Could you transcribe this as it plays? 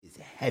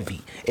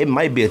heavy. It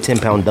might be a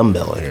 10-pound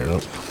dumbbell in here.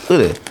 Look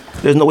at it.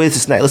 There's no way it's a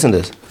snack. Listen to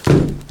this.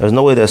 There's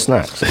no way there's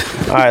snacks.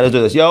 All right, let's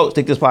do this. Yo,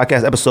 Take This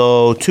Podcast,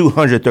 episode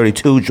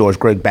 232. George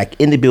Gregg back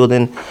in the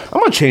building. I'm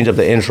going to change up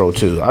the intro,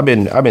 too. I've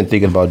been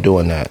thinking about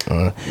doing that.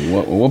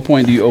 What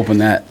point do you open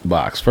that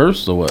box?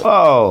 First or what?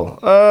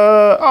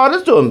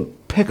 Let's do a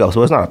pickup,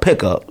 so it's not a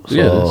pickup. So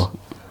yeah,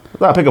 it's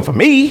not a pickup for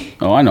me.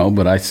 Oh, I know,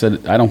 but I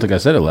don't think I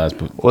said it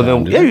last. Well,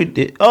 then, yeah, you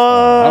did.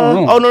 I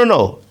don't know. Oh,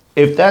 no.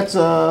 If that's,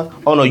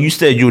 no, you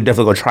said you were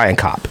definitely going to try and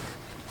cop.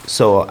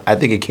 So I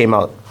think it came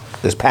out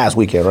this past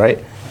weekend, right?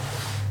 It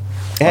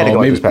had to go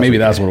maybe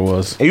that's what it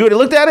was. And you already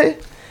looked at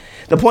it?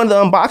 The point of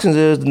the unboxings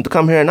is to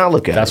come here and not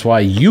look at it. That's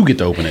why you get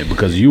to open it,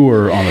 because you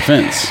were on the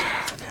fence.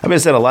 I've been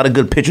sent a lot of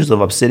good pictures of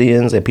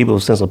obsidians, and people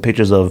have sent some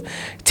pictures of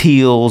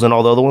teals and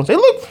all the other ones. They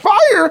look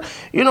fire.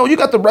 You know, you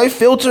got the right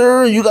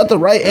filter, you got the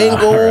right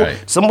angle. Right.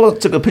 Someone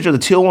took a picture of the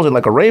teal ones in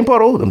like a rain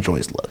puddle. Them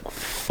joints look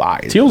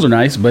fire. Teals are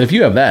nice, but if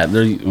you have that,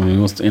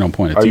 what's the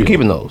point of Are teal? you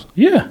keeping those?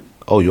 Yeah.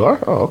 Oh, you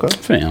are? Oh, okay.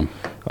 Fam.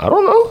 I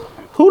don't know.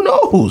 Who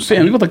knows?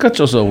 Fam, you got to cut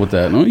yourself with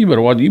that. No, you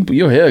better watch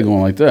your hair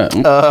going like that.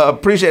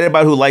 Appreciate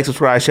everybody who likes,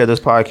 subscribe, share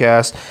this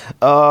podcast.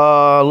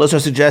 Listener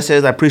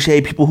suggestions. I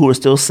appreciate people who are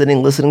still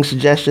listening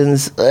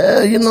suggestions.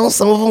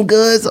 Some of them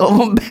good, some of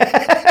them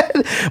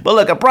bad. But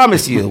look, I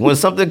promise you, when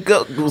something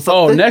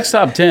good. Next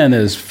top 10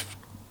 is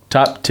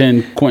top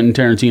 10 Quentin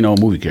Tarantino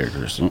movie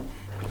characters.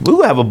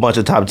 We have a bunch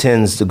of top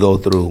 10s to go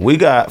through. We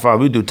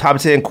do top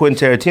 10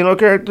 Quentin Tarantino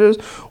characters.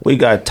 We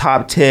got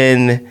top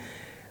 10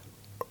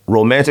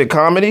 romantic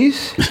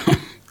comedies.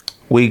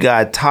 We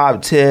got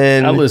top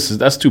 10. Now listen,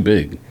 that's too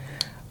big.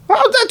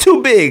 How's that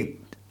too big?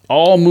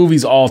 All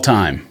movies, all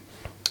time.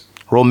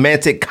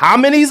 Romantic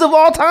comedies of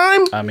all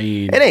time? I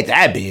mean, it ain't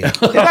that big. It's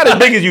not as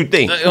big as you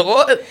think.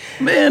 What?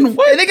 Man,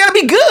 what? And they gotta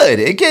be good.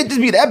 It can't just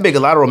be that big.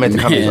 A lot of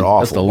romantic comedies are awful.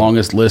 That's the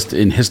longest list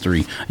in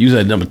history. Use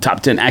that number,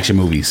 top 10 action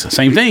movies.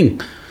 Same thing.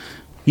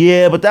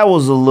 Yeah, but that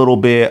was a little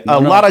bit. A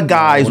lot of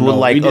guys would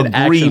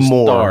agree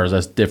more. Stars,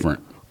 that's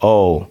different.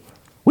 Oh,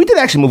 we did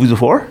action movies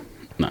before.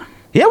 No.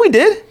 Yeah, we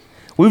did.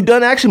 We've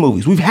done action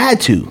movies. We've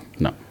had to.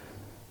 No.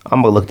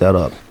 I'm gonna look that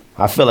up.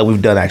 I feel like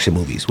we've done action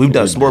movies. We've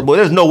done Sport Boy.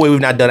 There's no way we've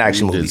not done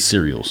action movies. We did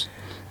serials.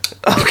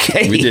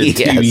 Okay. We did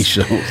TV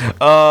shows.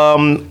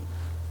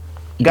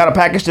 Got a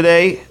package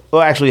today.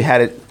 Well, actually,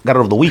 got it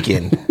over the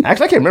weekend.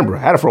 Actually, I can't remember. I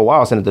had it for a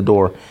while. Sent it at the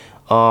door.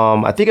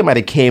 I think it might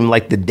have came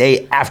like the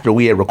day after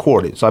we had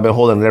recorded. So I've been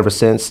holding it ever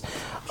since.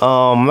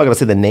 I'm not going to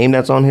say the name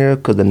that's on here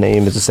because the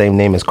name is the same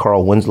name as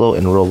Carl Winslow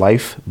in real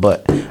life,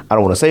 but I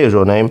don't want to say his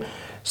real name.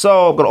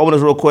 So I'm going to open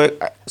this real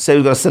quick. Say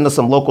we're going to send us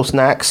some local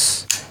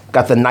snacks.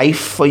 Got the knife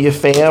for your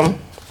fam.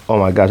 Oh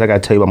my gosh, I got to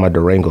tell you about my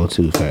Durango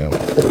too, fam.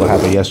 What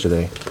happened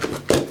yesterday.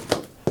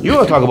 You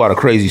want to talk about a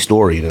crazy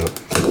story, though.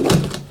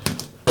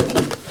 I'm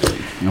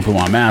going to put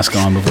my mask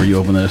on before you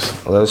open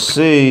this. Let's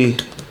see.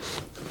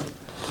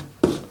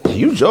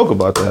 You joke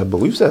about that, but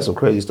we've said some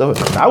crazy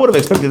stuff. I would have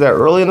expected that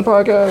early in the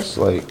podcast,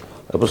 like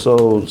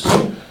episodes,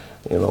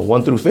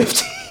 1 through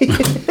 50.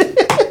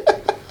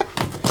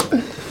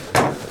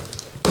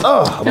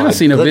 Oh, I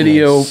seen a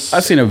video. I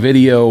seen a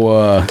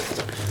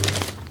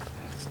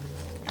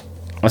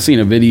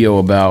video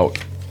about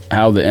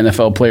how the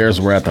NFL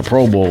players were at the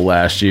Pro Bowl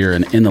last year,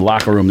 and in the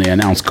locker room they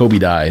announced Kobe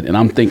died, and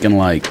I'm thinking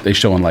like they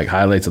showing like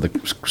highlights of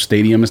the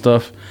stadium and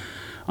stuff.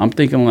 I'm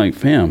thinking like,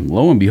 fam,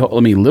 lo and behold, I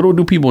mean, little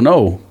do people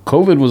know,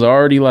 COVID was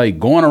already like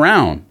going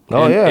around.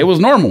 Oh, yeah. It was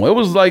normal. It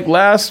was like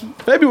last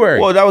February.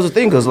 Well, that was the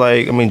thing, because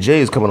Jay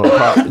is coming on the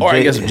podcast.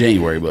 I guess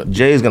January, but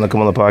Jay is going to come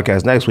on the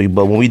podcast next week.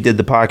 But when we did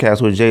the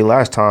podcast with Jay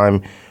last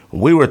time,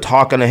 we were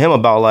talking to him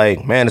about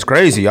like, man, it's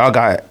crazy. Y'all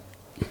got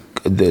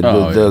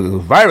the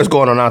virus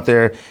going on out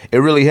there. It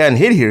really hadn't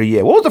hit here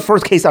yet. What was the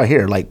first case out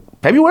here? Like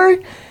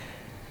February?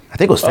 I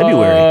think it was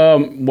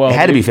February. It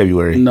had to be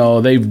February. No,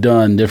 they've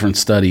done different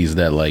studies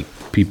that like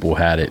people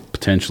had it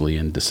potentially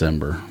in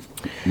December,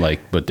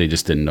 but they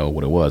just didn't know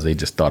what it was. They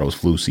just thought it was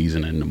flu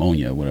season and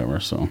pneumonia or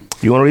whatever. So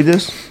you want to read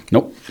this?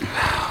 Nope.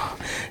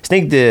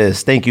 Think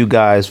this. Thank you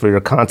guys for your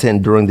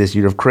content during this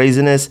year of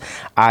craziness.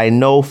 I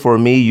know for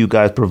me, you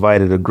guys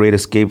provided a great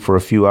escape for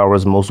a few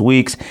hours most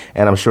weeks,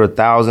 and I'm sure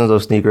thousands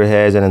of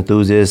sneakerheads and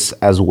enthusiasts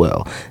as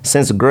well.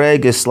 Since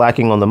Greg is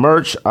slacking on the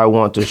merch, I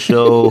want to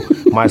show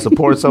my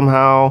support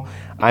somehow.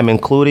 I'm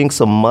including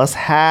some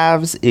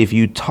must-haves if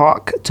you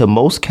talk to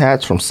most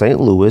cats from St.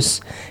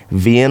 Louis,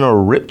 Vienna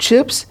Rip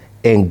Chips,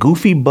 and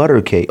Gooey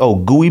Butter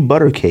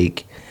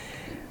Cake.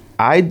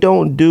 I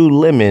don't do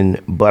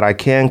lemon, but I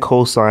can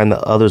co-sign the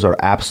others are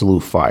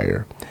absolute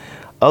fire.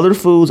 Other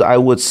foods I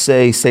would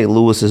say St.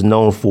 Louis is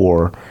known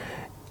for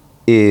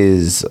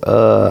is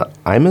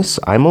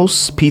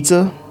Imo's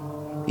Pizza,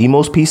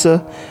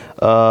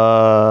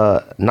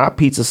 not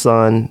Pizza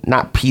Sun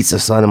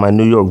in my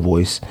New York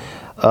voice,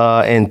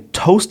 and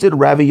toasted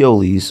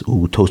raviolis.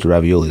 Ooh, toasted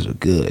raviolis are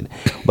good,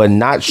 but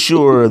not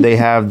sure they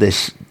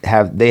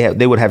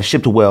would have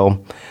shipped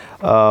well.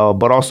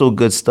 But also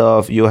good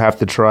stuff. You'll have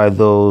to try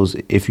those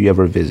if you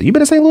ever visit. You been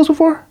to St. Louis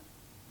before?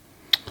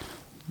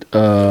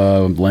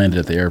 Landed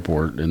at the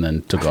airport and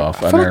then took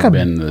off. I've never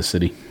been to the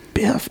city.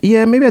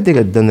 Yeah, maybe I think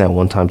I've done that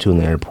one time too in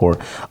the airport.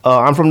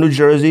 I'm from New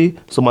Jersey,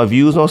 so my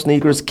views on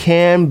sneakers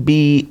can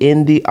be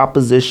in the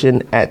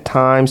opposition at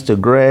times to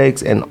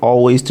Greg's and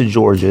always to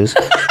George's.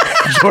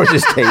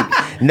 George's take.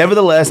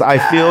 Nevertheless, I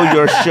feel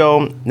your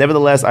show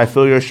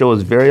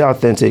is very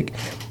authentic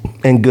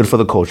and good for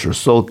the culture.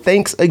 So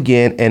thanks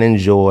again and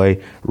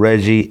enjoy.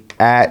 Reggie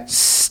at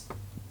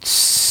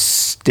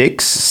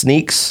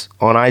Sneaks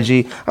on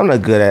IG. I'm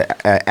not good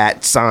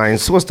at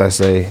signs. What's that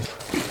say?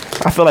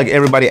 I feel like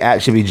everybody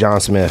at should be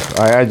John Smith.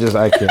 I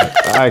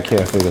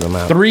can't figure them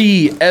out.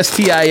 3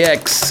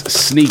 STIX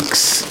Sneaks.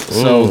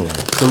 So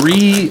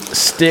 3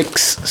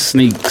 sticks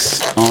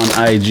Sneaks on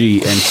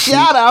IG. And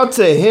shout out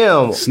to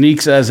him.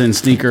 Sneaks as in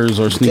sneakers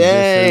or sneakers.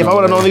 Dang, if I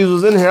would have known these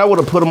was in here, I would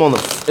have put them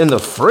in the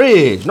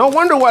fridge. No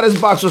wonder why this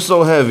box was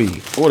so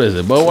heavy. What is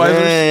it?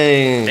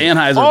 Budweiser?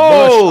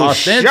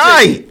 Anheuser-Busch. Authentic.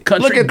 Shite.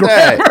 Country Look at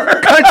Grammar.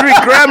 that. Country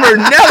Grammar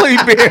Nelly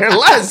Beer.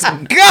 Let's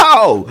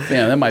go.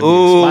 Damn, that might be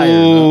expired.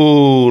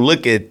 Ooh,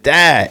 look at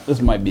that. This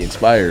might be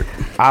expired.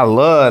 I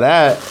love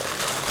that.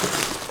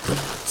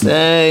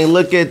 Dang,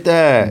 look at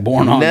that.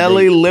 Born on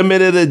Nelly date.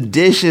 limited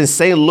edition,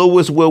 St.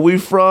 Louis, where we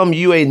from.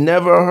 You ain't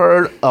never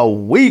heard a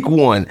weak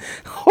one.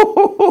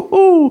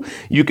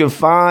 You can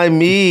find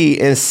me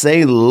in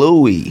St.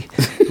 Louis.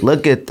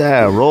 Look at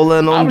that.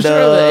 Rolling on I'm dubs.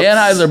 sure the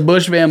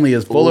Anheuser-Busch family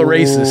is full of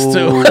racists,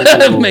 too.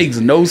 That makes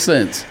no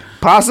sense.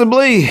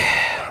 Possibly.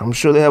 I'm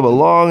sure they have a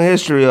long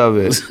history of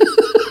it.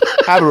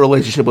 I have a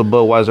relationship with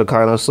Budweiser,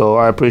 kind of, so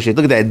I appreciate it.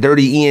 Look at that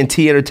dirty ENT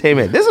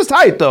entertainment. This is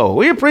tight, though.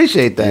 We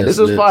appreciate that. Yes, this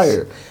is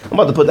fire. I'm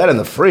about to put that in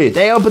the fridge.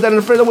 Dang, I'll put that in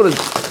the fridge. I would have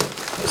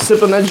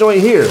sipped on that joint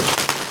here.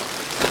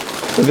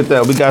 Look at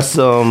that. We got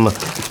some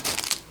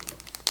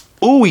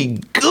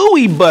ooey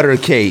gooey butter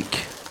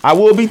cake. I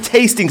will be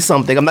tasting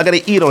something. I'm not going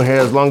to eat on here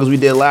as long as we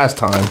did last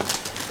time.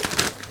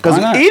 Because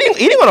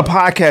eating on a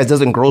podcast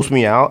doesn't gross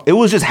me out. It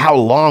was just how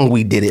long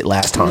we did it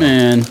last time.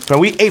 Man. So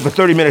we ate for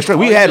 30 minutes straight.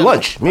 We had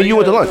lunch. Me and you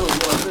went to lunch.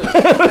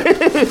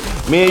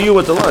 Me and you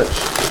went to lunch.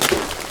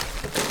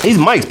 These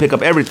mics pick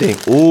up everything.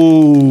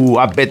 Ooh,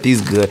 I bet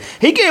these good.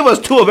 He gave us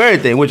 2 of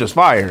everything, which is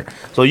fire.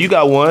 So you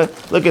got one.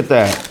 Look at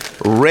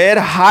that. Red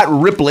hot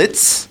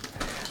riplets.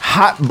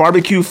 Hot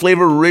barbecue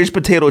flavored ridge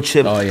potato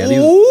chips. Oh, yeah.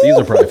 These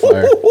are probably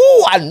fire.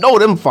 Ooh, I know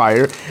them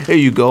fire. Here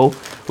you go.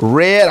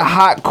 Red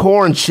hot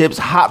corn chips,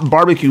 hot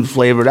barbecue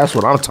flavor. That's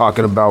what I'm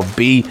talking about,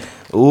 B.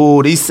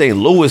 Ooh, these St.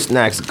 Louis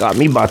snacks got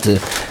me about to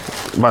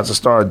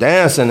start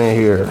dancing in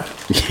here.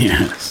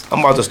 Yes. I'm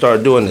about to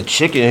start doing the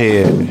chicken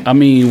head. I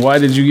mean, why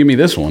did you give me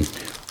this one?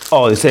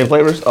 Oh, the same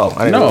flavors? Oh,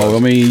 I didn't know. No, I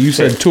mean, you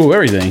said 2 of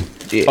everything.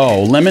 Yeah.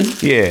 Oh, lemon?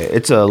 Yeah,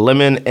 it's a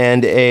lemon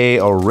and a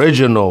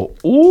original.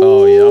 Ooh.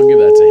 Oh, yeah, I'll give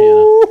that to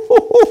Hannah.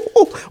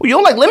 You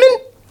don't like lemon?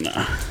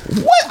 Nah.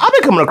 What? I've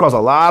been coming across a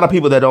lot of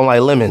people that don't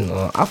like lemon.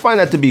 I find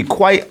that to be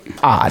quite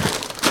odd.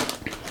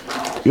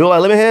 You don't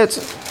like lemon heads?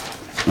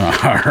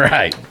 All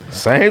right.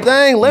 Same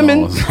thing,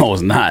 lemon. No,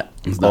 it's not.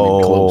 It's not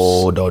even close.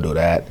 Oh, don't do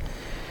that.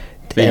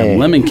 Damn,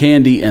 lemon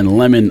candy and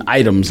lemon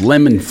items.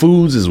 Lemon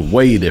foods is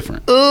way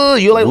different.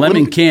 You like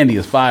lemon candy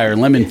is fire.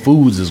 Lemon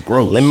foods is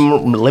gross.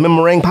 Lemon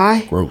meringue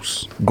pie?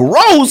 Gross.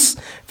 Gross!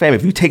 Fam,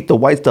 if you take the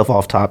white stuff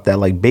off top, that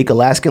like baked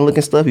Alaskan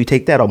looking stuff, you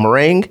take that on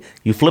meringue,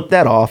 you flip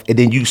that off, and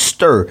then you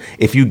stir.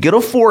 If you get a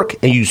fork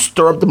and you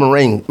stir up the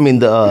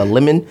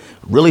lemon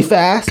really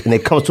fast, and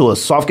it comes to a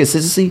soft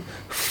consistency,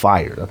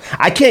 fire.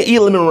 I can't eat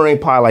lemon meringue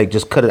pie, like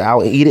just cut it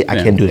out and eat it.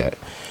 I can't do that.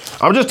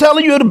 I'm just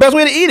telling you the best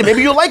way to eat it.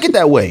 Maybe you'll like it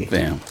that way.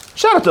 Damn.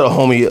 Shout out to the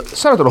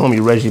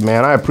homie Reggie,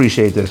 man. I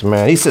appreciate this,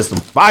 man. He said some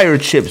fire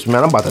chips,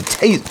 man. I'm about to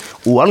taste.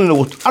 Ooh, I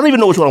don't even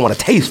know which one I want to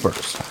taste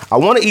first. I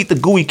want to eat the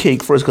gooey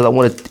cake first because I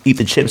want to eat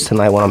the chips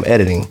tonight when I'm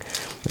editing.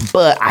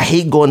 But I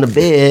hate going to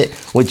bed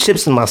with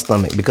chips in my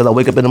stomach because I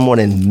wake up in the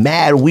morning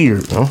mad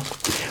weird. You know?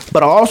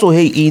 But I also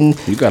hate eating.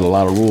 You got a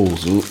lot of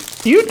rules, dude.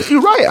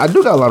 You're right. I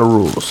do got a lot of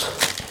rules.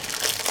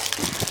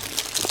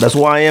 That's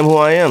why I am who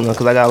I am,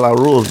 because I got a lot of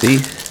rules, B.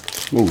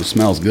 Ooh, it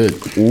smells good.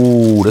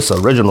 Ooh, this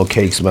original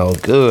cake smells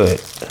good.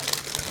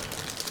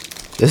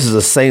 This is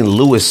a St.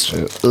 Louis.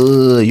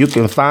 You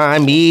can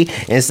find me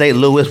in St.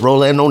 Louis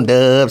rolling on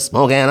dubs,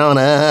 smoking on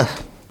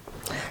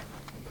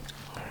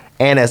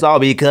and that's all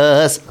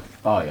because.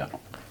 Oh, yeah.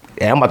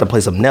 Yeah, I'm about to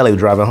play some Nelly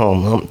driving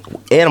home. And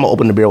I'm going to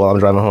open the beer while I'm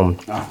driving home.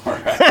 All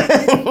right.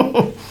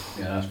 Yeah,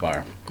 that's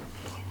fire.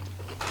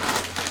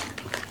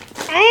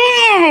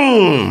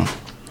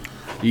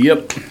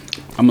 Yep.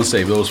 I'm going to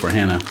save those for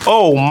Hannah.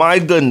 Oh, my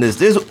goodness.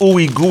 This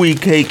ooey gooey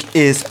cake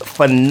is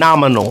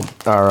phenomenal.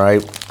 All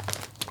right.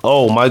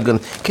 Oh, my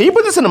goodness. Can you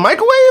put this in the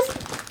microwave?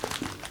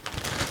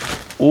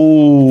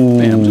 Ooh.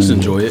 Fam, just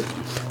enjoy it.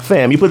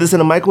 Fam, you put this in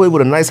the microwave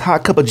with a nice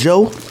hot cup of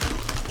joe?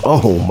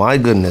 Oh, my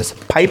goodness.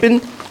 Piping?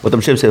 What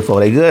them chips here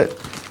for? They good?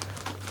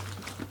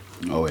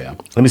 Oh, yeah.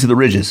 Let me see the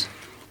ridges.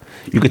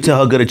 You can tell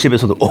how good a chip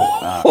is with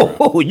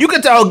the... you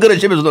can tell how good a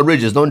chip is with the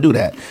ridges. Don't do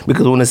that.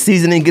 Because when the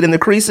seasoning get in the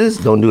creases,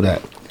 don't do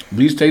that.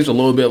 These taste a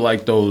little bit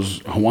like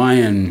those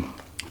Hawaiian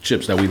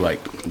chips that we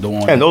like.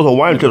 And those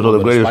Hawaiian chips are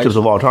the greatest chips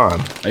of all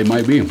time. They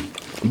might be.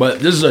 But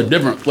this is a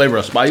different flavor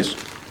of spice.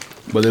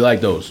 But they like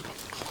those.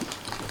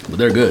 But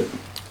they're good.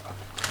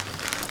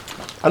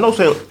 I know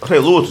St.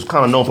 Louis is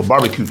kind of known for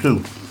barbecue,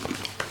 too.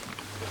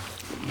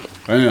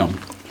 Damn.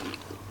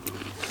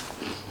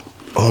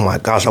 Oh, my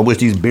gosh. I wish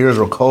these beers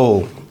were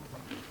cold.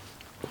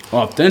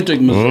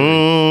 Authentic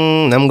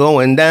Missouri. I'm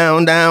going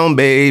down, down,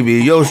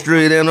 baby. Yo,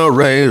 street in a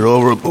Range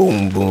Rover.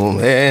 Boom, boom.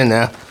 Hey,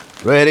 now.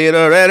 Ready,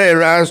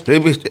 rise.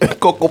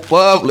 Cocoa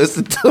Puff.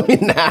 Listen to me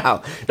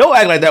now. Don't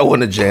act like that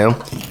wasn't a jam.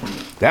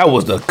 That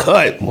was the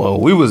cut. Well,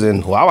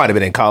 I might have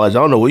been in college. I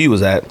don't know where you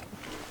was at.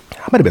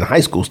 I might have been in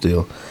high school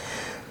still.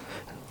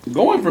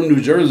 Going from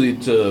New Jersey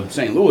to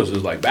St. Louis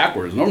is like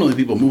backwards. Normally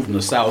people move from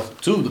the south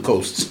to the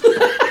coast.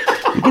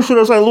 You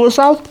consider St. Louis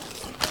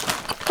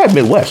south? Hey,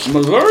 Midwest.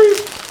 Missouri?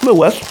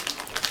 Midwest.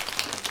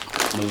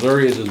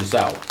 Missouri is in the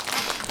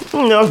south.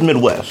 No, it's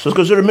Midwest. It's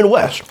considered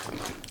Midwest.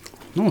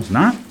 No, it's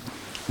not.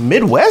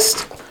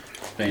 Midwest?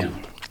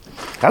 Damn.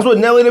 That's what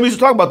Nelly and them used to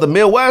talk about, the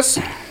Midwest.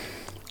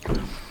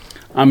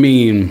 I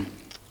mean...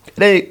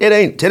 It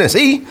ain't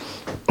Tennessee.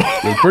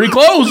 It's pretty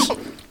close.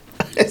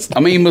 I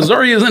mean,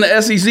 Missouri is in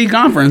the SEC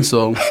conference,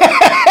 so...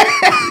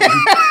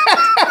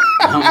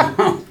 I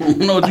don't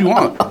know what you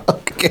want.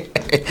 Okay.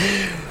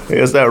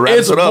 Yes, that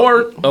wraps it up.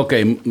 More,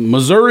 okay,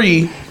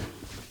 Missouri...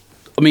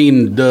 I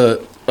mean, the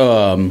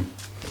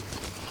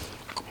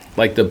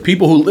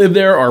people who live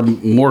there are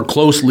more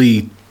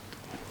closely,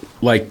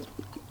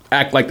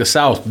 act like the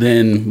South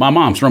than my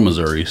mom's from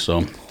Missouri,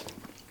 so...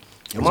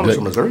 Your mom's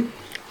from Missouri?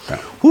 Yeah.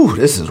 Whew,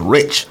 this is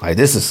rich.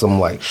 This is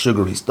some,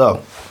 sugary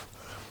stuff.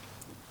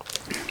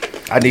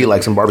 I need,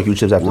 some barbecue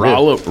chips after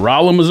this.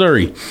 Rolla,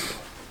 Missouri.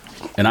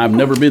 And I've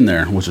never been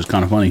there, which is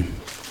kind of funny.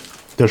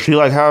 Does she,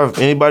 have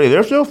anybody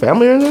there still?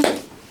 Family in there?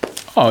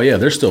 Oh, yeah,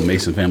 there's still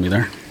Mason family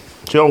there.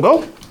 She don't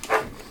go?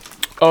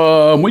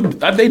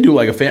 They do,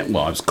 a family...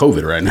 Well, it's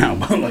COVID right now,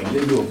 but,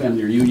 they do a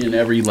family reunion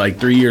every,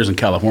 3 years in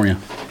California.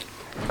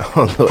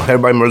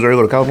 Everybody in Missouri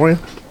go to California?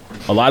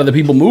 A lot of the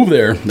people move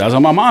there. That's how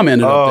my mom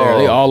ended up there.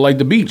 They all like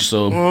the beach,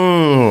 so...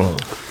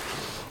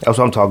 That's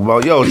what I'm talking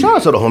about. Yo, shout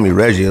out to the homie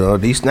Reggie.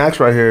 These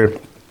snacks right here,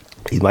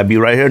 he might be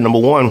right here, number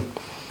one.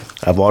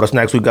 Out of all the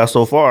snacks we got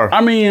so far.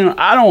 I mean,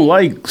 I don't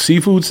like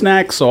seafood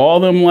snacks, so all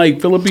them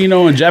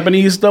Filipino and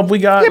Japanese stuff we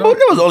got. Yeah, but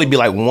there was only be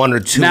one or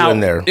two in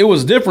there. It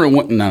was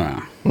different.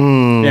 No.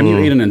 Damn, you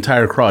ate an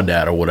entire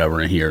crawdad or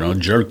whatever in here. No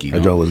jerky.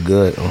 That joke was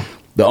good.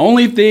 The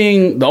only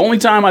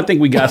time I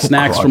think we got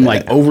snacks from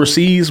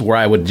overseas where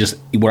I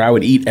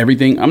would eat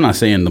everything. I'm not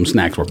saying them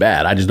snacks were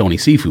bad. I just don't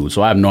eat seafood,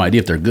 so I have no idea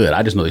if they're good.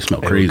 I just know they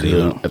smell crazy.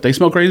 If they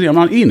smell crazy, I'm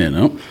not eating it.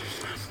 No?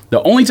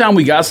 The only time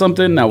we got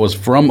something that was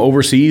from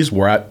overseas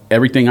where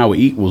everything I would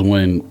eat was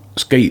when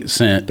Skate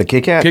sent the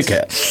Kit Kats. Kit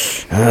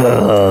Kats.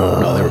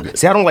 No, they were good.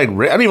 See, I don't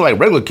even like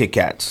regular Kit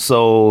Kats.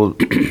 So,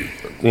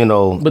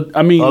 but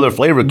I mean, other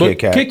flavored Kit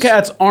Kats. Kit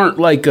Kats aren't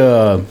I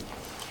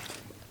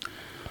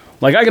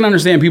can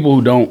understand people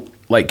who don't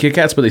like Kit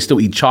Kats, but they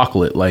still eat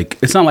chocolate.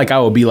 It's not like I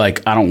would be I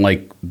don't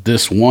like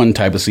this one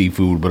type of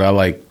seafood, but I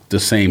like the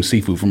same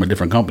seafood from a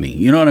different company.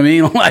 You know what I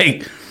mean?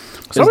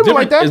 Some people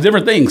like that. It's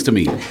different things to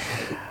me.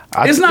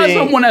 It's not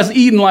someone that's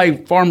eating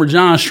Farmer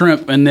John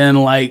shrimp and then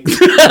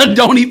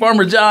don't eat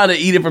Farmer John and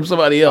eat it from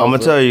somebody else. I'm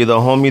gonna tell you, the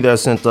homie that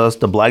sent us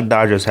the Black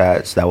Dodgers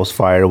hats, that was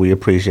fire. We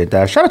appreciate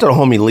that. Shout out to the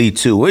homie Lee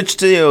too, which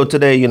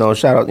today,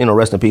 shout out,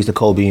 rest in peace to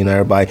Kobe and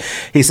everybody.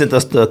 He sent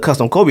us the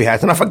custom Kobe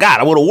hats, and I forgot.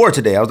 I would have wore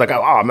today. I was like,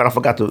 oh man, I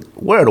forgot to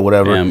wear it or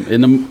whatever.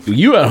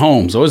 You at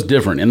home, so it's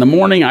different. In the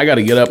morning, I got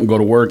to get up and go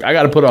to work. I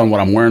got to put on what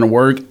I'm wearing to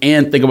work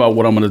and think about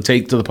what I'm going to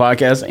take to the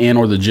podcast and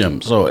or the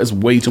gym. So it's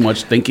way too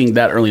much thinking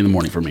that early in the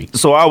morning for me.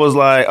 So I was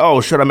like,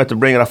 oh shit, I meant to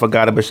bring it. I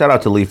forgot it. But shout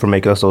out to Lee for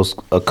making us those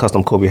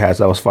custom Kobe hats.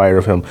 That was fire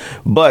of him.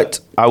 But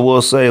I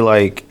will say,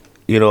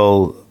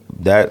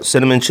 that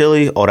cinnamon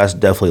chili, that's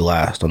definitely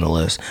last on the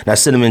list. That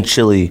cinnamon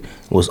chili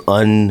was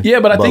unbelievable. Yeah,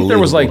 but I think there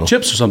was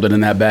chips or something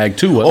in that bag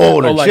too.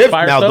 The chips?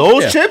 Now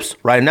those chips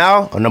right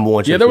now are number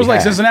one chips. Yeah, there was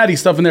Cincinnati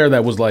stuff in there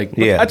that was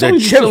yeah, I told the you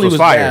chips chili was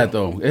fire. bad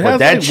though. It but has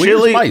that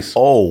chili, weird spice.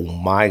 Oh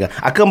my God.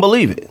 I couldn't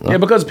believe it. Yeah,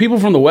 because people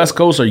from the West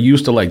Coast are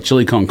used to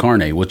chili con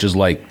carne, which is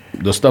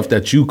the stuff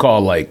that you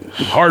call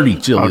hearty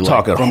chili. I'm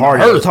talking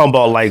hearty. I'm talking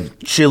about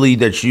chili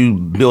that you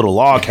build a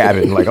log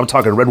cabin. I'm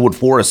talking redwood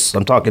forests.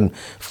 I'm talking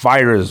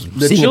fires.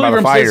 The chili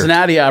from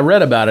Cincinnati, I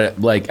read about it.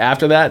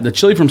 After that, the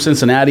chili from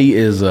Cincinnati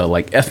is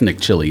ethnic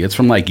chili. It's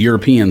from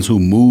Europeans who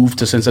moved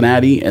to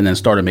Cincinnati and then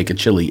started making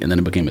chili, and then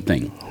it became a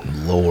thing.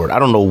 Lord, I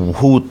don't know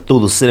who threw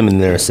the cinnamon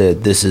in there and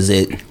said, "This is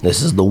it.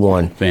 This is the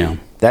one." Fam.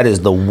 That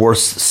is the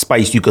worst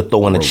spice you could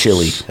throw in a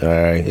chili. All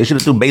right, they should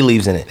have threw bay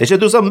leaves in it. They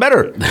should do something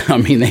better. I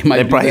mean, they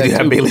probably do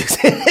have bay leaves.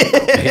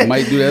 They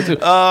might do that too.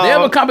 They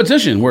have a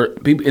competition where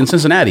people in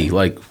Cincinnati,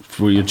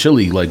 for your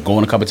chili, go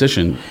on a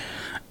competition.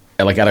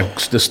 At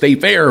the state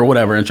fair or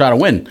whatever, and try to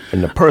win.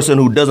 And the person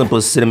who doesn't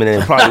put cinnamon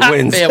in it probably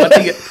wins. Yeah,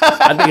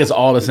 I think it's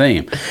all the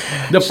same.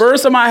 The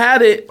first time I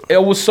had it,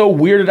 it was so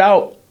weirded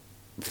out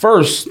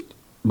first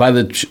by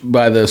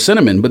the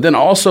cinnamon, but then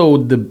also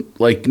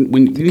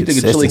when you think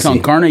of chili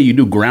con carne, you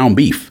do ground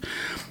beef.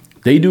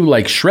 They do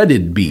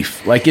shredded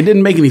beef. It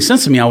didn't make any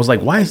sense to me. I was like,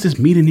 why is this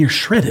meat in here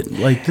shredded?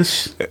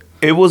 This.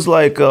 It was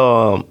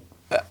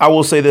I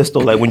will say this though,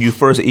 like when you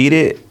first eat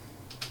it,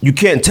 you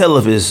can't tell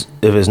if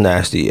it's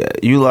nasty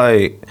yet. You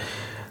like,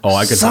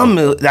 I could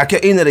tell. I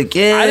can eat it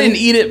again. I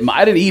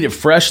didn't eat it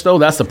fresh though.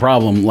 That's the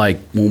problem. Like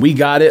when we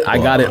got it, I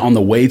got it on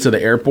the way to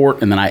the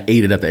airport, and then I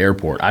ate it at the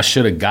airport. I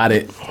should have got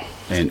it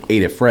and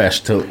ate it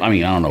fresh. I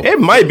don't know. It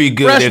might be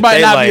good. Fresh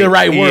might not be the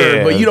right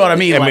word, but you know what I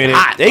mean.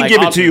 If they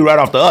give it to you right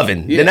off the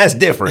oven, then that's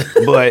different.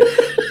 But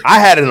I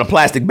had it in a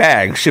plastic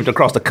bag shipped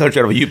across the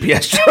country out of a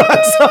UPS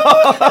truck. So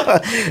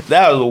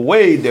that was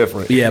way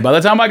different. Yeah, by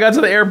the time I got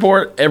to the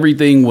airport,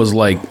 everything was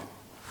like,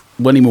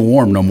 wasn't even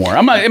warm no more.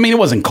 It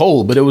wasn't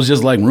cold, but it was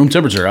just like room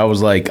temperature. I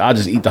was like, I'll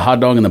just eat the hot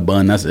dog and the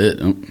bun. That's it.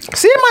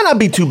 See, it might not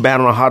be too bad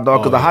on a hot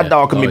dog because the hot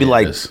dog can maybe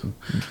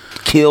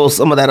kill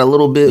some of that a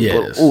little bit.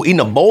 Yes. But,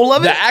 eating a bowl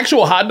of it? The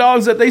actual hot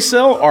dogs that they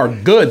sell are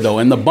good, though,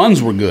 and the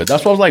buns were good.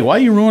 That's why I was like, why are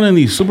you ruining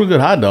these super good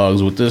hot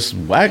dogs with this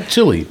whack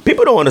chili?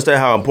 People don't understand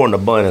how important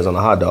the bun is on a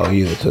hot dog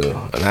either, too.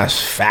 And that's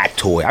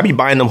factoid. I be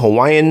buying them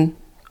Hawaiian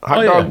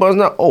hot dog buns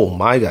now. Oh,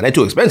 my God. They're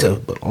too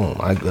expensive, but oh,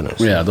 my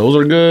goodness. Yeah, those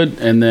are good.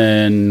 And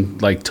then,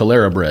 like,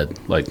 Telera bread,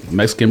 like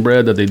Mexican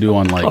bread that they do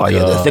on, like... Oh,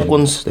 yeah, the thick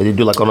ones that they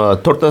do, like, on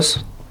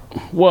tortas?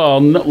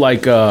 Well,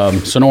 like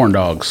Sonoran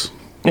dogs.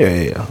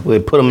 Yeah. They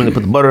put them in, they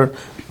put the butter...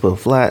 Put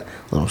flat,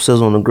 little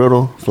sizzle on the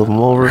griddle, flip them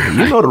over.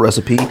 You know the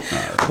recipe.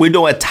 We're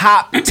doing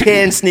top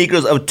 10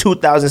 sneakers of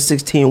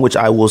 2016, which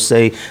I will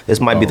say this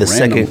might be the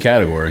second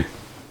category.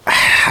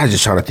 I was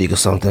just trying to think of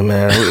something,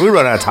 man. We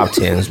run out of top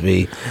 10s,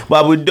 B.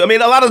 But a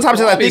lot of the top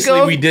 10s I think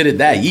of. We did it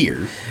that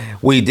year.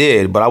 We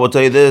did, but I will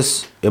tell you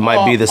this: it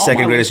might be the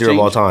second greatest year of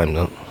all time.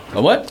 No?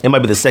 A what? It might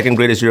be the second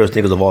greatest year of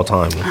sneakers of all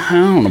time. I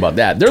don't know about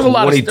that. There's a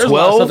lot of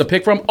stuff to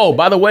pick from. Oh,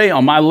 by the way,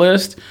 on my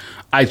list,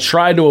 I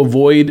tried to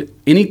avoid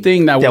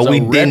anything that was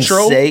a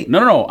retro.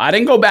 No. I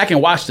didn't go back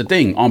and watch the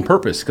thing on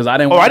purpose because I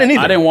didn't. I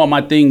didn't want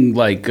my thing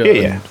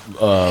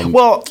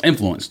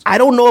influenced. I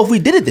don't know if we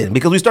did it then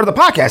because we started the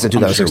podcast in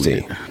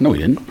 2016. Sure no, we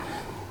didn't.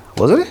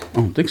 Was it? I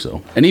don't think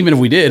so. And even if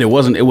we did, it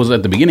wasn't. It was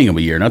at the beginning of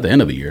a year, not the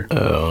end of a year.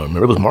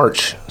 Remember, it was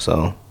March,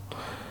 so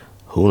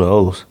who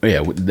knows?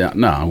 Yeah,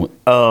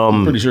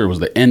 I'm pretty sure it was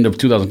the end of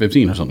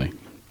 2015 or something.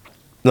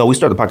 No, we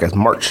started the podcast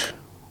March.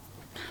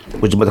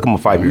 Which is about to come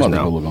up 5 years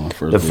now.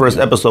 The first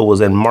episode was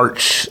in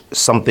March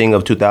something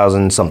of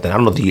 2000 something. I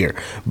don't know the year.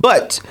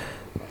 But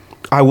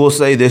I will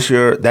say this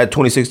year, that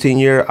 2016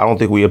 year, I don't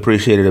think we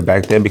appreciated it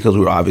back then because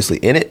we were obviously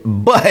in it.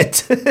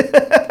 But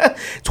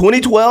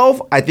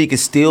 2012, I think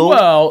is still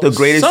the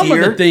greatest year. Some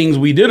of the things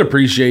we did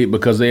appreciate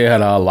because they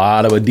had a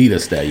lot of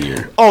Adidas that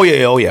year. Oh,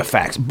 yeah,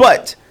 facts.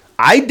 But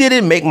I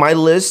didn't make my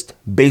list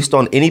based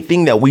on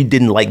anything that we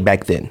didn't like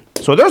back then.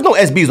 So there's no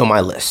SBs on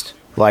my list.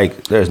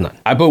 Like, there's none.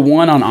 I put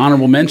one on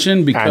honorable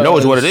mention because I know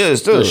it's what it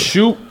is too. The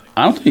shoe,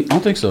 I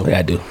don't think so. Yeah,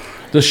 I do.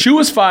 The shoe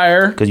is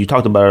fire because you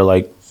talked about it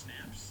like.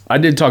 I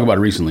did talk about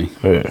it recently.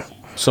 Yeah,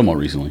 somewhat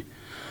recently.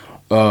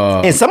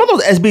 And some of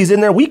those SBs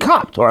in there we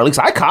copped, or at least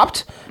I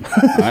copped.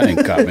 I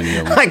didn't cop any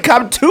of them. I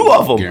copped 2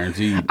 of them.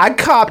 Guaranteed. I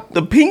copped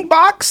the pink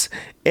box,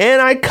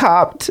 and I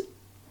copped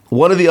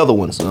one of the other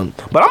ones.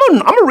 But I'm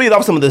gonna read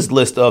off some of this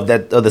list of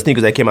the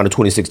sneakers that came out in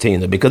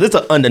 2016 because it's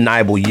an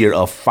undeniable year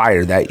of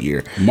fire that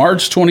year.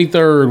 March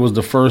 23rd was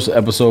the first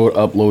episode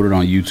uploaded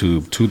on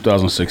YouTube,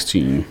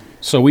 2016.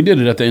 So we did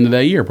it at the end of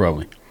that year,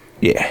 probably.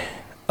 Yeah.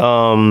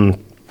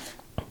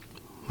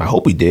 I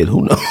hope we did.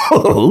 Who knows?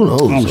 Who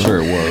knows? I'm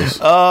sure it was.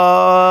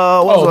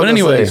 But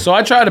anyway, so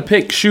I tried to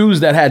pick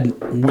shoes that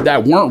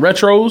weren't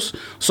retros.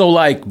 So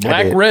like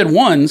black red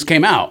ones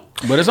came out.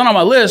 But it's not on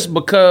my list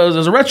because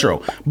it's a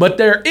retro. But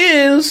there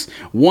is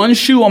one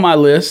shoe on my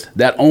list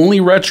that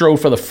only retro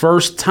for the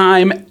first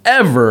time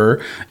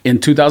ever in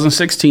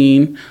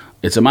 2016.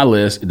 It's in my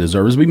list. It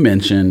deserves to be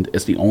mentioned.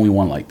 It's the only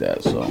one like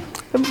that. So,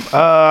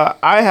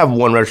 I have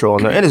one retro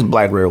on there, and it's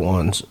black red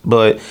ones.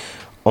 But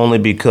only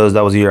because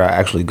that was the year I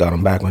actually got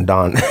them back when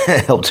Don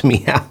helped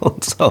me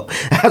out. So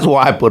that's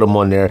why I put them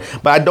on there.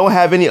 But I don't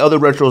have any other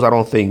retros, I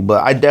don't think.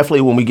 But I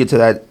definitely, when we get to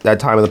that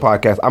time of the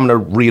podcast, I'm going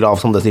to read off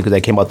some of the sneakers that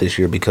came out this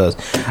year because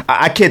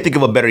I can't think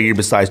of a better year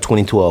besides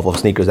 2012 of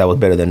sneakers that was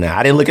better than that.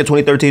 I didn't look at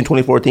 2013,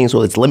 2014,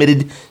 so it's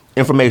limited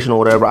information or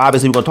whatever.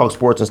 Obviously, we're going to talk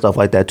sports and stuff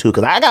like that, too,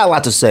 because I got a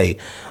lot to say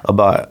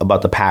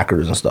about the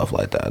Packers and stuff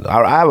like that.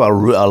 I have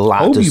a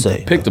lot to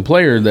say. Pick the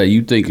player that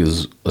you think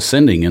is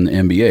ascending in the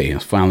NBA.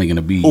 It's finally going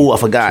to be I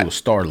forgot. To a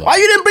star level. Why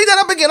you didn't bring that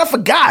up again? I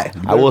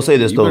forgot. I will say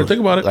this, though.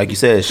 Think about it. Like you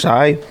said,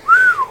 Shy.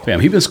 Fam,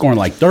 he's been scoring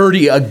like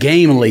 30 a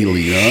game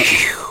lately,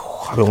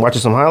 huh? I've been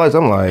watching some highlights.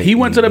 I'm like, he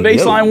went to the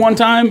baseline one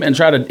time and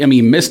tried to.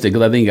 He missed it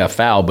because I think he got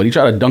fouled. But he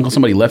tried to dunk on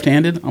somebody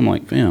left-handed. I'm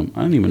like, fam,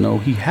 I didn't even know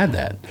he had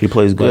that. He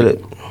plays good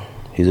at.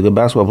 He's a good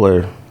basketball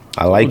player.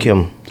 I like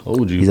him.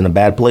 Told you. He's in a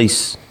bad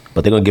place,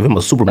 but they're gonna give him a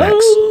supermax.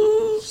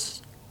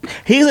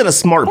 He's in a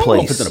smart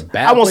place.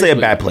 I won't say a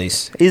bad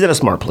place. He's in a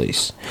smart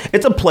place.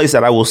 It's a place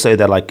that I will say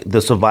that like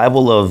the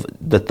survival of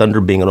the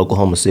Thunder being in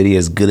Oklahoma City,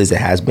 as good as it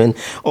has been.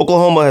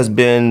 Oklahoma has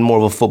been more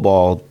of a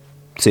football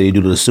city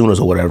due to the Sooners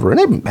or whatever, and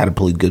they've had a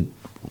pretty good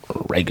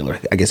regular,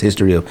 I guess,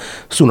 history of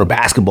Sooner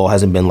basketball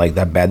hasn't been like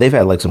that bad. They've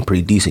had like some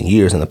pretty decent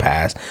years in the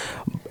past.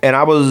 And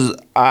I was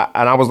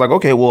like,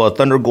 okay, well, a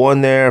Thunder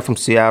going there from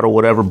Seattle,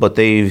 whatever. But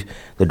the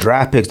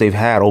draft picks they've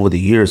had over the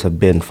years have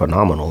been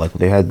phenomenal. Like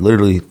they had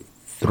literally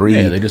 3.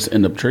 Yeah, they just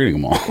end up trading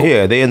them all.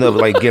 Yeah, they end up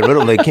like getting rid of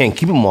them. They can't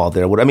keep them all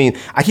there. I mean,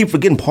 I keep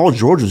forgetting Paul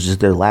George was just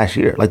there last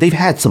year. Like they've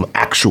had some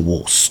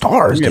actual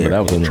stars there. Yeah,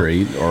 but that was a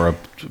trade or a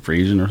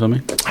free agent or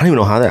something. I don't even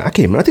know how that. I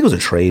can't remember. I think it was a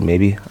trade,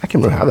 maybe. I can't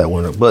remember how that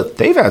went. But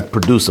they've had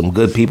produced some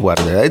good people out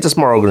of there. It's a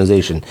smart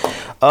organization.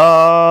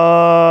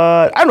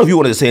 I don't know if you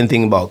wanted to say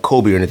anything about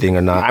Kobe or anything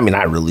or not. I mean,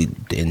 I really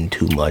didn't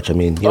too much. I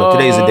mean,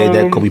 today's the day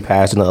that Kobe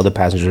passed and the other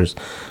passengers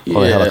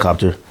on the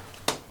helicopter.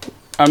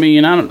 I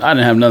mean, I didn't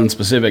have nothing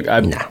specific.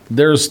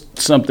 There's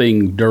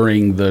something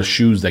during the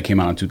shoes that came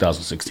out in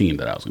 2016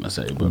 that I was going to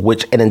say. But.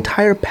 Which an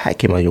entire pack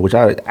came out here, which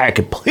I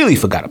completely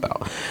forgot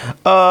about.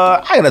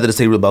 I got nothing to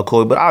say about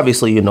Kobe, but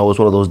obviously, it's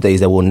one of those days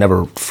that we'll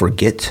never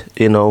forget,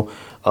 But,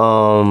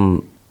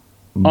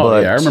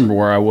 I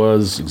remember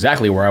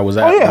exactly where I was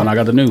at when I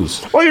got the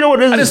news. Well, you know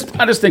what it is?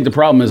 I just think the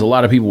problem is a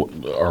lot of people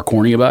are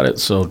corny about it.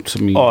 So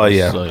to me,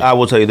 I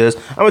will tell you this.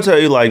 I'm going to tell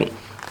you, like,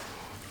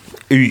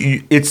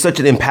 it's such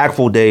an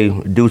impactful day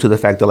due to the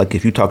fact that, like,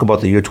 if you talk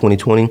about the year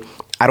 2020,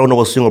 I don't know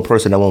a single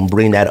person that won't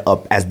bring that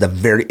up as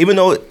even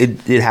though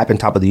it did happen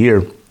top of the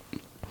year,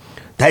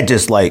 that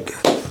just, like,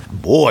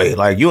 boy,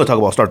 like, you want to talk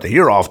about start the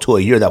year off to a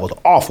year that was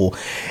awful.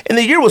 And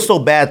the year was so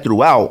bad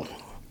throughout,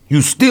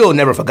 you still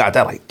never forgot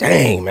that, like,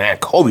 dang, man,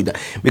 Kobe died.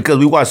 Because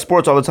we watch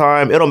sports all the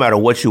time. It don't matter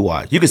what you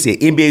watch. You can see an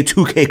NBA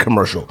 2K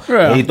commercial.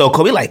 Yeah. And you throw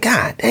Kobe, like,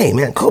 God, dang,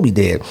 man, Kobe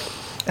dead.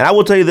 And I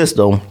will tell you this,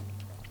 though.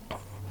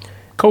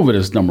 COVID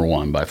is number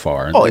one by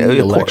far. Oh, yeah, the of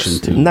election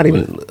course. too. Not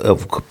even,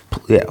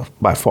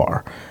 by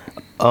far.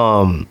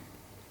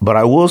 But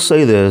I will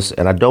say this,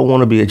 and I don't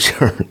want to be a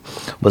jerk,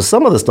 but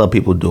some of the stuff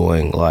people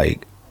doing,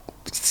 like,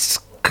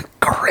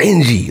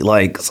 cringy.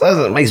 Like,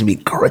 it makes me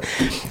cringe.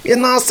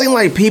 I'm saying,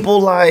 like,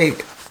 people,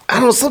 like, I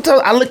don't know,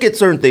 sometimes I look at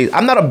certain things.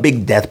 I'm not a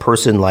big death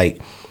person,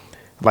 like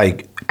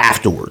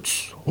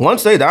afterwards.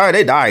 Once they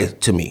die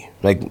to me.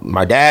 Like,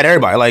 my dad,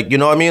 everybody. Like, you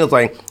know what I mean? It's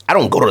like, I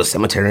don't go to the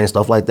cemetery and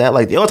stuff like that.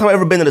 Like, the only time I've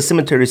ever been to the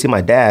cemetery to see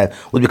my dad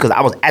was because I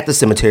was at the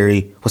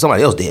cemetery when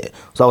somebody else did.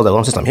 So I was like,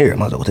 well, since I'm here, I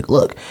might as well take a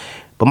look.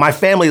 But my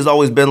family has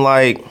always been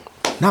like,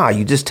 nah,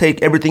 you just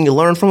take everything you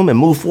learn from them and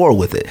move forward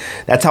with it.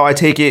 That's how I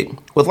take it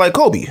with, like,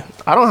 Kobe.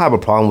 I don't have a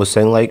problem with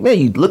saying, like, man,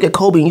 you look at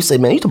Kobe and you say,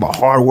 man, you talk about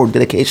hard work,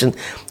 dedication.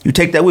 You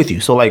take that with you.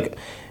 So, like,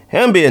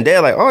 him being dead,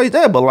 like, oh, he's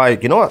dead. But,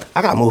 like, you know what?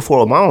 I got to move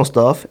forward with my own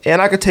stuff.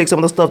 And I could take some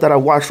of the stuff that I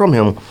watched from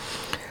him.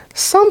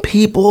 Some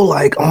people,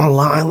 like,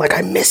 online, like,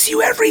 I miss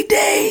you every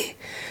day.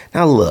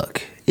 Now,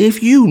 look,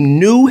 if you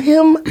knew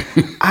him,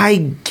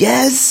 I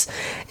guess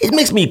it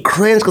makes me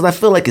cringe because I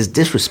feel like it's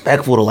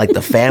disrespectful to, like,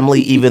 the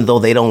family, even though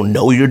they don't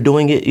know you're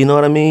doing it. You know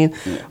what I mean?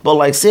 Yeah. But,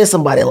 like, saying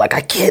somebody, like,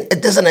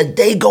 it doesn't a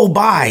day go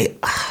by.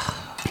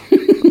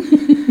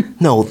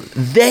 No,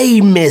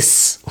 they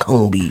miss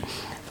Kobe.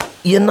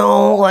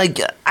 Like,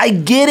 I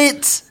get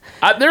it.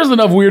 There's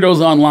enough weirdos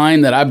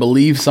online that I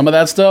believe some of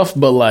that stuff,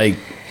 but, like,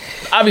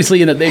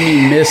 obviously they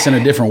mean miss in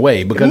a different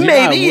way because you're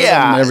not with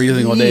them every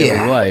single day of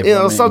your life.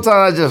 Sometimes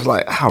I just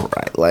like, all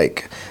right,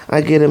 like, I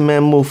get it,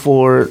 man, move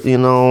forward,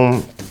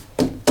 like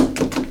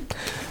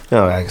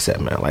I said,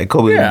 man, like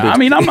Kobe. Yeah, I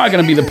mean, I'm not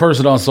going to be the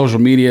person on social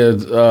media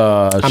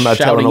I'm not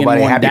telling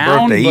nobody happy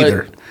birthday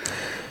either.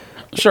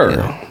 Sure.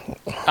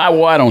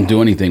 I don't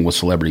do anything with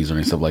celebrities or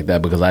any stuff like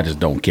that because I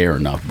just don't care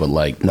enough. But,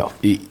 like, no.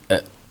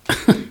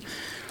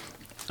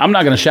 I'm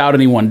not going to shout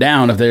anyone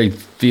down if they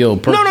feel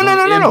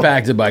personally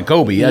impacted by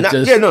Kobe. I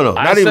said what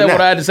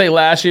I had to say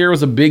last year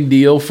was a big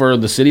deal for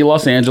the city of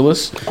Los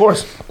Angeles. Of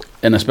course.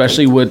 And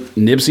especially with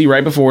Nipsey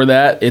right before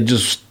that, it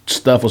just,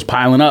 stuff was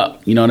piling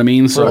up. You know what I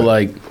mean? So,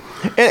 like...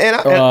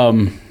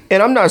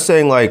 And I'm not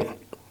saying, like,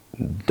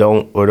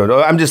 don't.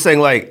 I'm just saying,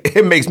 like,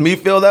 it makes me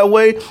feel that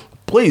way.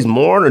 Please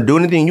mourn or do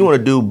anything you want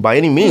to do by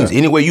any means,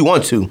 any way you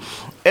want to.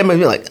 It makes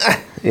me like,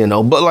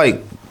 but,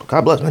 like,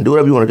 God bless, man, do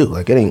whatever you want to do.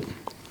 Like, it ain't...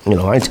 I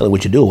ain't telling you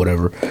what you do or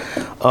whatever.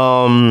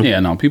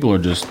 People are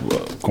just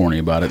corny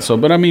about it. So,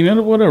 but I mean,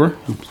 whatever.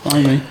 It's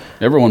fine with me.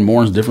 Everyone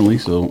mourns differently.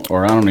 So,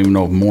 or I don't even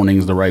know if mourning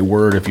is the right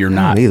word if you're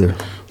not either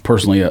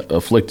personally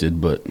afflicted.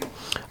 But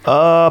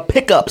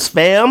pickups,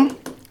 fam.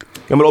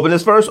 You want me to open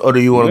this first, or do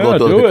you want to go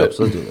through the pickups?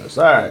 Let's do this.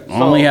 All right.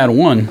 I only had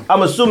one.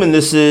 I'm assuming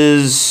this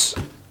is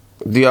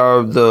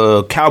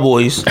the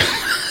Cowboys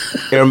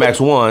Air Max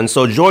 1.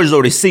 So George's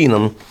already seen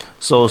them.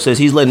 So says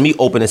he's letting me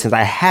open it since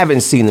I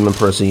haven't seen them in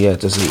person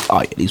yet to see.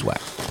 Oh, yeah, these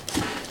whack.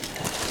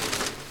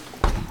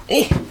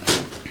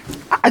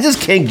 I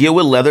just can't get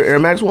with leather Air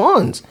Max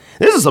 1s.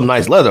 This is some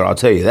nice leather, I'll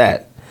tell you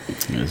that.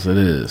 Yes, it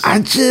is.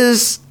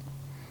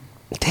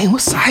 Dang,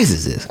 what size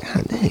is this?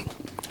 God dang.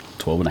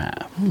 12 and a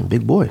half.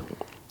 Big boy.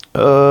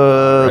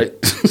 Right.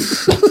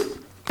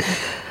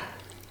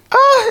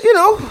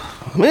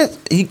 I mean,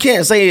 you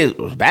can't say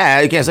it's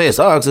bad. You can't say it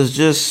sucks. It's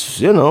just,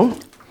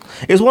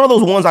 It's one of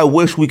those ones I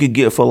wish we could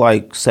get for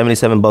like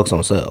 $77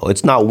 on sale.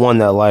 It's not one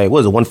that, like, what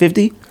is it,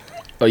 $150?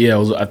 Oh yeah, it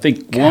was, I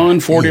think,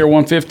 $140 or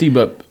 $150,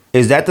 but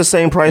Is that the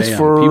same price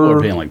for? People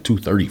are paying like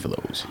 $230 for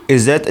those.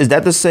 Is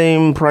that the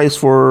same price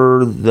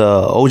for the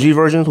OG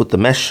versions with the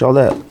mesh, all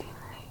that?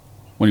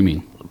 What do you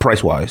mean?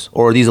 Price wise,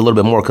 or are these a little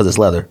bit more because it's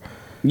leather?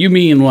 You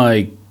mean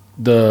like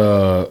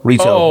the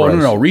retail?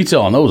 Price. No.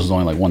 Retail on those is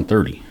only like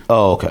 $130.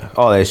 Oh, okay.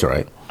 Oh, that's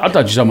right. I thought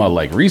you were talking about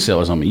like resale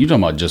or something. You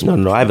talking about just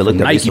no? I haven't looked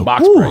at Nike resale.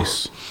 box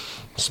price.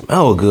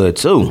 Smell good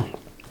too. I'm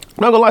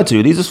not gonna lie to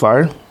you. These is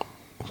fire.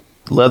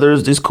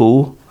 Leathers is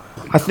cool.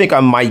 I think I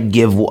might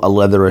give a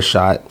leather a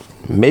shot.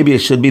 Maybe it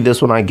should be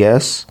this one, I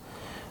guess.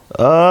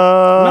 No,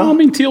 I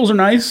mean teals are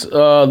nice.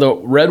 The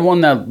red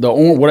one,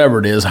 whatever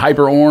it is,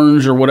 hyper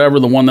orange or whatever,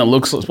 the one that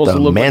supposed to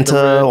look Manta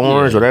like the red.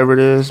 orange, whatever it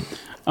is.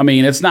 I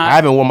mean, it's not. I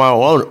haven't worn my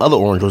other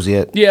orange ones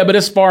yet. Yeah, but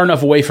it's far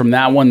enough away from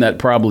that one that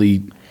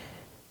probably,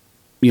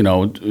 you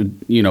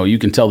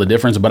can tell the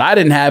difference. But I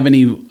didn't have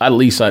any, at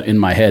least in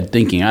my head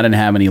thinking, I didn't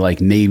have any like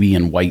navy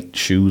and white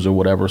shoes or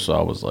whatever. So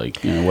I was like,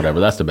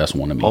 whatever. That's the best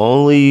one to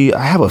me.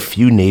 I have a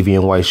few navy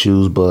and white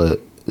shoes, but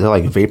they're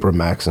like Vapor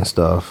Max and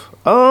stuff.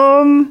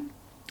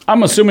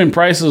 I'm assuming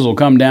prices will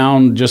come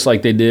down just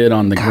like they did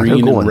on the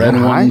green and red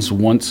ones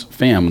once.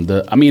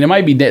 It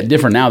might be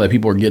different now that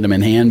people are getting them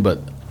in hand, but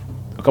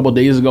a couple of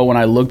days ago when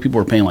I looked, people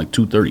were paying like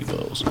 $230 for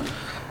those.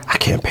 I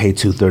can't pay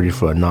 $230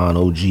 for a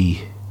non-OG,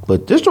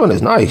 but this joint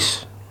is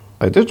nice.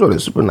 Like this joint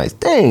is super nice.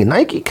 Dang,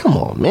 Nike, come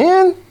on,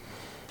 man.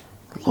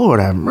 Lord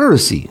have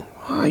mercy.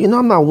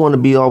 I'm not one to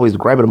be always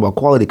griping about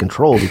quality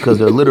control because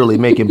they're literally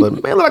making,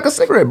 but man, look like a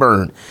cigarette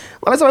burn.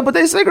 Like somebody put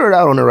their cigarette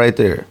out on it right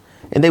there.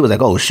 And they was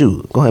like, oh,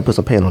 shoot, go ahead and put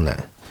some paint on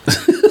that.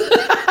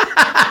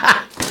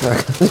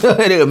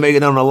 They were making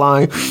it on the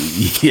line.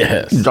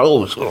 Yes.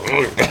 Dropped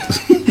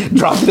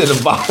it in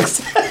the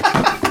box.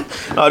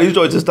 Oh, these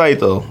joints is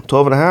tight, though.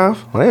 12 and a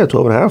half? Well, they had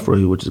 12 and a half for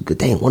you, which is good.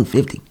 Dang,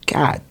 150.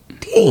 God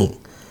dang.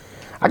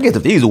 I guess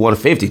if these are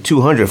 150,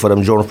 200 for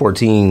them Jordan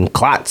 14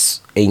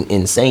 clots ain't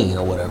insane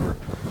or whatever.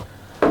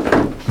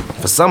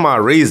 For some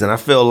odd reason, I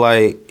feel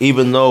like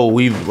even though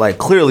we've like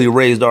clearly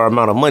raised our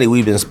amount of money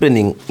we've been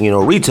spending,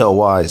 retail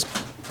wise,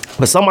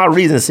 but some odd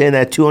reason saying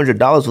that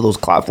 $200 for those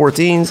clock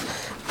 14s,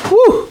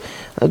 whew,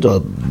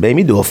 that made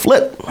me do a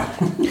flip.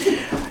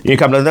 You ain't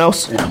got nothing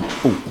else?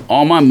 Yeah. Ooh,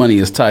 all my money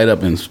is tied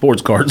up in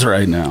sports cards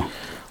right now.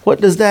 What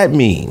does that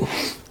mean?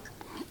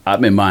 I've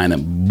been buying a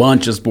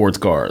bunch of sports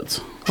cards.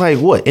 Like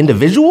what?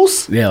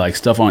 Individuals? Yeah, like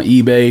stuff on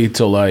eBay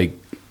to like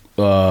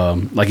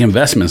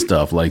investment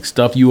stuff, like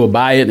stuff you will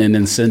buy it and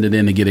then send it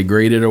in to get it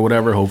graded or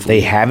whatever. Hopefully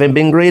they haven't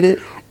been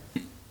graded.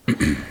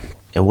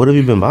 And what have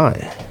you been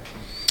buying?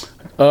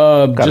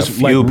 Just a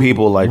few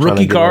people like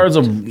rookie cards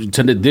of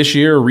this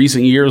year,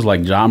 recent years,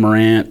 like Ja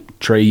Morant,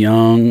 Trae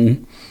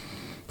Young.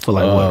 For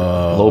like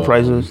what? Low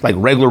prices, like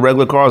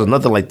regular cards, and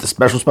nothing like the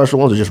special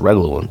ones, or just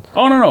regular ones.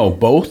 Oh no,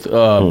 both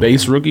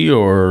base rookie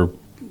or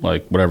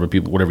like whatever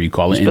you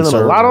call it,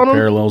 insert a lot on them?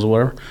 Parallels or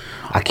whatever.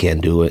 I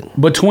can't do it.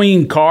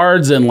 Between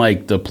cards and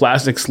like the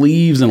plastic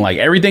sleeves and like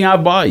everything I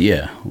bought,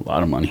 yeah, a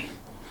lot of money.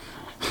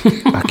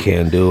 I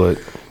can't do it.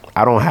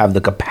 I don't have the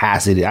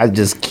capacity. I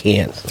just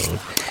can't. So.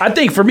 I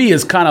think for me,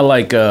 it's kind of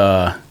like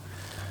you're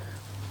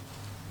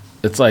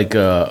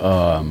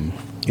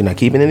not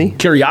keeping any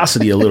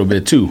curiosity a little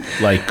bit too.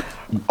 Like,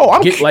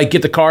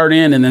 get the card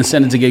in and then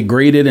send it to get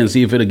graded and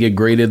see if it'll get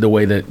graded the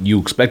way that you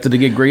expect it to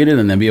get graded,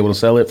 and then be able to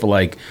sell it for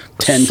like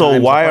 10 So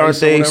times why aren't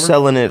they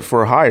selling it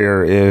for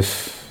higher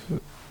if?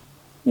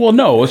 Well,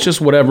 no, it's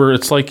just whatever.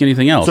 It's like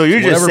anything else. So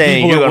you're just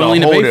saying you're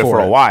going to hold it for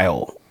a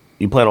while.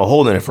 You plan on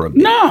holding it for a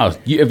bit. No,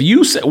 if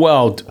you say,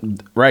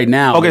 right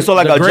now. Okay, so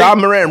like a Ja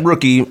Morant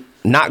rookie,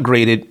 not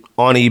graded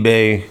on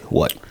eBay,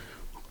 what?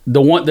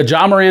 The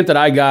Ja Morant that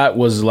I got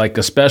was like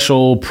a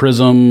special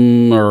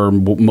Prism or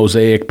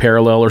Mosaic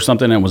Parallel or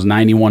something. It was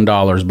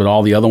 $91, but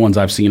all the other ones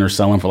I've seen are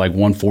selling for like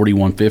 $140,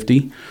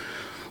 $150.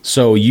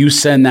 So you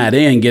send that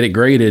in, get it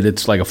graded,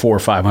 it's like a $400 or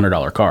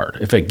 $500 card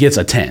if it gets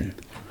a 10.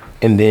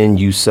 And then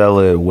you sell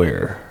it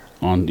where?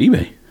 On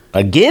eBay.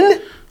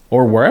 Again?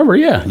 Or wherever,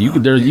 yeah. You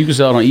can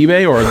sell it on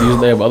eBay, or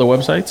they have other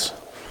websites.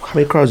 How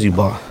many cards you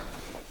bought?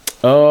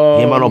 You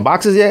ain't bought no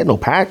boxes yet? No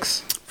packs?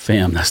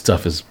 Fam, that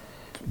stuff is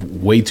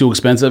way too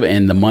expensive,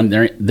 and the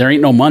money there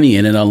ain't no money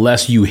in it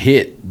unless you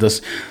hit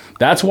this.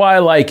 That's why,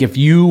 like, if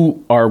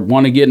you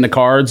want to get into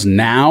cards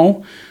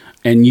now,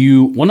 and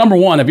number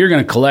one, if you're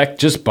going to collect,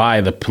 just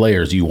buy the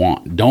players you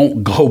want.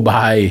 Don't go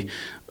buy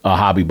a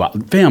hobby box.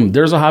 Fam,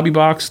 there's a hobby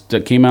box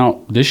that came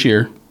out this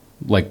year,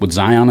 like with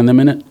Zion and them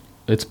in it.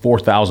 It's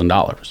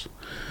 $4,000,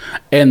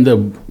 and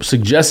the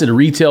suggested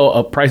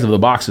retail price of the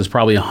box is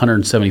probably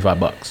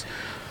 $175.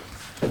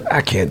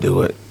 I can't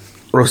do it.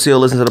 Rocio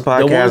listened to the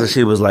podcast and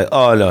she was like,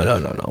 "Oh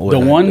no!" The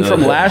one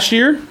from last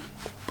year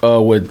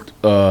with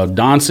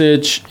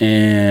Doncic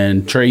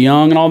and Trae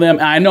Young and all them.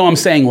 I know I'm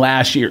saying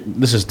last year.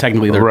 This is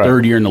technically their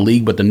third year in the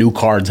league, but the new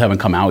cards haven't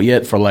come out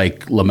yet for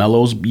like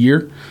LaMelo's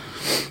year.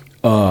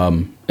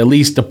 At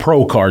least the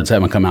pro cards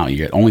haven't come out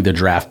yet. Only the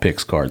draft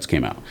picks cards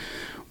came out.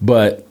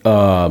 But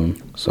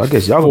so I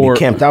guess y'all gonna be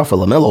camped out for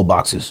LaMelo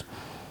boxes.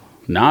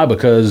 Nah,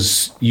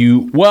 because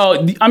you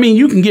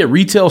can get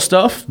retail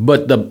stuff,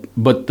 but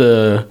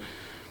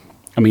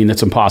mean,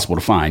 it's impossible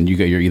to find.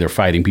 You're either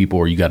fighting people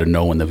or you got to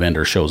know when the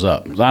vendor shows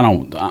up. I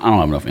don't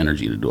have enough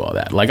energy to do all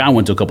that. Like, I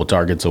went to a couple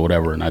Targets or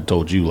whatever, and I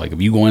told you, like,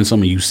 if you go in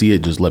some and you see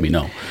it, just let me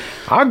know.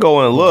 I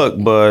go and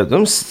look, but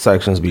them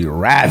sections be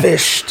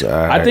ravished.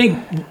 I think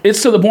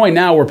it's to the point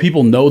now where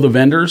people know the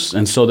vendors,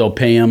 and so they'll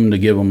pay them to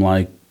give them,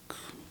 like,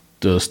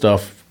 the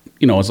stuff.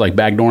 You know, it's like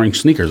backdooring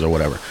sneakers or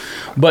whatever.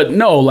 But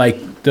no,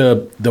 like,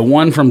 the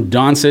one from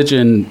Doncic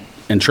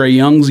and Trae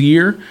Young's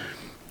year,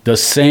 the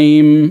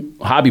same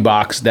hobby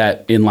box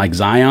that in like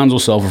Zion's will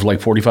sell for like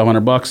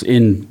 $4,500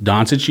 in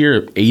Doncic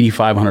year,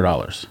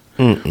 $8,500.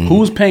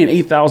 Who's paying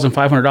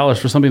 $8,500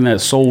 for something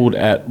that's sold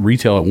at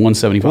retail at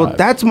 $175? Well,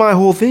 that's my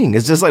whole thing.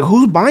 It's just like,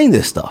 who's buying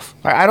this stuff?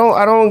 I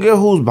don't get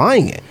who's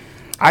buying it.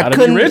 I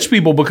couldn't. Rich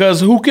people, because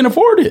who can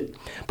afford it?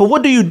 But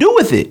what do you do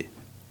with it?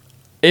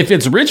 If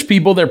it's rich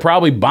people, they're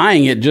probably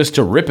buying it just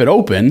to rip it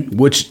open,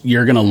 which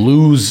you're going to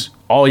lose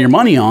all your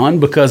money on,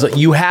 because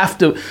you have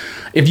to.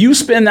 If you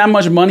spend that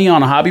much money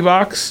on a hobby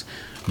box,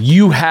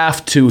 you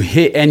have to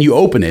hit, and you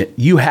open it,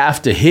 you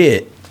have to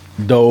hit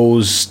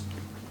those,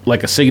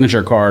 like a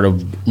signature card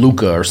of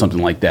Luka or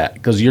something like that,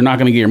 because you're not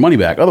going to get your money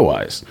back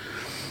otherwise.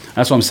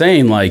 That's what I'm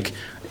saying. Like,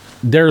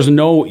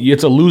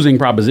 it's a losing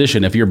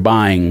proposition if you're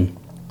buying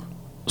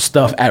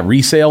stuff at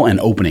resale and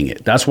opening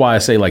it. That's why I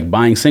say, like,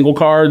 buying single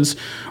cards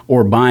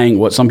or buying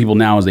what some people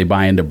now is they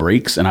buy into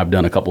breaks, and I've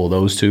done a couple of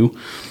those too.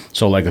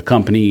 So, like, a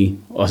company,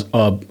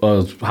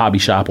 a hobby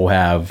shop will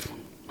have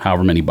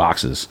however many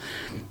boxes,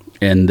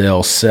 and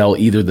they'll sell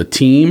either the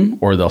team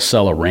or they'll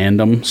sell a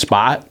random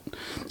spot.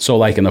 So,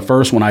 like, in the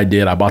first one I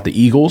did, I bought the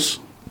Eagles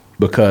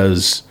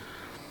because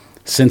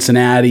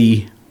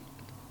Cincinnati.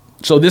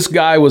 So this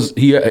guy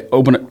he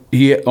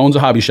owns a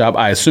hobby shop,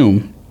 I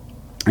assume,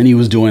 and he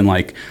was doing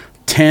like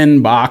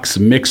 10-box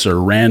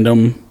mixer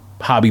random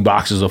hobby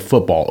boxes of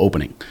football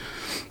opening.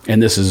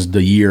 And this is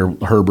the year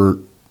Herbert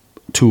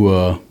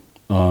to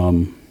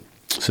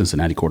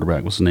Cincinnati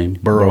quarterback, what's his name?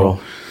 Burrow.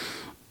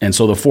 And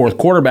so the fourth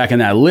quarterback in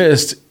that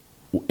list,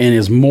 and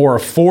is more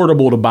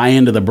affordable to buy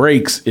into the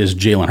breaks, is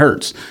Jalen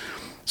Hurts.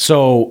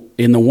 So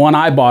in the one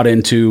I bought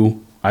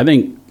into, I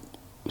think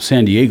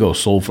San Diego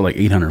sold for like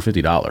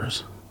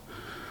 $850.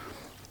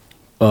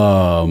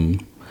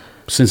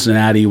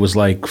 Cincinnati was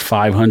like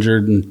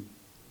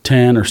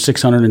 510 or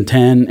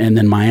 610, and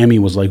then Miami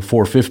was like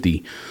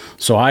 450.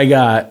 So I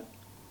got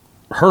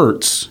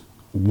Hurts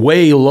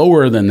way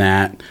lower than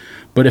that.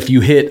 But if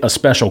you hit a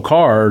special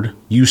card,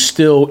 you're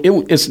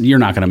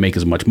not going to make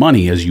as much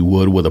money as you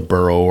would with a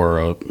Burrow or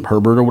a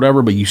Herbert or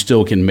whatever, but you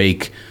still can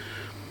make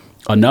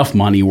enough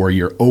money where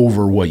you're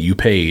over what you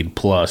paid,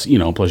 plus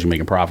you're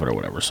making profit or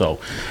whatever. So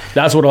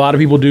that's what a lot of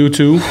people do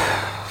too.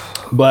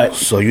 But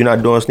so you're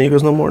not doing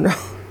sneakers no more now?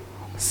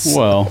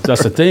 Well,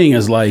 that's the thing,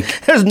 is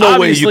like, there's no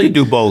way you can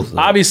do both.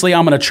 Obviously,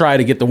 I'm going to try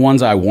to get the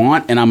ones I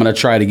want, and I'm going to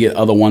try to get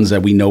other ones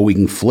that we know we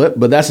can flip.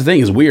 But that's the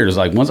thing, is weird. It's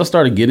like, once I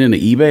started getting into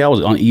eBay, I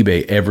was on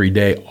eBay every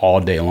day, all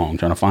day long,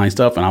 trying to find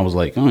stuff. And I was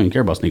like, I don't even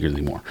care about sneakers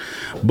anymore.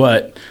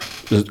 But,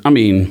 I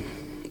mean,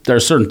 there are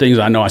certain things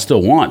I know I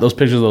still want. Those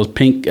pictures of those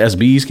pink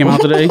SBs came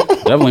out today.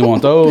 Definitely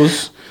want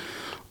those.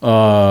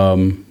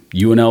 UNLV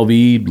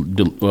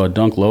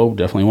Dunk Low,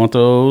 definitely want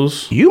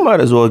those. You might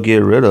as well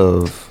get rid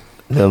of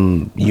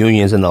them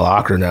unions in the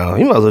locker now.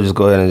 You might as well just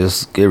go ahead and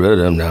just get rid of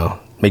them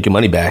now. Make your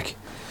money back.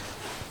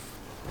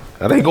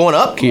 Are they going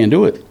up? Can't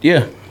do it.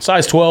 Yeah.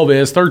 Size 12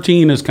 is.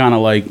 13 is kind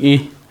of like,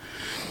 eh.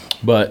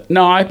 But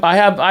no, I've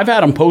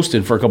had them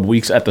posted for a couple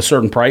weeks at the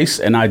certain price,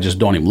 and I just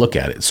don't even look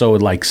at it. So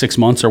in like 6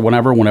 months or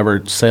whenever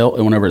it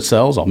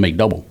sells, I'll make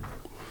double.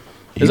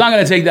 It's not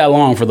going to take that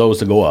long for those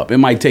to go up. It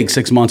might take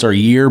 6 months or a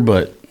year,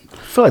 but I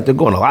feel like they're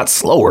going a lot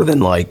slower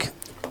than like.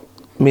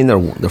 I mean,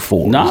 they're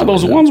full. Nah,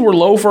 those ones were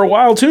low for a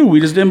while, too. We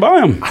just didn't buy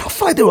them. I don't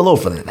feel like they were low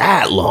for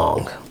that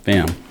long.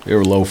 Damn, they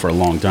were low for a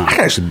long time.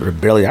 I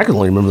can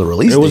only remember the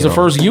release. It was the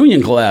first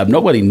Union collab.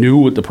 Nobody knew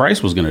what the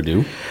price was going to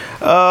do.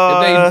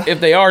 If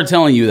they are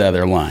telling you that,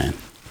 they're lying.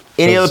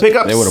 Any other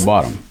pickups? They would have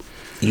bought them.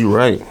 You're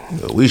right.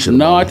 We should.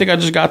 No, I think I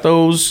just got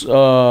those.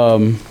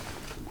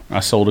 I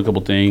sold a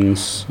couple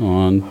things,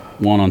 one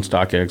on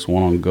StockX,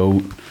 one on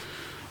GOAT.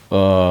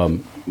 I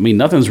mean,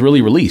 nothing's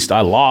really released.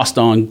 I lost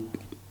on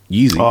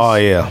Yeezy. Oh,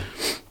 yeah.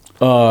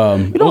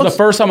 It was the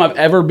first time I've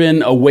ever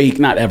been awake,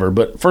 not ever,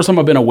 but first time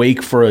I've been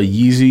awake for a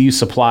Yeezy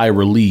supply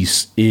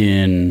release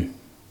in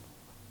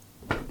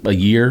a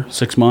year,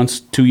 6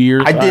 months, 2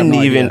 years. I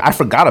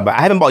forgot about it.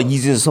 I haven't bought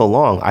Yeezy in so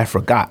long. I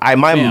forgot.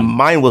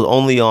 Mine was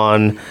only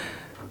on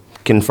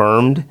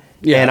Confirmed,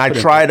 and I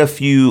tried a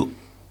few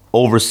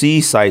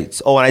overseas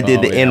sites. Oh, and I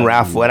did the in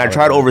raffle, and I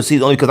tried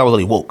overseas only because I was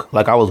really woke.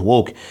 Like, I was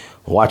woke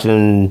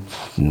watching,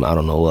 I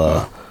don't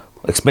know,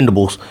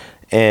 Expendables.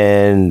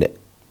 And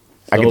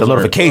I get the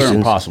notifications.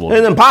 Impossible.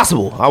 It's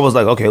impossible. I was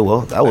like, okay,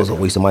 well, that was a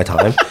waste of my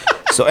time.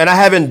 And I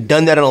haven't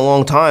done that in a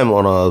long time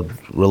on a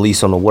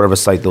release on whatever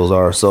site those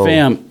are. So,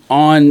 fam,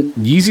 on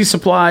Yeezy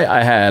Supply,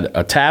 I had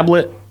a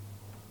tablet,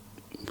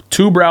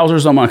 2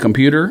 browsers on my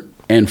computer,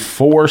 and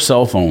 4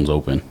 cell phones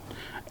open.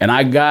 And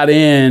I got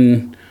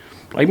in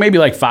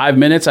maybe 5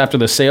 minutes after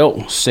the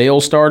sale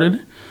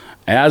started.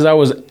 As I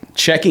was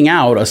checking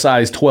out a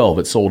size 12,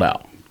 it sold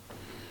out.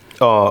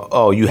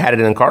 Oh, you had it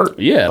in cart?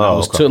 Yeah, I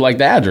was to like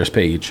the address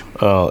page.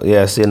 Oh,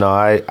 yeah. See, no,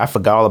 I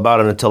forgot all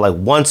about it until like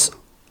once,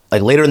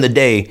 like later in the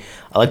day,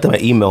 I looked at my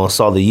email and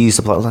saw the Yeezy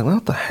supply. I was like,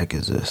 what the heck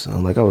is this?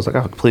 And I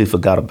completely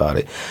forgot about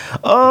it.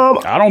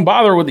 I don't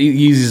bother with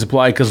the Yeezy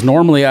supply because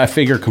normally I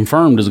figure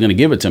Confirmed is going to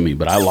give it to me,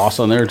 but I lost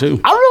on there too.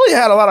 I really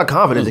had a lot of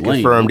confidence in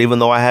Confirmed, even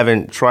though I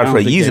haven't tried for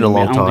a Yeezy in a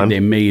long time. I don't think they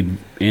made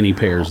any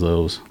pairs of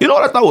those. You know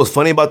what I thought was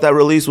funny about that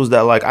release was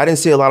that like I didn't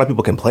see a lot of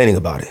people complaining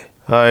about it.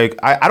 Like,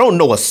 I don't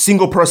know a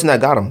single person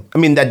that got them. I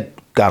mean, that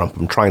got them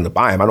from trying to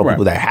buy them. I know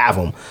people that have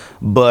them.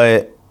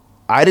 But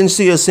I didn't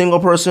see a single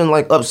person,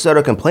 like, upset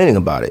or complaining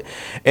about it.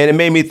 And it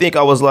made me think,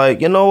 I was like,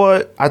 you know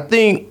what? I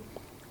think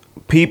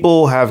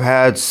people have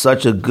had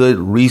such a good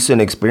recent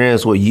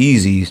experience with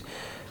Yeezys.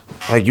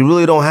 Like, you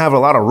really don't have a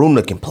lot of room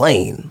to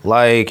complain.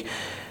 Like,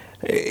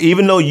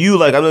 even though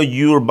I know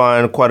you were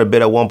buying quite a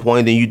bit at one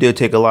point, then you did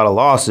take a lot of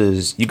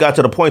losses. You got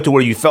to the point to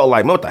where you felt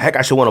like, what the heck,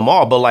 I should win them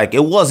all. But like,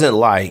 it wasn't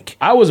like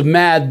I was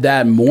mad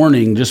that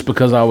morning just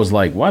because I was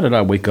like, why did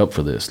I wake up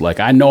for this? Like,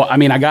 I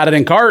got it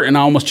in cart and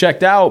I almost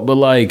checked out, but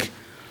like,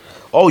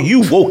 oh,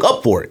 you woke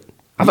up for it.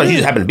 I thought you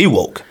just happened to be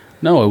woke.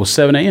 No, it was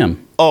 7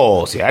 a.m.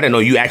 Oh, see, I didn't know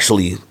you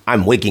actually.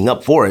 I'm waking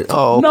up for it.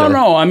 Oh, okay.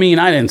 No. I mean,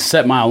 I didn't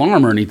set my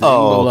alarm or anything.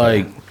 Oh, but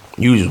okay. Like,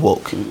 you just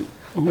woke.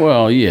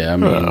 Well, yeah. I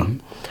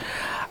mean.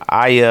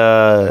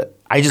 I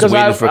just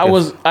waited for.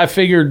 I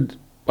figured.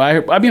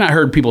 I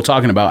heard people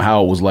talking about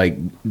how it was like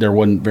there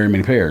wasn't very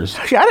many pairs.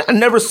 Yeah, I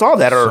never saw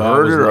that or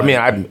heard it. Like,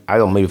 I mean, I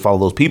don't maybe follow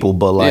those people,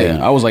 but like,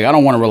 I was like, I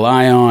don't want to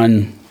rely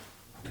on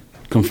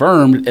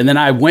Confirmed. And then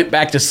I went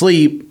back to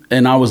sleep,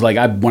 and I was like,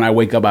 when I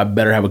wake up, I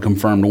better have a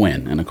Confirmed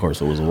win. And of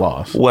course, it was a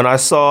loss. When I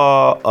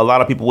saw a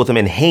lot of people with them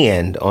in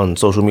hand on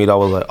social media, I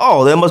was like,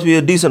 oh, there must be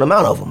a decent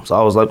amount of them. So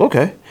I was like,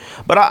 okay.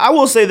 But I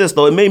will say this,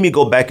 though. It made me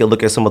go back and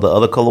look at some of the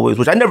other colorways,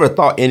 which I never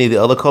thought any of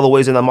the other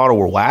colorways in that model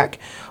were whack.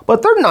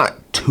 But they're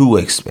not too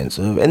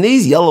expensive. And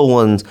these yellow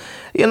ones,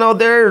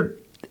 they're,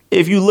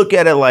 if you look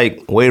at it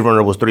like Wave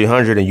Runner was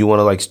 $300 and you want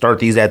to like start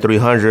these at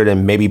 $300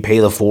 and maybe pay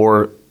the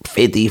 $450,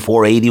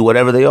 $480,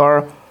 whatever they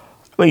are,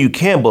 I mean, you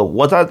can. But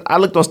once I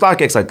looked on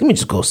StockX, like, let me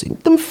just go see.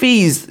 Them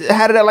fees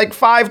had it at like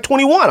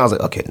 $521. I was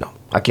like, okay, no,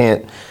 I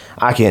can't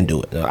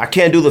do it. No, I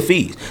can't do the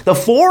fees. The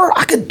 4,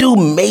 I could do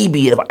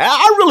maybe. If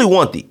I really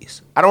want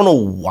these. I don't know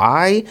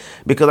why,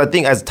 because I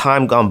think as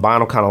time gone by,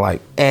 I'm kind of like,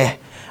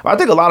 I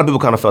think a lot of people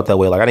kind of felt that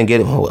way. Like, I didn't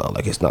get it. Well,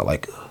 like, it's not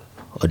like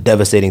a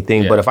devastating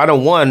thing. Yeah. But if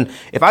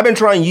I've been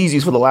trying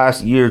Yeezys for the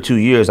last year or 2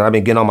 years, and I've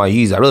been getting on my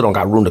Yeezys, I really don't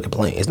got room to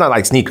complain. It's not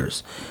like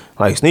sneakers.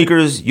 Like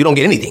sneakers, you don't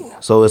get anything.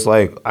 So it's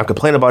like, I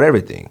complain about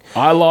everything.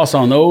 I lost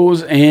on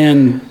those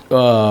and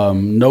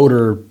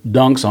Notre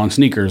Dunks on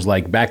sneakers,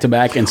 like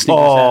back-to-back. And sneakers.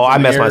 Oh, I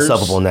messed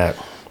myself up on that.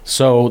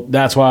 So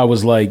that's why I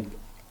was like,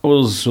 I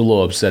was a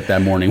little upset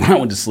that morning when I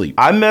went to sleep.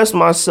 I messed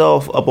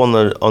myself up on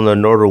the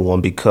Notre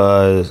one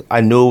because I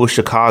knew it was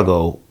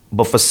Chicago,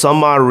 but for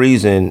some odd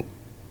reason,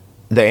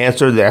 the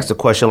answer, they asked the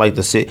question like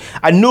the city.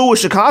 I knew it was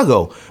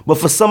Chicago, but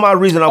for some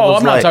odd reason,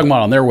 I'm not talking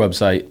about on their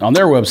website. On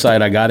their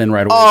website, I got in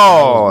right away.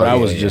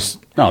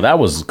 That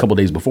was a couple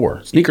days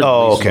before. Sneakers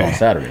okay. On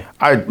Saturday.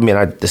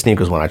 The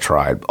Snkrs one I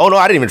tried. Oh, no,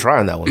 I didn't even try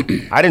on that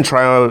one. I didn't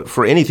try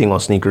for anything on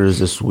Snkrs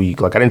this week.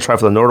 Like, I didn't try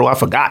for the Nordal. I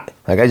forgot.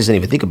 Like, I just didn't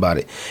even think about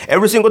it.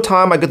 Every single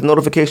time I get the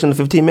notification in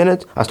 15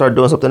 minutes, I start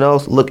doing something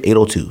else. Look,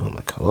 8:02. I'm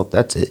like, well,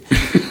 that's it.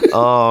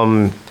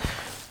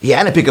 Yeah,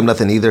 I didn't pick up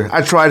nothing either.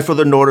 I tried for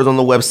the Norders on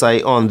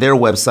their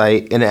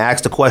website, and it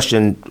asked the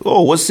question,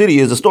 oh, what city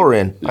is the store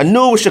in? I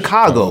knew it was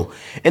Chicago.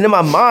 And in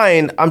my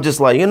mind, I'm just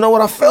like, you know what?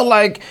 I felt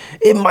like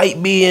it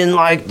might be in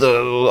like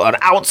an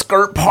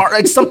outskirt part,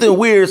 like something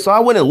weird. So I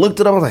went and looked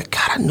it up. I was like,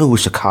 God, I knew it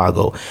was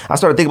Chicago. I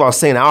started thinking about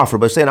St.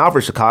 Alfred, but St.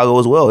 Alfred's Chicago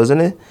as well, isn't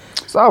it?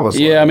 So I was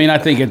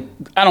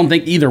I don't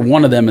think either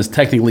one of them is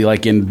technically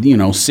like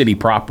in, city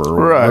proper.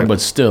 Right. But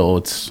still,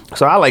 it's.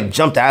 So I like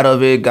jumped out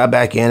of it, got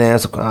back in, and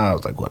I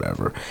was like,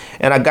 whatever.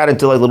 And I got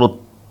into like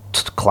little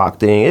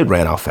clock thing. It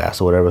ran out fast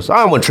or whatever. So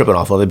I wasn't tripping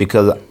off of it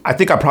because I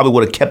think I probably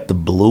would have kept the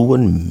blue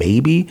one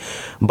maybe.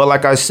 But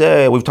like I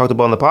said, we've talked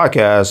about on the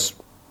podcast,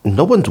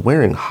 no one's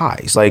wearing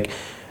highs. Like,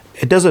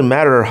 it doesn't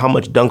matter how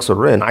much dunks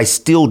are in. I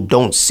still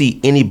don't see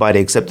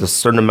anybody except a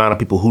certain amount of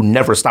people who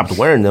never stopped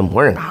wearing them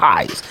wearing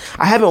highs.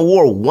 I haven't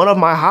wore one of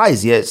my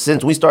highs yet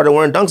since we started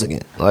wearing dunks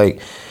again. Like,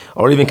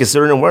 or even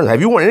considering wearing them.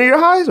 Have you worn any of your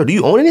highs? Or do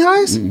you own any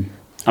highs?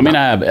 I mean,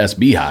 I have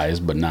SB highs,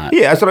 but not.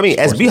 Yeah, that's what I mean.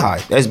 SB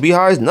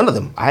highs, none of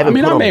them. I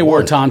may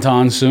wear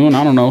Tauntauns soon.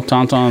 I don't know.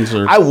 Tauntauns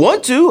are. I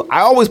want to.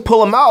 I always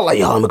pull them out like,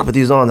 yo, let me put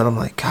these on. And I'm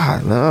like,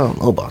 God, man, I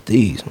don't know about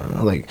these, man.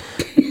 I'm like,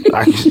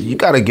 you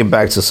got to get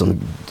back to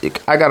some.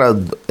 I got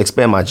to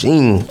expand my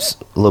jeans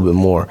a little bit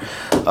more.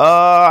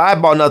 I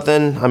bought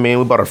nothing. I mean,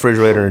 we bought a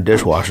refrigerator and a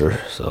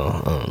dishwasher. So,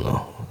 I don't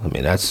know.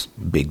 mean, that's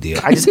a big deal.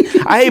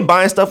 I hate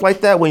buying stuff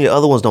like that when your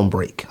other ones don't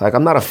break. Like,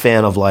 I'm not a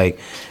fan of like,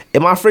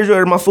 in my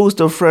refrigerator, my food's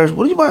still fresh.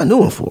 What are you buying a new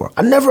one for?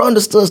 I never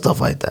understood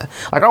stuff like that.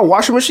 Like our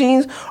washing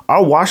machines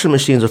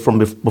are from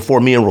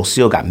before me and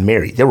Rocio got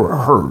married. They were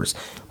hers,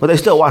 but they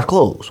still wash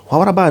clothes. Why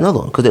would I buy another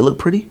one? Because they look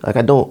pretty? Like,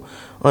 I don't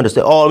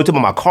understand. Oh, let me talk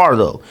about my car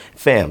though.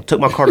 Fam,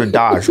 took my car to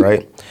Dodge,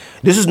 right?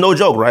 This is no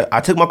joke, right?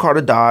 I took my car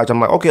to Dodge. I'm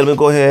like, okay, let me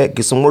go ahead,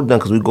 get some work done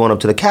because we're going up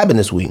to the cabin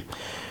this week.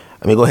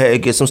 Let me go ahead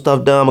and get some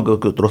stuff done. I'm going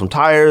to go throw some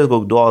tires,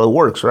 go do all the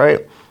works, right?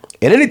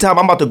 And anytime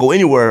I'm about to go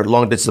anywhere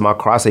long distance in my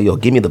car, I say, yo,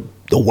 give me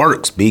the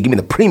works, B. Give me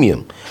the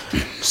premium.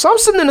 So I'm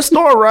sitting in the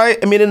store, right?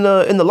 I mean, in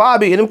the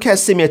lobby, and them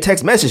cats send me a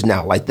text message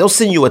now. Like, they'll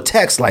send you a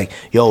text like,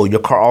 yo,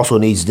 your car also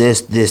needs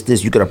this.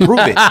 You can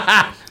approve it.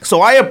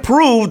 So I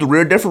approved the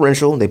rear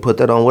differential. They put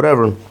that on,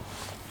 whatever.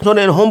 So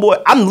then,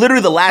 homeboy, I'm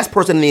literally the last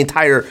person in the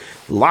entire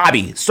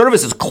lobby.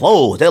 Service is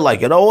closed. They're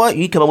like, you know what?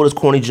 You come up with his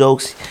corny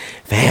jokes.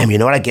 Fam, you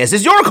know what? I guess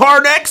it's your car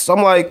next.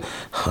 I'm like,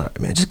 all right,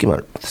 man, just give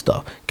my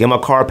stuff. Get my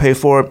car, pay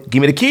for it. Give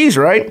me the keys,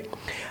 right?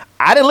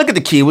 I didn't look at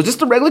the key. It was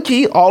just a regular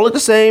key. All look the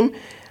same.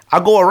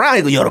 I go around.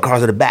 He goes, yo, the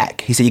car's at the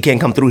back. He said, you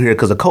can't come through here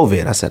because of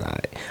COVID. I said, all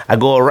right. I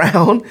go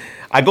around.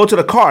 I go to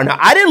the car. Now,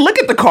 I didn't look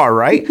at the car,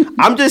 right?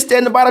 I'm just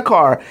standing by the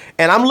car,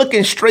 and I'm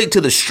looking straight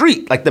to the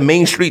street, like the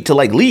main street to,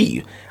 like,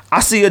 leave. I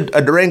see a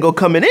Durango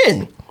coming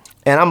in,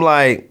 and I'm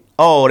like,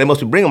 oh, they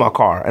must be bringing my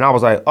car. And I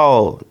was like,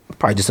 oh,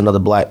 probably just another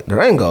black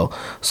Durango.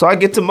 So I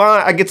get to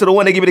the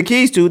one they give me the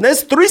keys to. And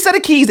there's 3 sets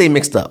of keys they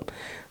mixed up.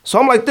 So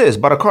I'm like this,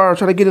 by the car,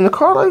 trying to get in the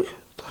car, like,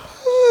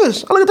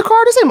 this. I look at the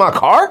car, this ain't my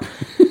car.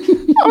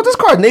 Oh, this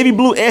car is navy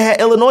blue and had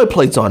Illinois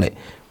plates on it.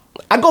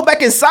 I go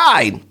back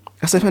inside.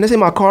 I said, man, this ain't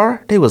my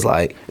car. They was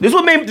like, this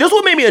what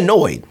made me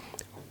annoyed.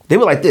 They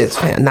were like this,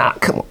 fam, nah,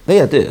 come on. They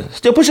had this,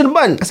 still pushing the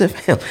button. I said,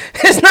 fam,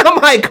 it's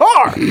not my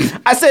car.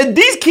 I said,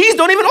 these keys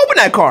don't even open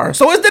that car.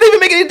 So it didn't even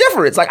make any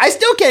difference. Like, I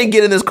still can't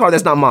get in this car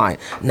that's not mine.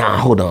 Nah,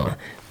 hold on.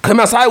 Come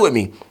outside with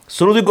me. As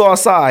soon as we go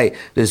outside,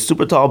 this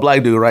super tall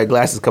black dude, right,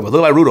 glasses come out.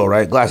 Look like Rudo,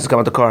 right? Glasses come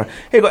out the car.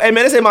 He go, hey,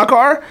 man, this ain't my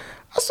car.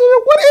 I said,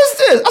 what is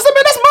this? I said,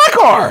 man, that's my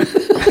car.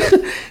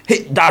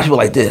 Dodge people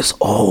like this.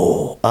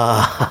 Oh,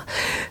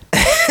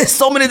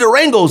 so many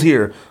Durangos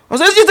here. I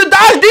said, it's just a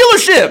Dodge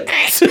dealership.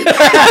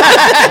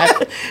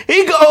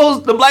 He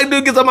goes, the black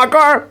dude gets on my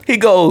car. He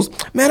goes,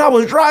 man, I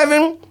was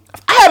driving.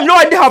 I have no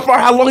idea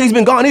how long he's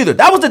been gone either.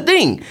 That was the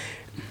thing.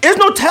 There's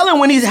no telling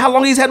how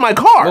long he's had my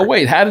car. Well,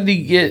 wait, how did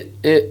he get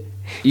it?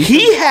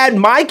 He had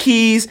my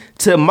keys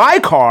to my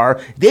car.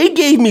 They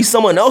gave me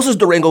someone else's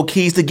Durango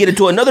keys to get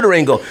into another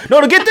Durango.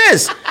 No, to get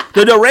this.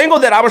 The Durango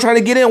that I was trying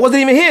to get in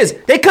wasn't even his.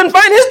 They couldn't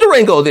find his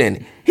Durango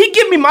then. He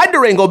gave me my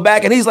Durango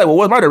back, and he's like, well,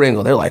 where's my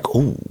Durango? They're like,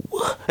 ooh.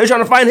 They're trying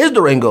to find his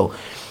Durango.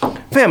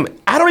 Fam,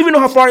 I don't even know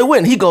how far it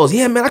went. He goes,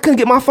 yeah, man, I couldn't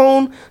get my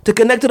phone to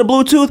connect to the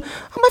Bluetooth.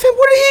 I'm like, fam,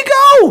 where did he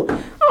go?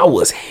 I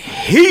was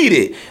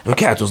heated. And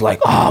Cats was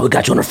like, oh, we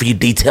got you on a free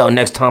detail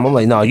next time. I'm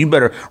like, no, you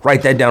better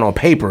write that down on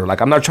paper.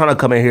 Like, I'm not trying to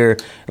come in here.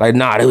 Like,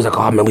 nah, they was like,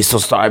 oh, man, we so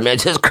sorry, man.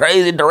 It's just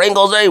crazy.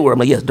 Durangos everywhere. I'm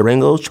like, yes,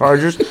 Durangos,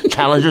 Chargers,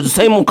 Challengers, the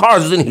same old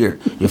cars is in here.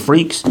 You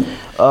freaks.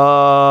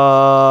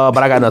 But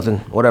I got nothing.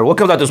 Whatever. What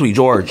comes out this week,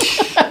 George?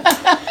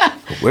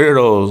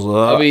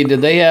 Weirdos. I mean,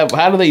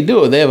 how do they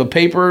do it? They have a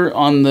paper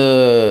on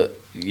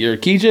your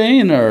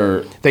keychain,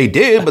 or? They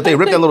did, but they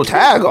ripped that little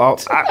tag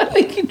off. How do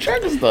they keep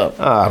track of stuff?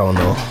 I don't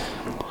know.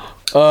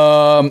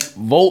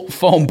 Volt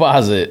foam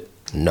posit.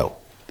 No.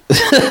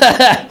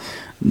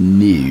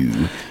 New.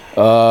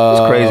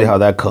 It's crazy how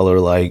that color,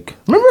 like,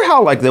 remember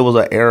how, like, there was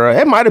an era,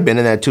 it might have been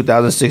in that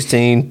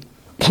 2016,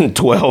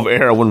 12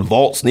 era when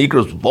Volt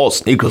sneakers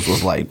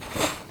was like,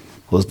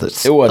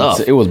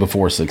 it was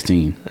before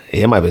 16.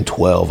 It might have been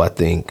 12, I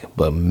think.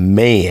 But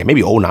man,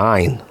 maybe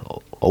 09,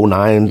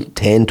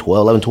 10, 12,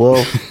 11,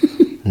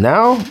 12.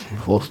 Now,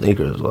 Volt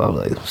sneakers, well, I'm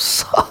like,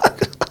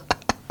 suck.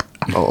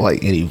 I don't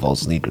like any Volt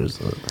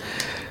sneakers.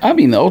 I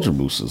mean, the Ultra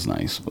Boost is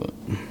nice, but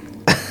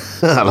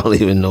I don't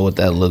even know what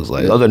that looks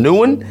like. Oh, the new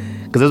one?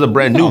 Because there's a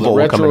brand new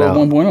Volt coming out.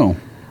 1.0.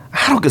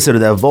 I don't consider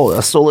that Volt.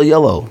 That's solar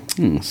yellow.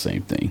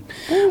 Same thing.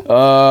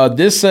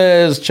 This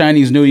says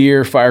Chinese New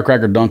Year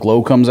Firecracker Dunk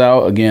Low comes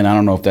out. Again, I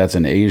don't know if that's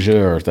in Asia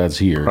or if that's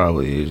here.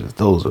 Probably Asia.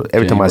 Those are,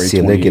 every time I see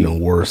them, they're getting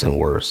worse and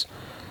worse.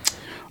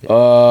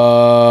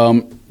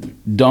 Dunk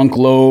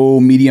Low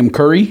Medium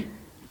Curry.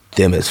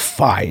 Them is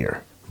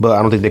fire. But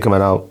I don't think they're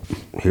coming out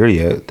here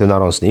yet. They're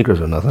not on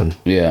sneakers or nothing.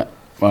 Yeah.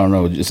 I don't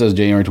know. It says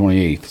January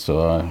 28th.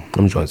 So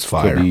them joints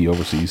fire. Could be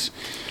overseas.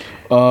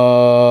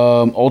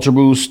 Ultra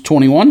Boost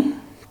 21.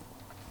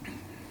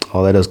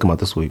 Oh, that does come out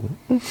this week.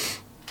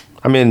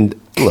 I mean,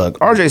 look,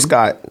 RJ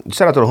Scott,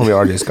 shout out to the homie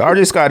RJ Scott.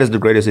 RJ Scott is the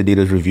greatest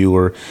Adidas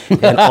reviewer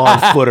and on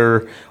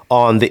footer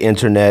on the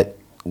internet,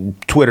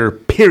 Twitter,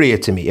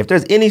 period to me. If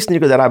there's any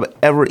sneaker that I've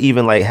ever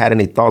even like had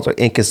any thoughts or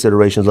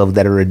inconsiderations of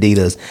that are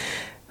Adidas,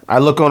 I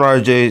look on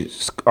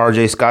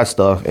RJ Scott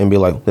stuff and be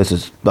like, this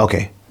is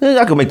okay.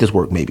 I could make this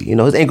work maybe. You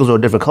know, his ankles are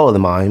a different color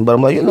than mine, but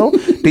I'm like, you know,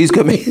 this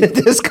could make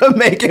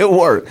it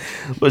work.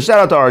 But shout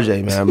out to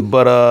RJ, man.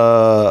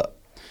 But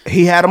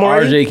He had them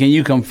already. RJ, can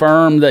you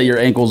confirm that your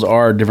ankles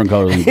are different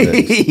colors than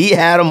this? He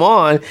had them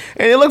on, and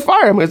they look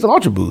fire. I mean, it's an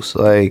Ultra Boost.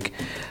 Like,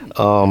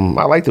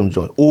 I like them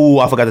joints. Ooh,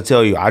 I forgot to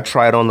tell you. I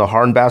tried on the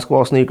Harden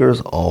basketball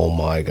sneakers. Oh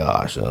my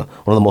gosh, one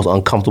of the most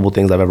uncomfortable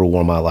things I've ever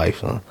worn in my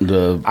life.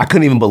 I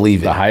couldn't even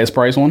believe it. The highest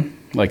price one,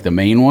 like the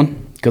main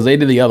one, because they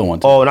did the other one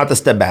too. Oh, not the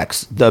step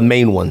backs. The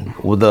main one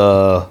with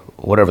the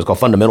whatever it's called,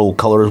 fundamental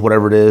colors,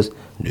 whatever it is.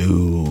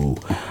 No,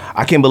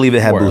 I can't believe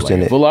it had boost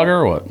in it. Foot Locker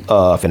or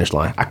what? Finish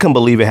Line. I couldn't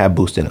believe it had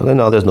boost in it.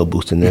 No, there's no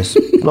boost in this.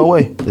 No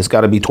way. It's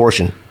got to be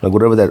torsion. Like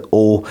whatever that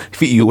old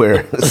feet you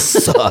wear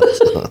sucks.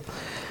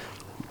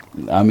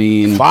 I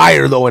mean,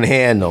 fire though in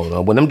hand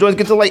though. When them joints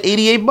get to like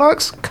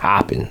 $88,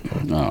 copping.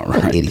 All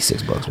right, like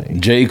 $86 maybe.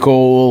 J.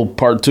 Cole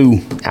Part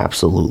 2.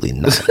 Absolutely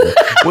not.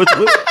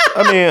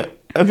 I mean,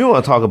 if you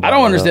want to talk about, I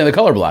don't understand the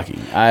color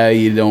blocking.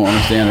 I don't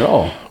understand at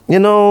all. You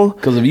know,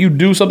 because if you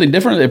do something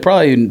different,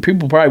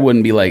 people probably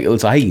wouldn't be like,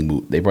 it's a hiking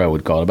boot. They probably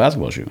would call it a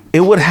basketball shoe. It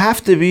would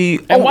have to be.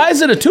 And why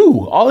is it a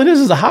 2? All it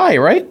is a high,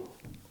 right?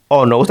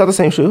 Oh no, it's not the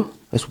same shoe.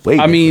 It's way.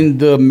 I mean,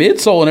 the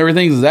midsole and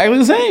everything is exactly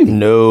the same.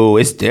 No,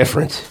 it's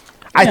different.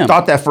 I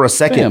thought that for a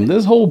second. Damn,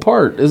 this whole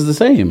part is the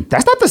same.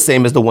 That's not the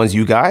same as the ones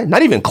you got.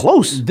 Not even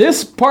close.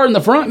 This part in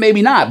the front,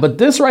 maybe not, but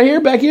this right here,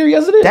 back here,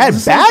 yes, it is.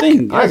 That back?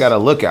 Yes. I gotta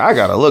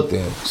look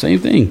then. Same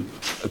thing.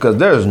 Because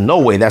there's no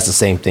way that's the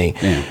same thing.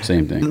 Yeah,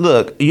 same thing.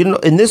 Look, you know,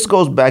 and this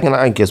goes back, and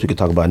I guess we could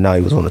talk about it now.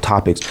 He was on the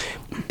topics.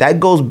 That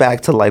goes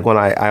back to like when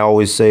I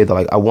always say that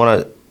like I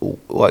want to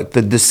like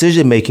the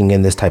decision making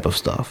in this type of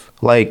stuff,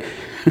 like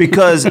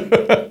because.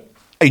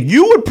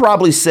 You would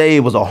probably say it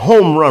was a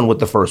home run with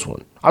the first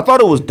one. I thought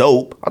it was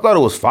dope. I thought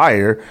it was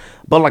fire.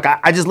 But like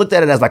I just looked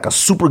at it as like a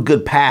super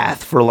good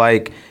path for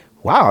like,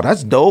 wow,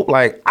 that's dope.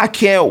 Like I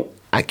can't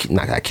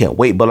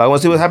wait, but I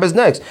want to see what happens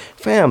next.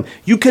 Fam,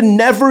 you can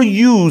never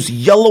use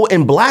yellow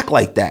and black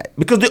like that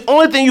because the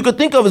only thing you could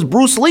think of is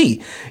Bruce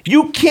Lee.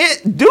 You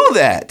can't do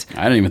that.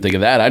 I didn't even think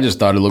of that. I just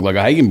thought it looked like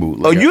a hiking boot.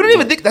 Like you didn't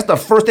even think that's the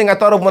first thing I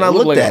thought of when I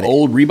looked like at it. An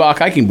old Reebok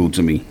hiking boot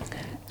to me.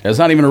 It's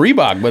not even a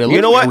Reebok, but it looks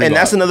you know what? Like and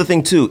that's another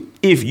thing too.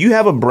 If you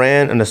have a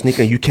brand and a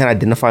sneaker and you can't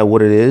identify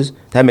what it is,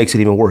 that makes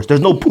it even worse.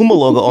 There's no Puma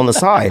logo on the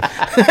side.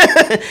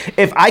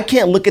 If I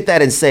can't look at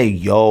that and say,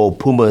 yo,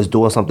 Puma is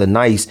doing something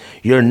nice,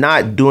 you're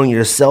not doing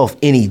yourself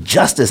any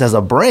justice as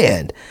a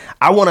brand.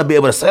 I want to be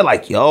able to say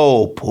like,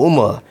 yo,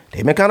 Puma,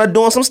 they've been kind of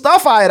doing some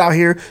stuff out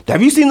here.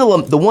 Have you seen the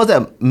ones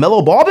that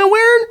Melo Ball been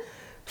wearing?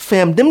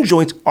 Fam, them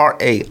joints are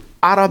a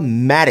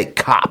automatic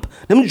cop.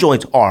 Them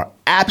joints are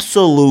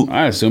absolute.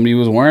 I assumed he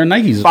was wearing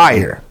Nikes.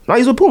 Fire. No,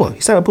 he's with Puma.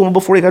 He signed with Puma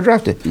before he got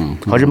drafted.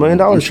 $100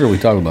 million. I'm sure we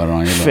talked about it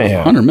on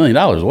here. $100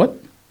 million. What?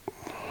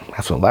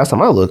 That's when last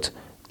time I looked.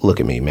 Look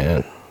at me,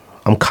 man.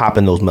 I'm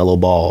copping those Melo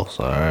Balls.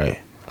 All right.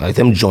 Like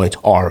them joints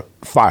are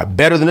fire.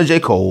 Better than the J.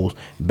 Cole's.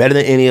 Better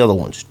than any other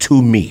ones.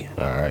 To me.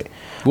 All right.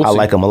 I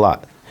like them a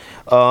lot.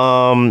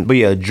 But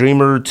yeah,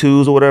 Dreamer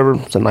 2s or whatever,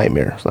 it's a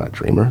nightmare. It's not a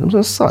Dreamer. It's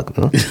gonna suck,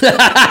 man.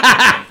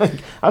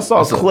 I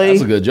saw Clay.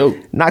 That's a good joke.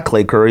 Not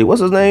Clay Curry.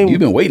 What's his name? You've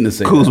been waiting to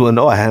say Kuzma. That.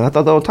 No, I hadn't. I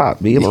thought that was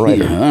top. Be him right.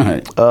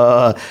 Yeah,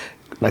 all right.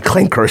 Like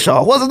Clayton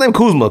Kershaw. What's his name?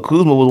 Kuzma.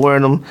 Kuzma was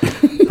wearing them.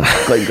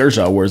 Clayton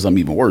Kershaw wears something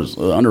even worse.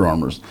 Under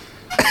Armours.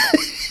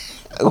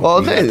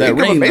 Well, that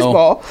ring,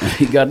 baseball. Though.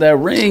 He got that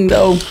ring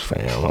though.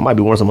 Fam, I might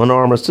be wearing some Under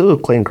Armours too.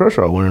 Clayton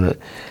Kershaw wearing it.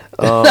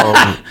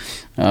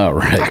 All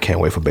right. I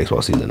can't wait for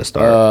baseball season to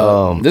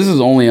start. This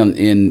is only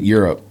in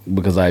Europe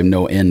because I have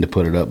no end to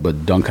put it up.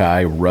 But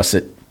Dunk-Eye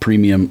Russet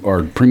Premium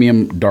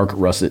Dark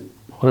Russet.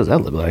 What does that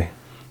look like?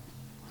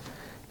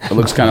 It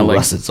looks kind of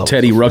like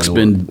Teddy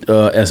Ruxpin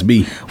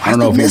SB. I don't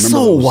know if you remember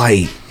so those.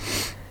 White.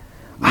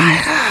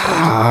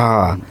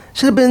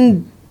 Should have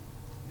been.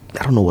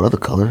 I don't know what other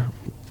color.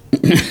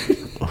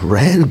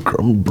 Red,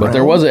 brown. But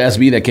there was an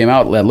SB that came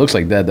out that looks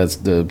like that. That's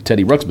the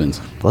Teddy Ruxpins.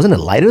 Wasn't it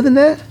lighter than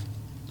that?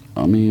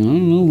 I mean, I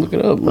don't know. Look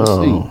it up. Let's see.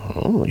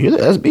 Oh, you're the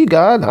SB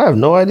god. I have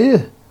no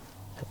idea.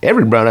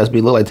 Every brown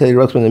SB look like Teddy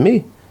Ruxpin to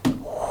me.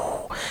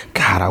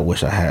 God, I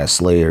wish I had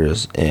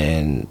Slayers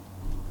and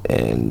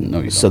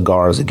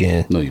cigars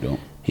again. No, you don't.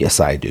 Yes,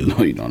 I do.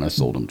 No, you don't. I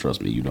sold them.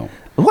 Trust me, you don't.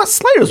 What?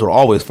 Slayers were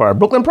always fire.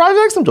 Brooklyn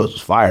Projects, them joints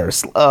was fire.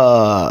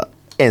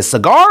 And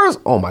cigars,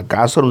 oh my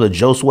God, I sold them to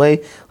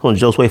Josue. Sold them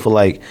to Josue for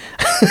like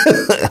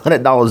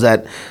 $100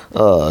 at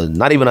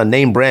not even a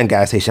name brand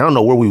gas station. I don't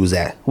know where we was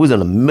at. We was in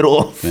the middle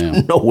of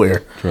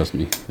nowhere. Trust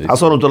me. I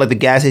sold them to like the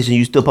gas station.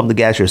 You still pump the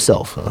gas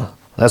yourself.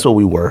 That's what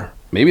we were.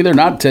 Maybe they're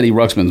not Teddy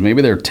Ruxpins.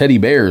 Maybe they're Teddy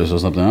Bears or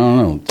something. I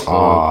don't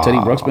know. Teddy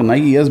Ruxpin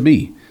Nike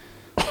SB.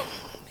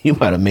 You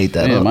might have made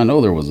that up. I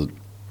know there was a...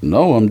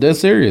 No, I'm dead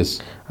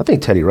serious. I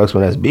think Teddy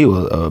Ruxpin SB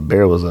was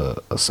bear was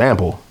a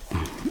sample.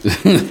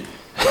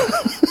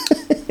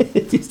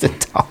 It used to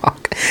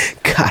talk.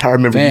 God, I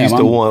remember you used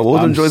to want. What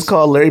was them joints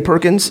called? Larry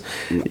Perkins?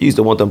 You used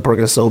to want them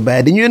Perkins so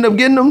bad. Didn't you end up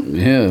getting them?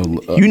 Yeah.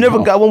 You never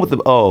got one with the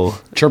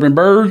Chirping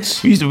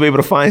Birds? You used to be able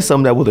to find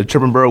something that with a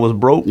chirping bird was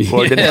broke.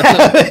 Or the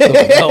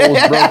bell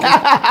was broken.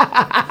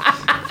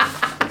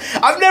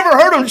 I've never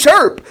heard them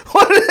chirp.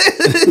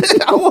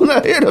 I want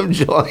to hear them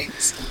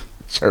joints.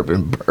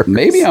 Chirping birds.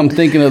 Maybe I'm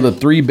thinking of the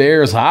Three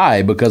Bears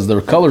High because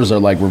their colors are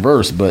like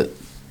reversed, but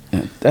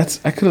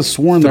I could have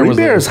sworn there was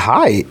Three Bears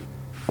High.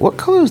 What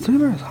color is Three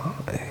Bears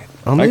High?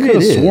 I could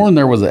have sworn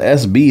there was a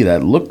SB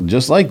that looked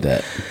just like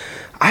that.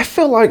 I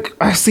feel like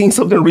I seen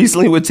something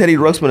recently with Teddy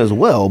Ruxpin as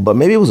well, but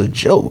maybe it was a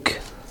joke.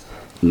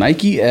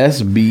 Nike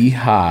SB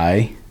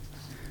High.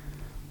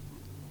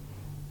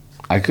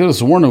 I could have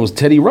sworn it was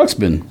Teddy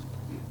Ruxpin.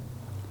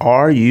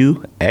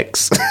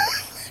 RUX.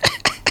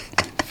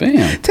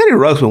 Fam. Teddy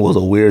Ruxpin was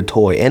a weird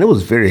toy, and it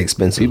was very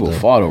expensive. People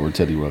fought over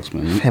Teddy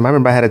Ruxpin. Fam, I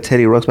remember I had a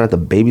Teddy Ruxpin at the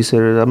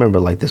babysitter. I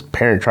remember like this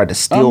parent tried to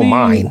steal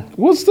mine.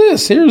 What's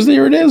this? Here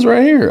it is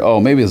right here.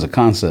 Oh, maybe it's a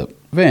concept.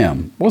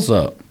 Fam, what's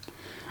up?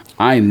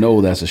 I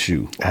know that's a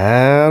shoe.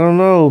 I don't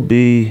know,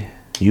 B.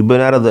 You've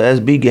been out of the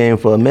SB game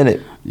for a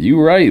minute.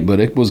 You right, but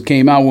it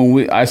came out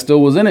when I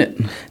still was in it.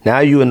 Now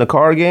you in the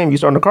car game? You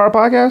starting a car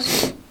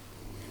podcast?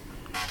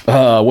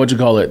 What you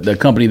call it? The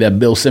company that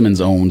Bill Simmons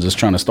owns is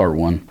trying to start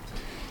one.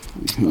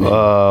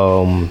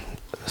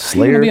 Slayer.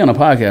 You're gonna be on a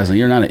podcast and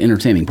you're not an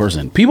entertaining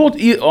person. People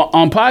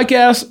on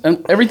podcasts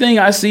and everything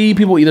I see,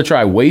 people either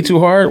try way too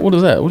hard. What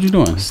is that? What you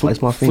doing?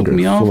 Slice my finger.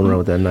 Me off? Fooling around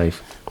with that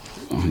knife.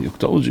 I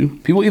told you.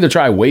 People either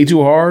try way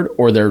too hard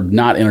or they're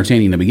not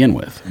entertaining to begin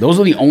with. Those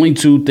are the only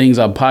two things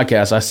on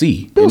podcasts I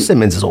see. Bill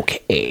Simmons is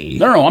okay.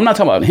 No, I'm not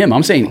talking about him.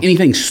 I'm saying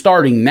anything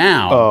starting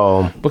now.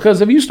 Oh.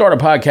 Because if you start a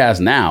podcast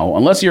now,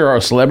 unless you're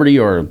a celebrity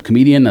or a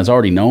comedian that's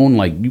already known,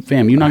 like,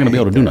 you're not going to be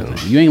able to do nothing.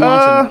 You ain't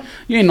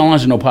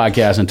launching no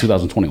podcast in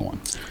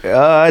 2021.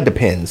 It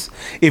depends.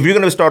 If you're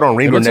going to start on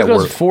Ringer Network. It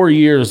took us 4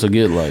 years to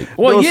get like...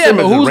 Well, Bill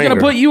Simmons but who's going to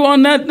put you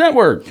on that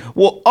network?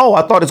 Well,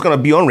 I thought it's going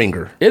to be on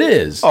Ringer. It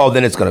is. Oh,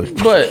 then it's going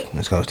to... But...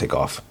 It's going to take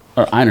off.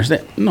 I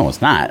understand. No,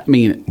 it's not. I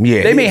mean,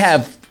 yeah, they may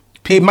have...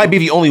 It might be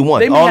the only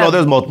one. No,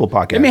 there's multiple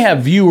podcasts. They may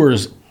have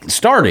viewers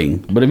starting,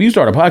 but if you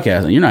start a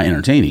podcast and you're not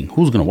entertaining,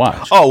 who's going to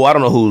watch? Oh, well, I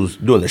don't know who's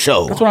doing the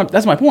show.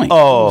 That's my point.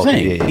 Oh, I'm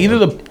saying. Yeah.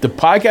 Either the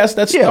podcast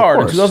that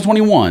started in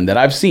 2021 that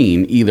I've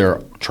seen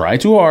either try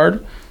too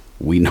hard.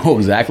 We know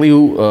exactly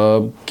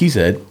who Key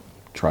said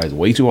tries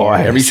way too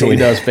hard. Every show he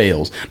does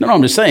fails. No,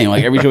 I'm just saying,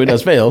 like, every show he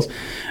does fails.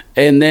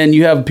 And then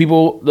you have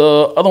people,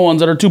 the other ones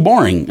that are too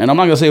boring. And I'm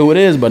not going to say who it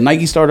is, but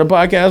Nike started a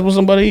podcast with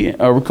somebody,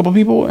 or a couple of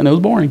people, and it was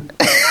boring.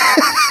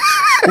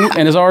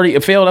 And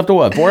it failed after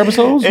what, 4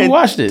 episodes? Who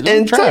watched it?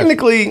 And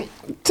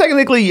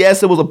technically,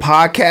 yes, it was a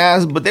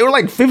podcast, but they were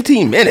like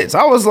 15 minutes.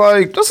 I was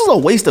like, this is a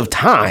waste of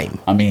time.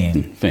 I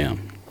mean,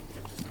 fam.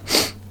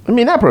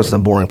 That person's a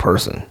boring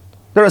person.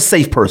 They're a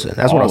safe person.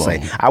 That's what I'll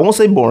say. I won't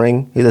say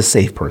boring. He's a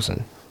safe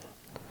person.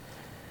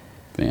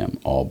 Fam,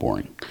 all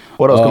boring.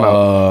 What else come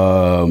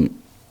out?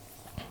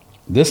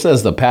 This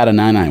says the PATA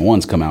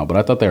 991's come out, but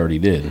I thought they already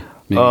did.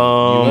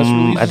 US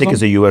release I think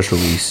it's a U.S.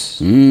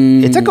 release.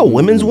 It's like a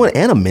women's one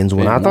and a men's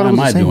one. I thought it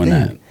was the same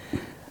thing.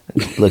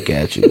 That? Look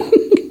at you.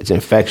 It's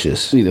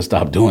infectious. You need to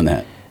stop doing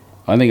that.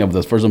 I think that's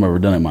the first time I've ever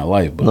done it in my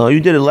life. But no,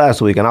 you did it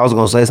last week, and I was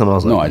going to say something. I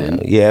was like, no, I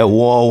didn't. Yeah,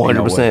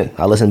 100%.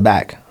 I listened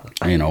back.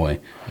 Ain't no way.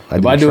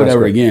 If I do it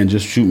ever again,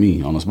 just shoot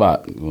me on the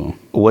spot.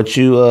 What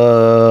you,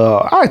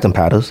 I like them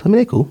patterns.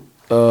 They cool.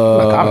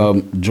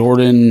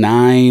 Jordan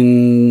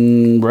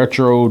 9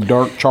 Retro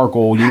Dark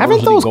Charcoal.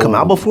 Haven't those come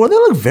out before? They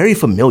look very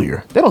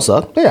familiar. They don't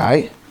suck. They all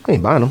right. I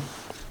ain't buying them.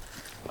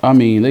 I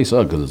mean, they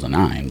suck because it's a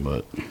 9,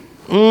 but...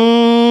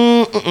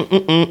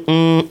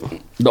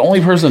 The only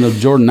person that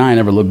Jordan 9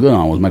 ever looked good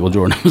on was Michael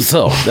Jordan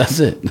himself.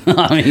 That's it.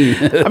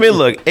 I mean,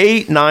 look,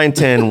 8, 9,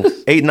 10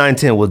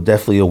 was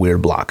definitely a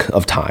weird block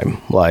of time.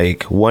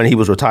 Like, when he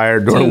was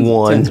retired during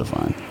 1. 10s are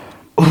fine.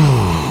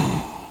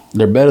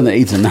 They're better than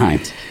 8s and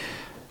 9s.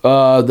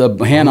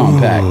 The hand-on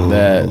pack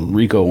that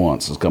Rico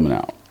wants is coming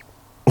out.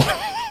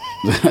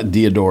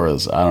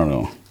 Diodora's, I don't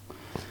know.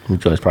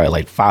 Which is probably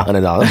like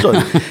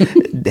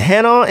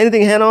 $500.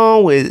 Anything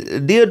hand-on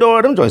with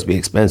Diodora, them joints be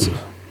expensive.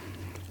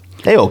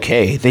 They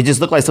okay. They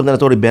just look like something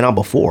that's already been out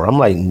before. I'm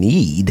like,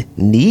 need.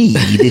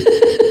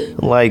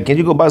 I'm like, can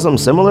you go buy something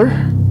similar?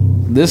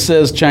 This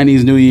says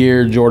Chinese New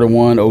Year, Jordan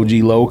 1 OG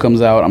Low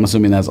comes out. I'm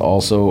assuming that's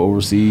also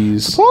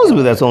overseas.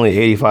 Supposedly that's only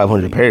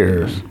 8,500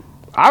 pairs.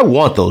 I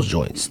want those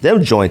joints.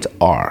 Them joints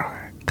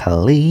are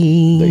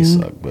clean. They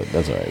suck, but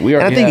that's all right.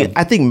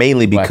 I think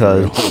mainly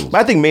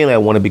I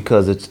want it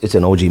because it's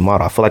an OG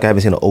model. I feel like I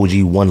haven't seen an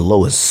OG 1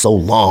 Low in so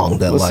long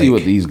that Let's see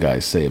what these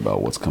guys say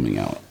about what's coming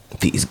out.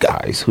 These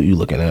guys, who you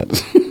looking at? I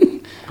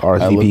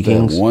RCP looked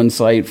Kings? at one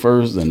site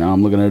first, and now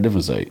I'm looking at a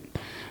different site.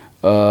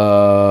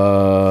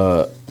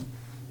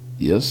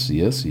 Yes.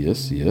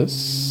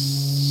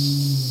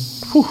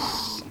 Whew.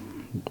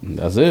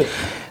 That's it.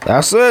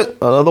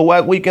 Another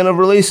whack weekend of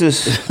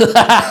releases.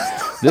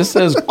 This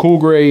says Cool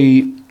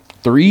Gray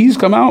 3s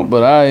come out,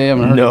 but I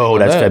haven't heard. No,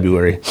 that's that.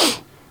 February.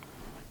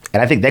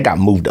 And I think that got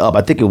moved up.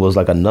 I think it was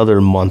like another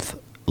month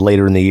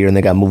later in the year, and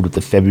they got moved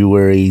to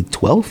February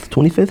 12th,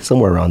 25th,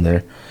 somewhere around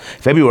there.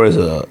 February is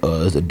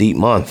a deep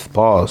month.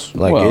 Pause.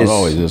 Like, well, it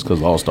always is because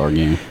of the All-Star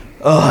game.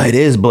 It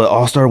is, but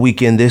All-Star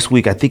Weekend this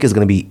week, I think, is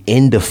going to be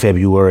end of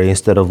February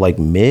instead of like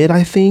mid,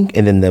 I think.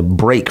 And then the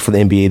break for the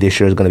NBA this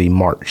year is going to be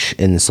March,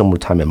 and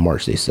summertime in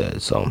March, they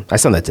said. So I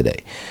saw that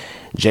today.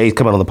 Jay's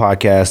coming on the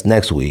podcast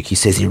next week. He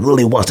says he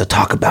really wants to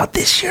talk about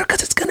this year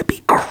because it's going to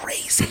be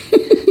crazy.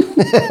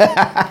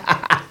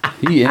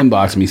 He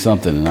inboxed me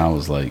something, and I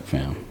was like,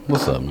 fam,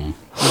 what's up, man?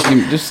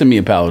 Just send me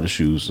a pallet of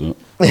shoes.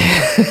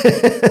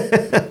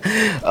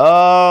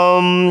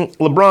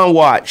 LeBron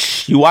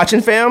watch. You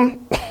watching,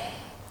 fam?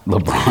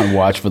 LeBron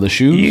watch for the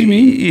shoes, you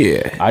mean?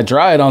 Yeah. I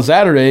tried on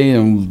Saturday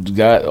and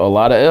got a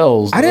lot of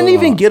L's. I didn't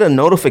even get a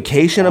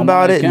notification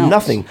about it. Accounts.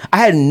 Nothing. I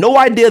had no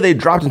idea they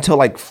dropped until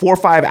like 4 or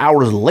 5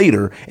 hours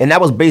later, and that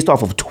was based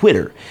off of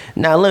Twitter.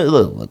 Now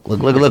look.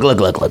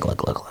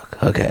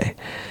 Okay.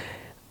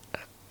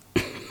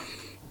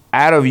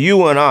 Out of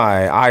you and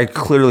I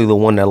clearly the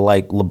one that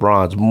like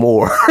LeBron's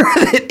more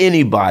than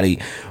anybody,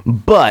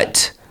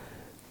 but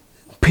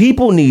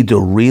people need to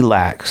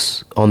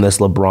relax on this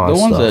LeBron stuff.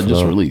 The ones that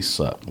just though. released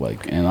suck.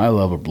 And I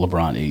love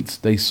LeBron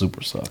 8s. They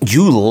super suck.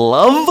 You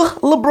love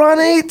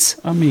LeBron 8s?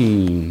 I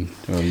mean,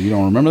 you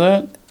don't remember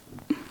that?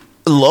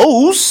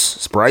 Lows,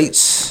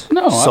 Sprites,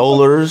 No.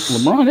 Solars.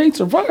 LeBron 8s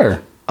are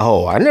fire.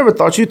 Oh, I never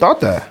thought you thought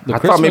that. I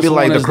thought maybe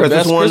like the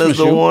Christmas one is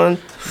the one.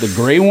 The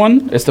gray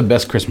one, it's the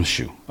best Christmas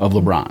shoe of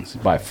LeBron's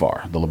by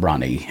far. The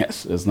LeBron 8,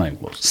 yes, it's not even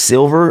close.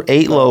 Silver,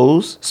 8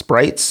 lows,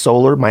 Sprites,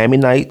 Solar, Miami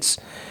Nights.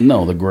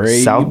 No, the gray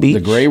South Beach. the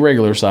gray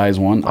regular size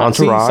one.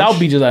 Entourage. South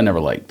Beaches I never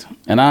liked,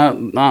 and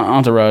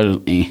Entourage.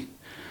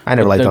 I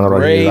never liked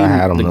Entourage. I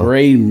had them. The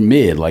gray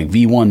mid, like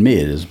V1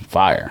 mid, is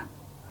fire.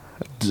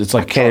 It's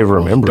like I can't even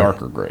remember.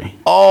 Darker gray.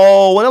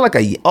 Oh, when I'm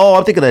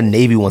thinking of the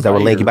navy ones that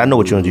were lanky, but I know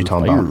what ones you're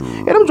talking about.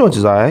 Yeah, them joints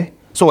is alright.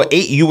 So an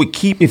 8 you would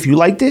keep if you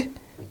liked it?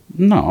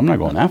 No, I'm not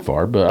going that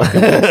far, but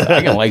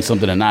I can like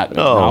something and not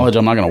acknowledge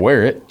I'm not going to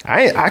wear it.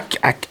 I thought,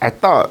 I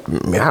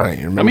don't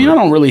even remember. I mean, I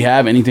don't really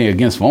have anything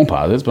against foam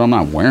posits, but I'm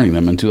not wearing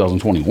them in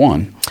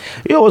 2021.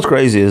 You know what's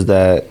crazy is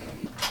that,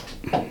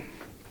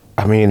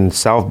 I mean,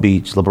 South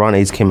Beach, LeBron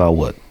 8s came out,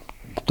 what,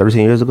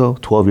 13 years ago,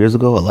 12 years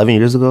ago, 11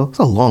 years ago? It's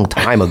a long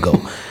time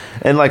ago.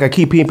 And, like, I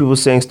keep hearing people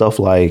saying stuff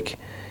like,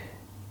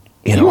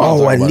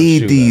 I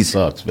need these.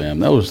 That sucks, man.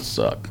 That would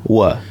suck.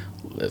 What?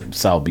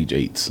 South Beach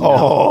 8s.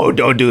 Oh,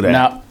 don't do that.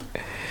 Now,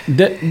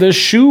 the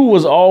shoe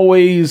was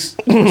always,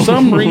 for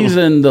some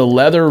reason, the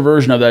leather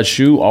version of that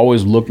shoe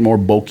always looked more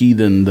bulky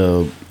than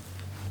the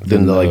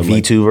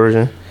V2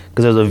 version?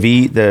 Because there's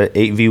the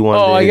 8V1.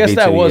 Oh, I guess V2,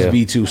 that was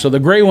V2. So the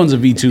gray one's a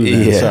V2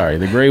 then. Yeah. Sorry.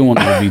 The gray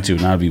one's a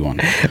V2, not a V1.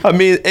 I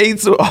mean,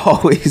 8s are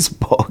always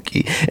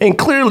bulky. And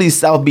clearly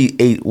South Beach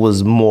 8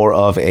 was more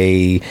of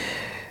the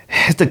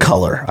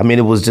color. I mean,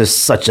 it was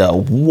just such a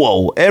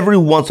whoa. Every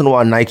once in a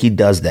while, Nike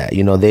does that.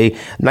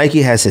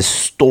 Nike has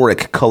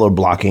historic color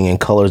blocking and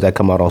colors that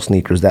come out on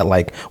sneakers that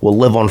will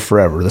live on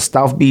forever. The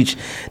South Beach,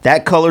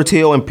 that color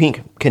teal and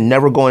pink can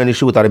never go in any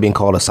shoe without it being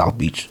called a South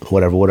Beach,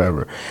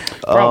 whatever.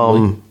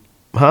 Probably.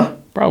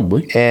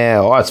 Probably.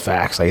 Yeah, that's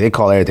facts. They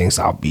call everything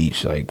South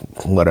Beach,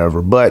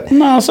 whatever. But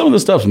no, some of the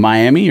stuff's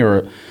Miami,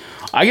 or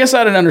I guess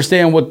I didn't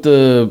understand what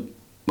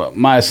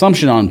my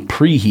assumption on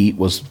preheat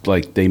was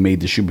they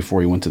made the shoe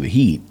before he went to the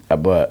heat,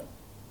 but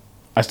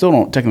I still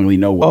don't technically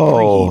know what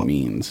preheat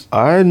means.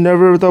 I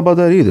never ever thought about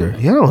that either.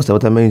 Yeah, I don't understand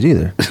what that means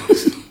either.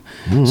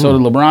 Mm-hmm. So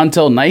did LeBron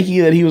tell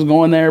Nike that he was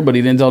going there, but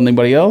he didn't tell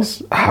anybody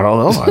else? I don't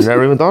know. I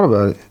never even thought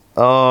about it.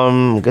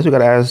 I guess we got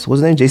to ask,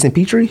 what's his name? Jason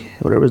Petrie?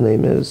 Whatever his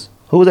name is.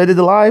 Who was that did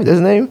the live? That's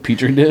his name?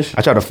 Petri Dish?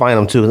 I tried to find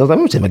him too. I was like,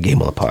 let me take my game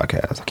on the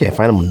podcast. I can't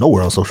find him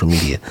nowhere on social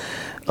media.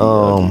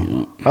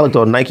 I looked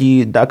on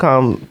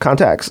Nike.com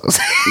contacts.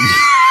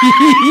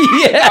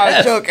 Yeah.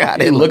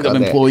 I looked up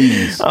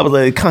employees. I was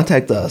like,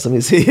 contact us. Let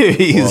me see if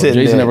he's in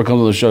Jason there. never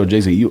comes to the show.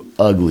 Jason, you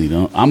ugly,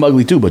 though. I'm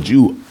ugly too, but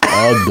you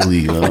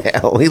ugly, though.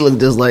 Hell, he looked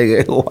just like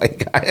a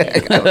white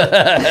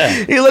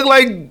guy. He looked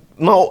like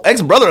my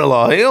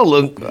ex-brother-in-law. He don't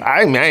look.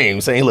 I ain't even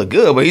saying he look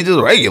good, but he's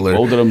just regular.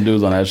 Both of them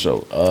dudes on that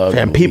show.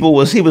 And he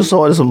was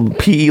showing some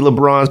PE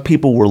LeBrons.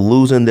 People were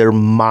losing their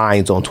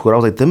minds on Twitter. I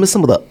was like, them are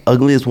some of the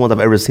ugliest ones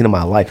I've ever seen in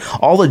my life.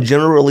 All the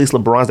general release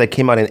LeBrons that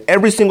came out in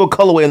every single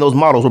colorway in those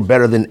models were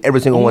better than every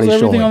single one he's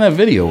showing. Everything on that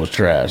video was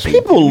trash.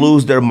 People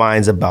lose their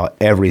minds about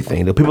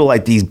everything. The people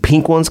like these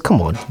pink ones.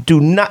 Come on,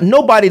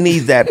 nobody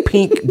needs that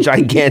pink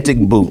gigantic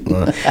boot.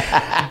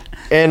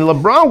 And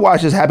LeBron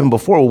watches happened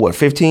before, what,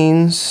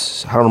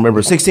 15s? I don't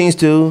remember. 16s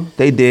too.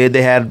 They did.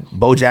 They had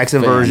Bo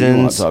Jackson versions.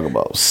 You want to talk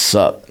about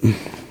suck.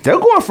 They're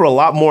going for a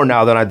lot more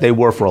now than they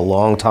were for a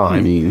long time.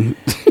 I mean,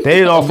 they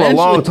did all for a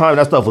long time.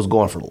 That stuff was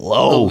going for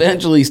low.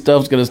 Eventually,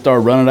 stuff's going to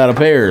start running out of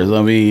pairs.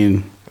 I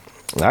mean,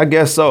 I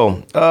guess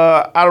so.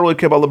 I don't really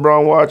care about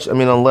LeBron watch. I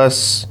mean,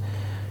 unless...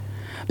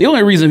 The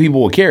only reason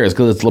people will care is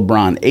because it's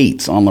LeBron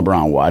 8s on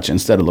LeBron watch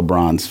instead of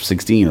LeBron's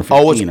 16 or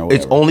 15 or whatever.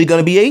 It's only going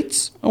to be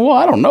 8s? Well,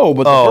 I don't know,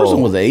 but the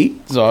person was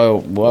 8.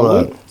 So,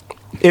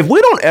 if we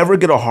don't ever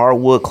get a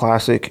hardwood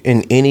classic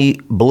in any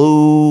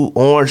blue,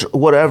 orange,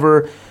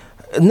 whatever,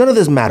 none of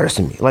this matters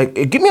to me.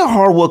 Like, give me a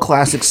hardwood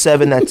classic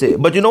 7. That's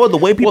it. But you know what? The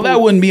way people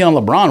that wouldn't be on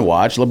LeBron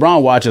Watch.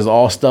 LeBron Watch is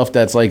all stuff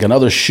that's like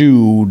another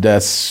shoe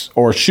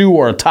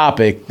or a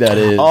topic that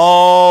is.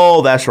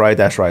 Oh, that's right.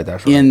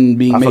 In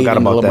being made in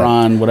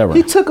LeBron, whatever.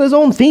 He took his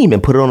own theme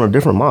and put it on a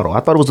different model. I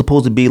thought it was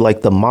supposed to be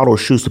like the model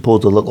shoe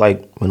supposed to look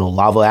like,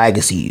 Lava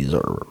Agassiz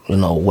or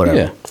whatever.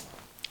 Yeah.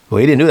 Well,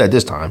 he didn't do that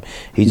this time.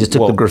 He just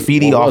took the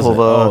graffiti off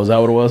of is that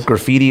what it was?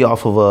 Graffiti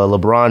off of a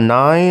LeBron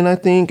 9, I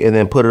think, and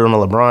then put it on a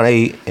LeBron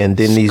 8, and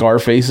then these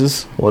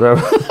Scarfaces,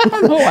 whatever.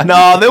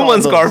 No, them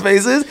weren't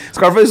Scarfaces.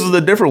 Scarface was a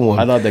different one.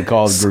 I thought they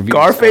called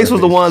Scarface was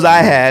the ones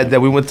I had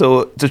that we went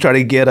to try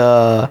to get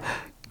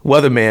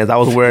Weatherman's. I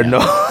was wearing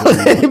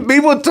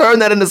people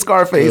turned that into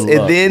Scarface,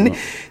 and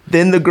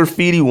then the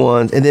graffiti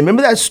ones, and then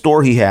remember that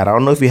store he had. I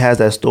don't know if he has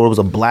that store. It was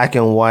a black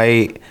and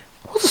white.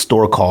 What's the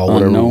store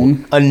called?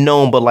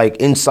 Unknown, but like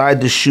inside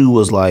the shoe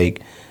was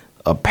like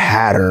a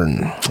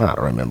pattern. I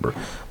don't remember.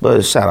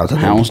 But shout out to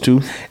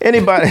Houndstooth.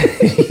 Anybody?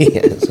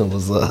 Yes, it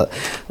was. I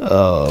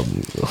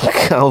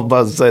was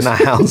about to say not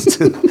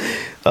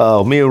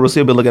Houndstooth. Me and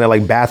Rosie been looking at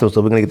like bathrooms,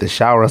 so we're gonna get the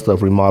shower and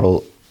stuff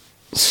remodeled.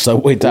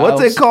 Subway tiles.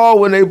 What's it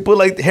called when they put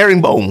like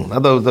herringbone? I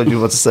thought you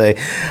were about to say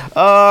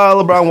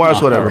LeBron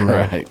Watch, whatever.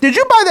 Man. Right. Did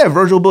you buy that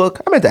Virgil book?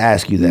 I meant to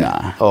ask you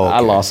that. Nah, I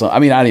lost on. I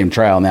mean, I didn't even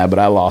try on that, but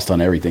I lost on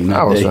everything.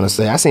 I was gonna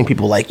say, I seen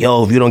people like,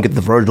 yo, if you don't get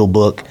the Virgil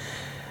book,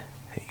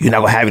 you're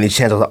not gonna have any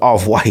chance of the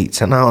off-whites.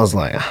 And I was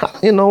like,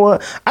 you know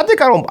what? I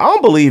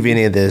don't believe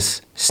any of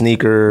this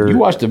sneaker. You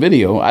watched the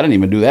video. I didn't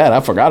even do that. I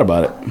forgot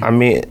about it. I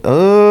mean,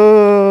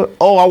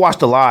 I watched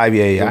the live.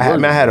 Yeah. I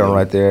had it on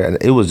right there, and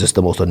it was just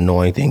the most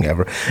annoying thing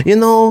ever.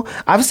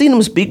 I've seen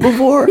him speak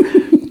before,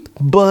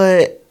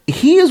 but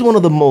he is one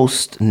of the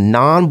most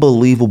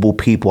non-believable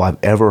people I've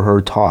ever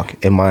heard talk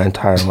in my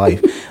entire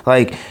life.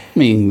 Like, I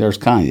mean, there's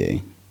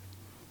Kanye.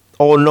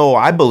 Oh no,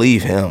 I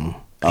believe him.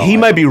 He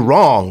might be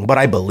wrong, but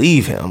I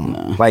believe him.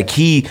 No. Like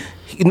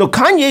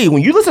Kanye,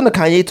 when you listen to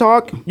Kanye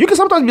talk, you can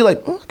sometimes be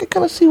like, I can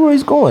kind of see where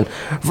he's going.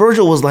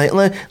 Virgil was like,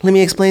 let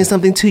me explain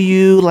something to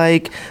you.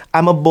 Like,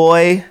 I'm a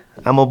boy,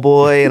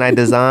 and I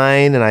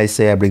design, and I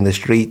say I bring the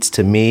streets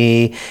to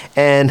me.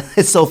 And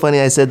it's so funny,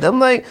 I said, I'm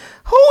like,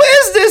 who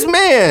is this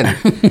man?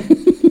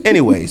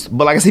 Anyways,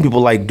 but like I see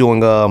people like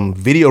doing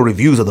video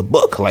reviews of the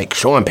book, like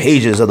showing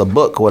pages of the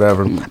book,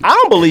 whatever. I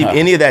don't believe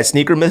any of that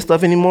sneaker myth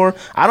stuff anymore.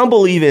 I don't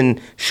believe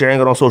in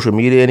sharing it on social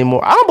media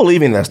anymore. I don't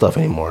believe in that stuff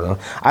anymore, though.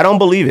 I don't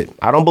believe it.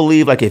 I don't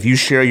believe like if you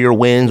share your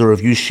wins or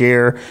if you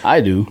share. I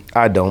do.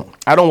 I don't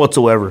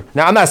whatsoever.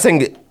 Now, I'm not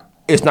saying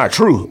it's not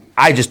true.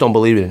 I just don't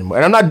believe it anymore.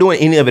 And I'm not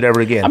doing any of it ever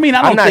again. I mean,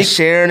 I'm not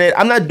sharing it.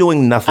 I'm not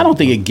doing nothing. I don't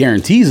think it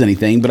guarantees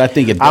anything, but I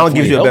think it I don't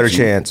give you a better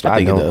chance. I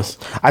think it does.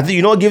 I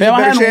think, what gives you a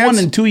better chance? I hadn't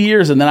won in 2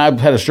 years, and then I've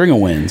had a string of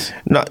wins.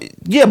 No,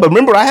 yeah, but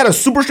remember, I had a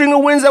super string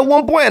of wins at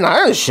one point, and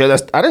I didn't share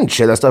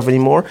that stuff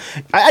anymore.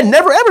 I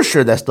never, ever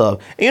shared that stuff.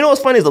 And you know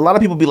what's funny is a lot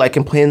of people be like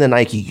complaining to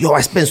Nike, yo,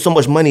 I spend so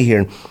much money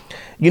here.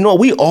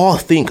 We all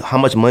think how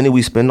much money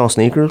we spend on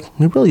sneakers.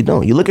 We really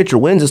don't. You look at your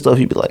wins and stuff,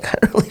 you'd be like, I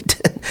really did.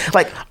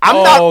 Like, I'm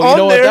not on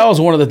there. What? That was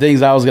one of the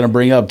things I was going to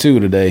bring up, too,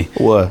 today.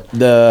 What?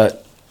 I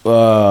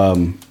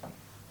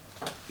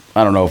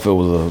don't know if it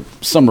was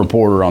some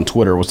reporter on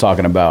Twitter was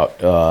talking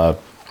about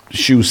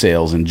shoe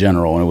sales in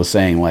general, and it was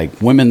saying,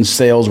 like, women's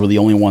sales were the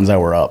only ones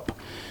that were up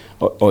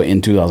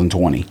in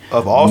 2020.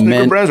 Of all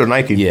sneaker brands or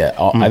Nike? Yeah,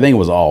 I think it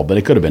was all, but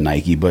it could have been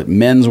Nike. But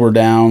men's were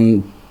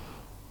down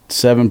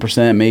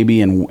 7%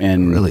 maybe,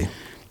 and really?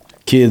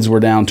 Kids were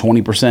down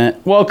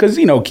 20%. Well, because,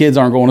 kids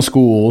aren't going to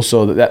school,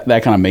 so that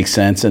kind of makes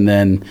sense. And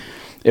then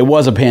it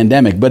was a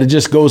pandemic, but it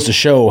just goes to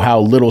show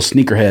how little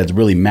sneakerheads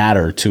really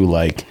matter to,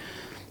 like,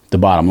 the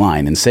bottom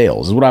line in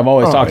sales. Is what I've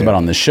always talked about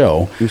on this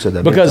show. You said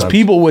that because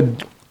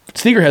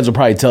sneakerheads will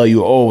probably tell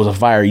you, it was a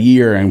fire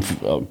year, and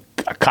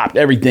I copped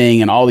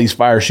everything, and all these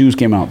fire shoes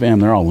came out. Fam,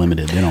 they're all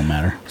limited. They don't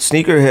matter.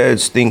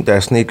 Sneakerheads think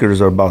that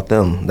sneakers are about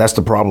them. That's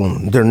the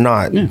problem. They're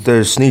not. Yeah.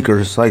 They're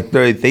sneakers. Like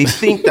they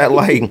think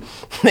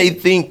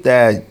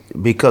that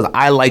because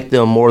I like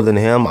them more than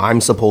him,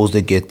 I'm supposed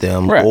to get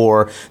them, right.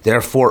 Or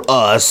they're for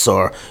us,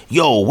 or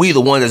we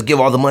the ones that give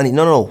all the money.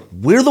 No,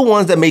 we're the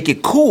ones that make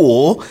it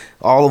cool.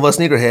 All of us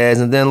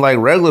sneakerheads, and then like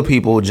regular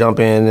people jump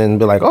in and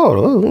be like,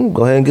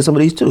 go ahead and get some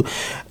of these too.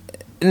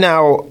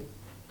 Now,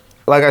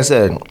 like I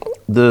said,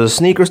 the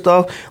sneaker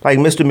stuff, like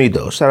Mr.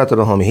 Mido, shout out to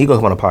the homie. He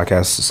goes on a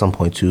podcast at some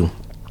point too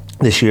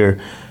this year.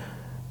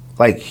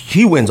 Like,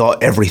 he wins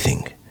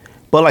everything.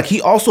 But like, he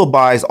also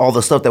buys all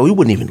the stuff that we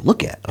wouldn't even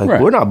look at. Like,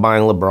 right. We're not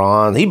buying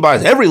LeBron. He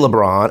buys every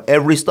LeBron,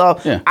 every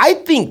stuff. Yeah. I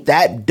think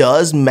that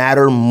does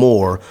matter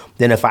more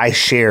than if I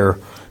share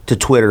to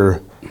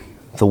Twitter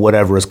the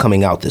whatever is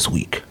coming out this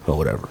week or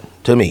whatever.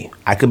 To me,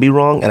 I could be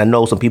wrong, and I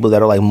know some people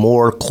that are like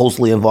more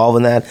closely involved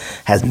in that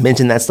has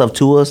mentioned that stuff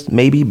to us,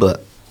 maybe,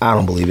 but I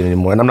don't believe it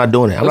anymore, and I'm not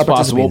doing it. I'm That's not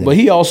possible,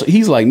 participating. but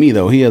he's like me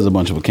though. He has a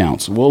bunch of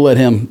accounts. We'll let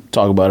him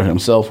talk about it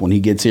himself when he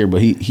gets here.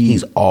 But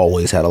He's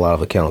always had a lot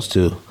of accounts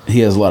too. he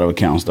has a lot of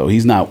accounts though.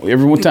 He's not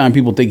every time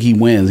people think he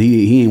wins.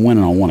 He ain't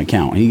winning on one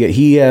account.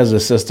 He has a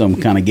system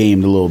kind of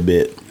gamed a little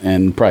bit,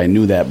 and probably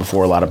knew that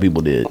before a lot of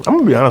people did. I'm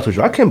gonna be honest with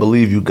you. I can't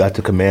believe you got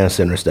the command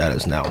center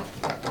status now.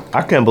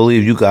 I can't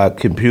believe you got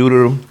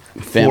computer,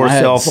 Fam, 4 I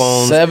had cell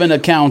phones. 7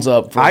 accounts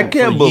up. I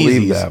can't for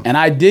believe Yeezys, that. and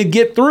I did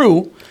get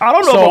through. I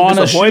don't know so if I'm on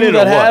a disappointed shoe or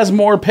that what. has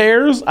more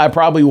pairs, I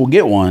probably will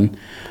get one.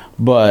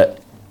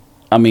 But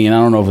I mean, I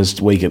don't know if it's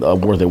worth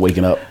it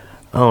waking up.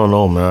 I don't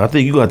know, man. I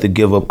think you got to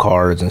give up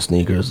cards and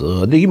sneakers.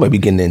 I think you might be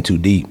getting in too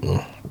deep.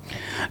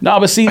 No,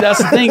 but see,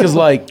 that's the thing is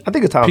like I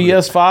think it's time.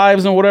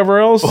 PS5s and whatever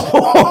else.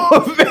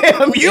 Oh,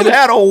 fam, you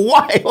had a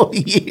wild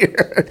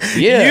year.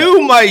 Yeah.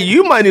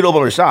 You might need to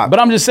open a shop. But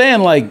I'm just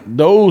saying, like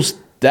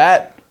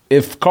that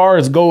if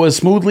cards go as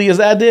smoothly as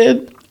that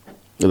did,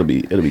 it'll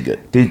be good.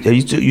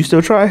 You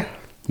still try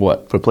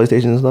What? for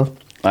PlayStation and stuff?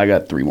 I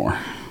got 3 more.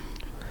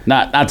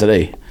 Not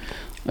today.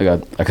 I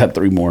got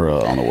 3 more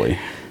on the way.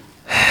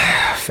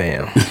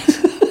 Fam,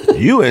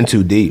 you in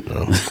too deep.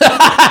 Man.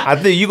 I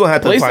think you're gonna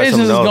have to find PlayStation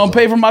something is else. gonna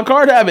pay for my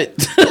card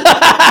habit.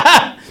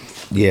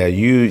 Yeah,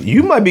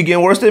 you might be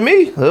getting worse than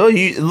me.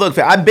 Look,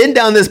 fam, I've been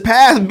down this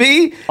path,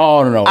 B.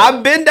 Oh no.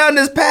 I've been down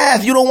this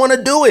path. You don't want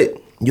to do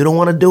it. You don't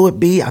want to do it,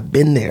 B. I've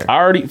been there. I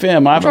already,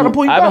 fam. I trying to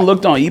pull you haven't back.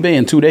 looked on eBay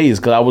in 2 days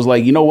because I was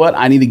like, you know what?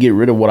 I need to get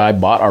rid of what I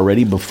bought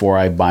already before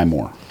I buy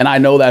more. And I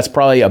know that's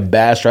probably a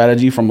bad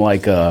strategy from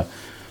like a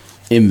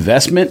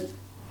investment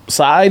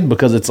side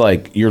because it's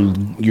like your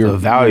The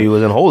value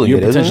isn't holding you're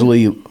it, isn't it?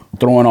 potentially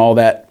throwing all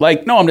that.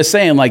 Like, no, I'm just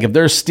saying, like, if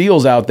there's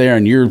steals out there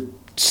and you're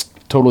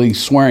totally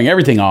swearing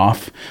everything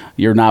off,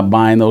 you're not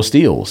buying those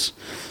steals.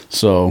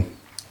 So,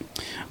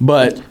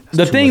 but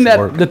the things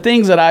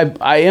that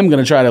I am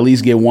going to try to at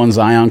least get one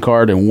Zion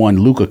card and one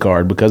Luka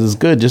card because it's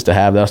good just to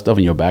have that stuff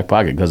in your back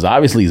pocket because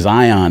obviously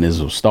Zion is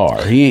a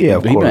star. He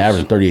been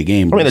averaging 38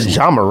 games. I mean, the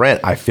John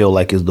Morant, I feel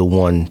like, is the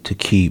one to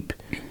keep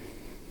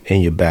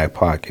in your back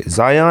pocket.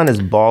 Zion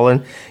is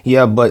balling.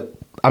 Yeah, but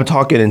I'm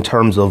talking in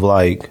terms of,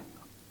 like,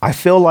 I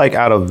feel like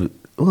out of,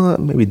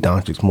 maybe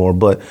Doncic's more,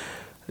 but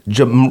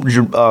John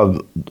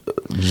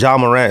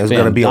Morant is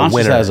going to be a winner.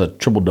 Doncic has a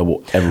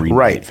triple-double every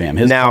night, fam.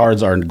 His Now,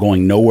 cards aren't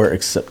going nowhere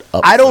except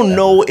up. I don't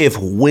know if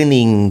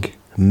winning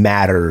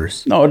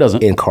matters. No, it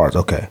doesn't. In cards,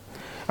 okay.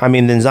 I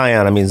mean, then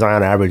Zion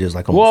averages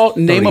like Well, almost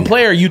name a 30.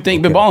 player you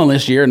think been balling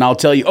this year, and I'll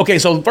tell you. Okay,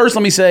 so first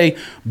let me say,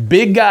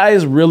 big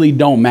guys really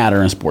don't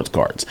matter in sports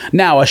cards.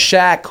 Now, a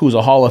Shaq, who's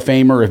a Hall of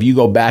Famer, if you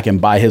go back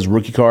and buy his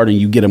rookie card and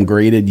you get him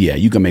graded, yeah,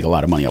 you can make a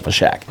lot of money off of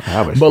Shaq. I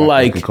have a But Shaq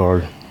like rookie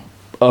card.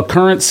 a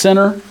current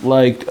center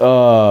like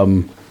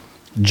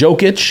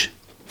Jokic,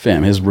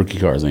 fam, his rookie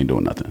cards ain't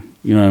doing nothing.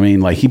 You know what I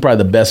mean? Like he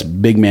probably the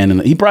best big man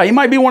he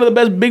might be one of the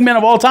best big men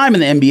of all time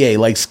in the NBA,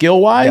 like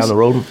skill wise. Down the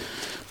road.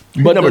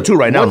 But number 2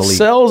 right now in the what league.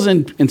 sells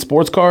in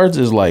sports cards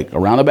is like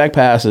around the back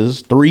passes,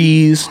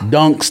 threes,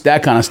 dunks,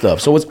 that kind of stuff.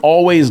 So it's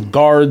always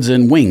guards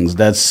and wings.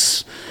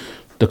 That's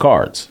the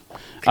cards.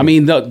 I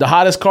mean, the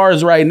hottest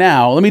cards right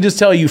now, let me just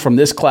tell you from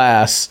this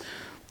class,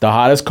 the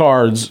hottest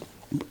cards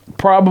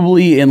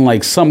probably in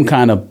like some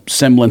kind of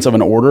semblance of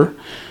an order.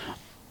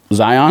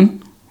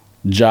 Zion,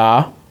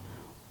 Ja,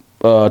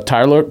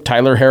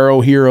 Tyler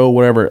Hero,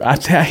 whatever. I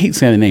hate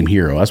saying the name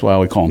Hero. That's why I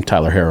would call him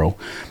Tyler Hero.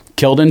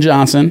 Keldon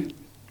Johnson,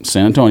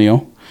 San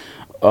Antonio.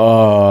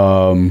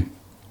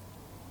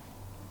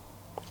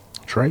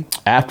 Trey?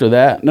 After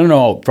that,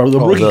 no, for the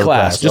rookie the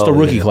class, class. just the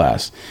rookie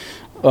class.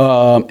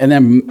 And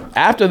then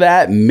after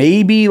that,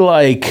 maybe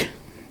like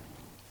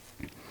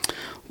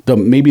the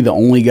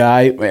only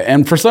guy,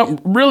 and for some,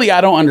 really,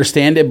 I don't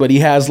understand it, but he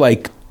has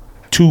like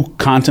 2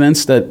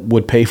 continents that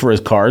would pay for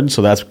his card,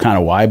 so that's kind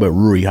of why. But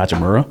Rui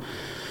Hachimura.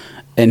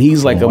 And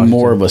he's like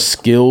more of a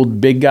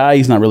skilled big guy.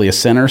 He's not really a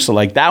center. So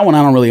like that one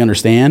I don't really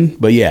understand.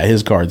 But yeah,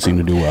 his cards seem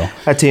to do well.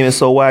 That team is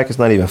so whack, it's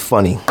not even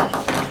funny.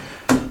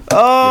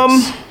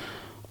 Yes.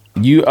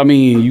 You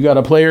got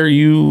a player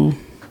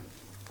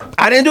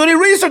I didn't do any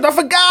research. I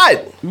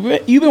forgot.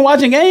 you've been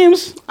watching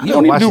games. You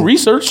don't need to do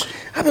research.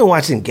 I've been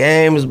watching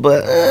games,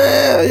 but,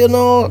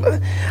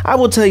 I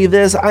will tell you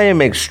this. I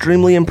am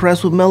extremely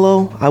impressed with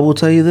Melo. I will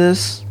tell you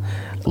this.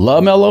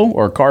 LaMelo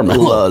or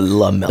Carmelo?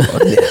 LaMelo.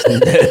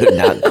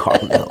 No, not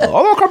Carmelo.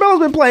 Although Carmelo's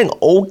been playing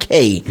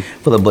okay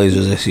for the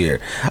Blazers this year.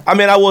 I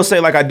mean, I will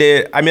say like I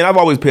did. I mean, I've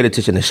always paid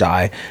attention to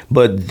Shy,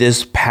 but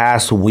this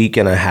past week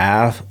and a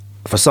half,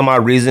 for some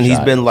odd reason, he's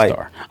been like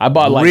I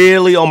bought like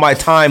really on my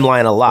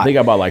timeline a lot. I think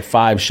I bought like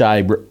 5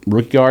 Shy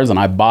rookie cards, and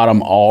I bought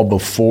them all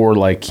before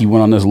like he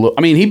went on this.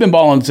 I mean, he's been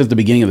balling since the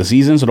beginning of the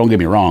season, so don't get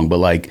me wrong. But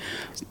like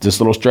this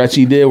little stretch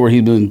he did where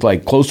he's been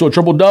like close to a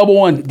triple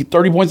double and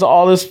 30 points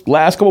all this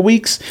last couple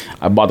weeks,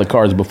 I bought the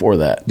cards before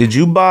that. Did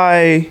you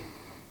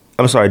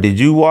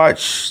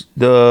watch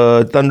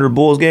the Thunder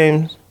Bulls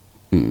games?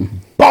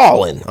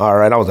 Balling. All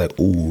right, I was like,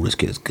 ooh, this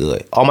kid is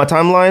good. On my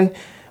timeline.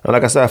 And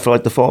like I said, I feel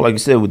like the phone, like you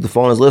said, with the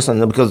phone is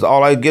listening because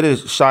all I get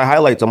is Shy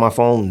highlights on my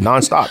phone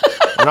nonstop.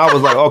 And I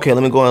was like, okay,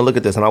 let me go and look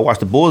at this. And I watched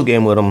the Bulls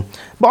game with him.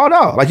 Balled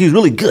out. Like, he's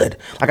really good.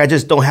 Like, I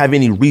just don't have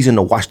any reason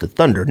to watch the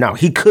Thunder. Now,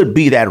 he could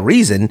be that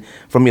reason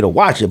for me to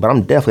watch it, but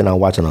I'm definitely not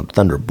watching a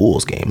Thunder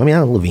Bulls game. I mean, I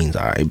know Levine's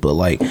all right, but,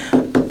 like,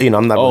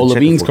 I'm not really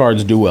Levine's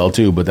cards do well,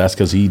 too, but that's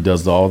because he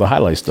does all the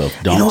highlight stuff.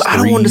 Dunks, I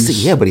don't want to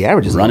see. Yeah, but he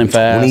averages running like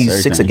fast,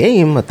 26 everything. A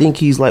game. I think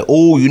he's like,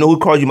 who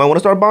cards you might want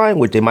to start buying,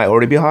 which they might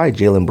already be high?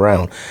 Jaylen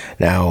Brown.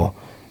 Now,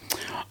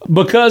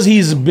 because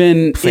he's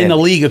been in the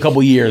league a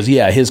couple years,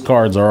 his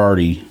cards are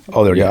already.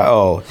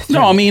 No,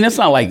 I mean, it's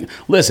not like,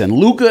 listen,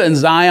 Luka and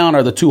Zion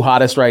are the two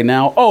hottest right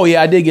now. Oh,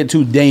 yeah, I did get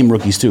 2 Dame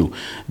rookies, too.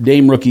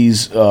 Dame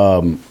rookies.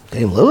 Dame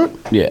Lillard?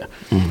 Yeah.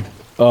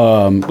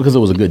 Because it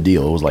was a good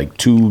deal. It was like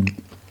two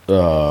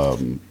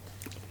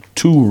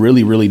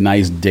really, really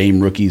nice Dame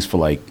rookies for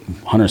like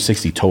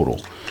 160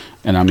 total.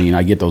 And I mean,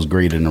 I get those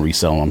graded and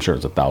resell them. I'm sure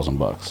it's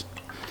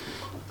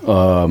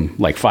 $1,000.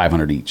 Like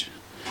 500 each.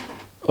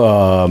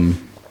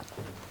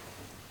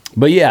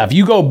 But yeah, if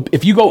you go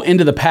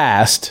into the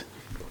past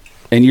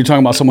and you're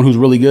talking about someone who's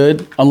really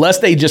good, unless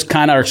they just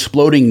kind of are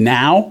exploding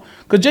now,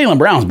 because Jaylen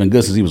Brown's been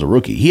good since he was a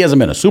rookie. He hasn't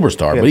been a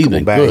superstar, but he's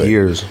been good.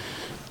 Years.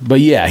 But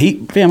yeah, I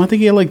think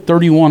he had like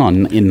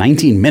 31 in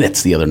 19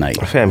 minutes the other night.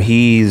 Fam,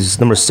 he's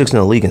number 6 in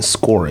the league in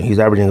scoring. He's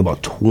averaging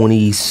about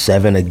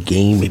 27 a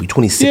game, maybe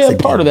 26 a game. Yeah,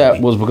 part of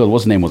that was because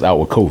what's his name was out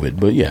with COVID,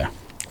 but yeah.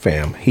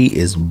 Fam, he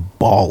is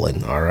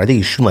balling. All right, I think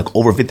he's shooting like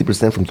over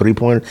 50% from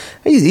 3-pointer.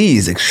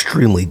 He's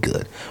extremely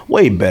good,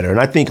 way better.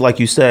 And I think, like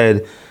you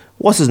said,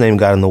 what's his name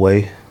got in the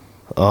way?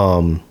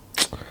 Who?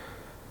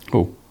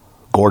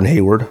 Gordon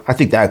Hayward. I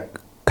think that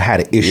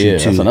had an issue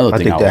too. That's another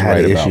thing I was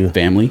right about.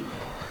 Family.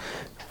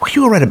 Well,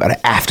 you were right about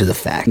it after the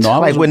fact. No,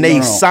 like when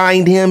they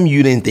signed him,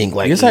 you didn't think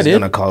like yes, I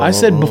did. I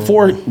said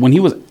before when he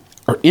was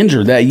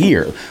injured that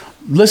year.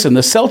 Listen,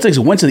 the Celtics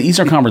went to the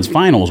Eastern Conference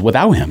Finals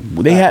without him.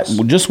 They had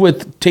just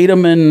with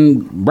Tatum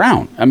and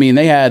Brown. I mean,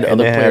 they had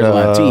other players on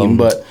that team,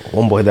 but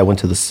one boy that went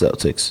to the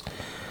Celtics.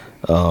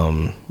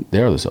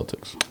 They are the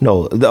Celtics.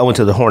 No, I went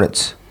to the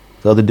Hornets.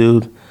 The other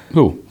dude,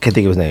 who can't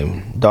think of his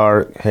name.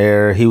 Dark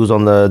hair. He was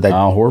on the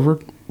Al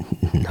Horford.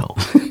 No,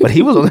 but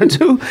he was on there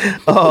too.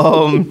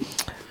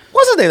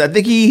 What's his name? I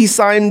think he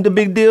signed the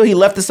big deal. He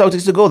left the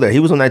Celtics to go there. He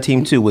was on that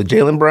team too with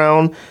Jaylen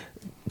Brown,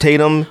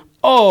 Tatum.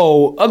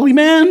 Oh, ugly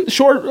man,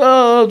 short,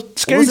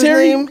 scary What's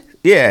Terry. His name?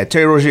 Yeah,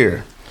 Terry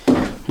Rozier.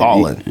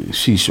 Ballin'.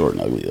 She's short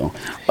and ugly though.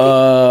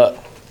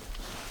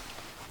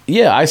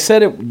 Yeah, I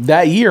said it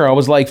that year. I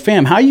was like,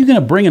 fam, how are you going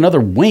to bring another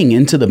wing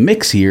into the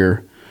mix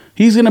here?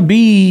 He's going to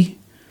be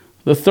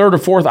the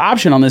 3rd or 4th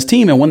option on this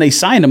team. And when they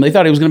signed him, they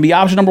thought he was going to be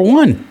option number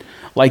 1.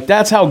 Like,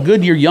 that's how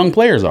good your young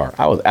players are.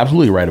 I was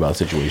absolutely right about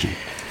the situation.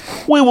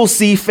 We will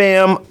see,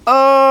 fam.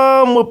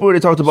 What we already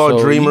talked about,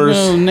 so Dreamers.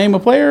 You name a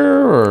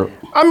player, or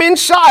I mean,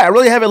 Shy. I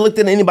really haven't looked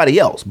at anybody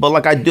else, but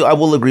like I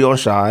will agree on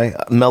Shy.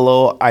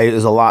 Melo,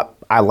 is a lot.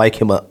 I like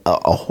him a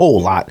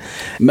whole lot.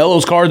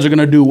 Melo's cards are going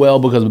to do well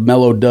because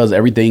Melo does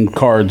everything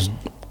cards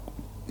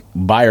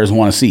buyers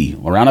want to see.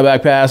 Around the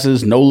back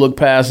passes, no look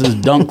passes,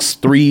 dunks,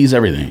 threes,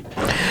 everything.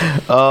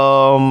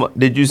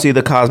 Did you see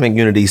the Cosmic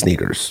Unity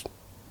sneakers?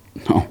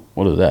 No.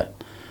 What is that?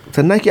 It's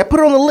a Nike. I put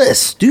it on the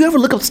list. Do you ever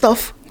look up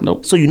stuff?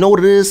 Nope. So you know what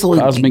it is, so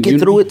you can get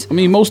through it? I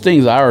mean, most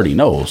things I already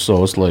know,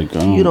 so it's like...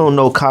 You don't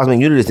know Cosmic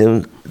Unity.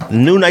 The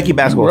new Nike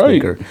basketball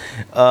sneaker.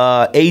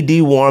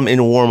 AD wore them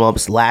in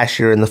warm-ups last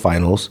year in the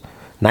finals.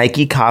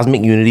 Nike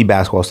Cosmic Unity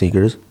basketball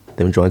sneakers.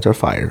 Them joints are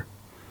fire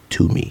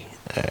to me.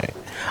 Right.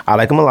 I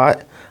like them a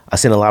lot. I've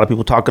seen a lot of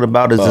people talking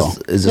about, is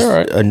this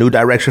a new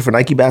direction for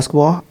Nike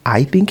basketball?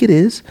 I think it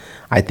is.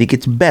 I think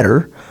it's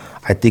better.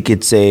 I think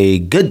it's a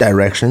good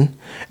direction.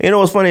 You know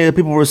what's funny?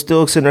 People were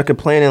still sitting there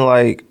complaining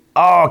like,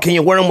 oh, can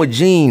you wear them with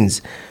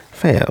jeans?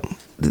 Fam,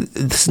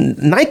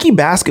 Nike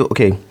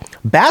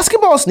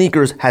basketball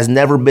sneakers has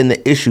never been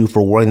the issue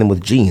for wearing them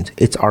with jeans.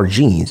 It's our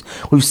jeans.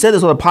 We've said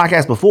this on the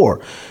podcast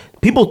before.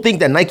 People think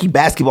that Nike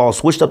basketball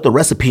switched up the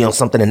recipe on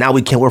something and now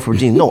we can't wear for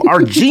jeans. No,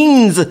 our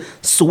jeans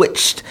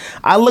switched.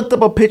 I looked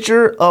up a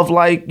picture of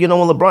when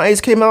LeBron A's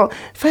came out.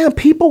 Fam,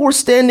 people were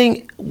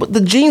standing,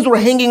 the jeans were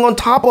hanging on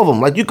top of them.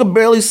 Like you could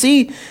barely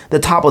see the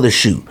top of the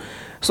shoe.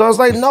 So I was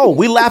like, no,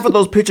 we laugh at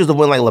those pictures of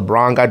when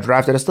LeBron got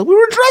drafted and stuff. We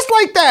were dressed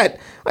like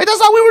that. Like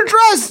that's how we were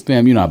dressed.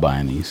 Fam, you're not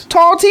buying these.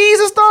 Tall tees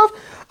and stuff.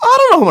 I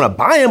don't know if I'm going to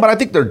buy them, but I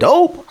think they're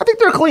dope. I think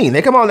they're clean.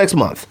 They come out next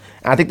month.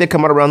 And I think they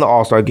come out around the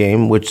All-Star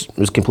game, which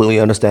is completely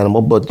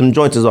understandable, but them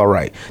joints is all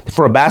right.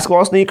 For a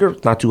basketball sneaker,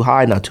 not too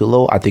high, not too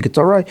low, I think it's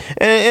all right.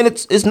 And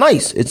it's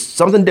nice. It's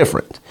something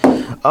different.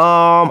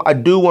 I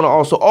do want to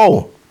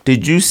also,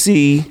 did you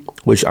see,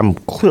 which I'm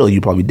clearly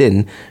you probably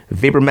didn't,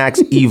 Vapor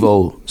Max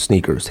Evo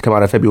sneakers. They come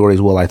out in February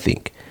as well, I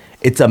think.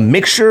 It's a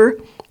mixture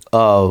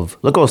of,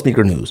 look on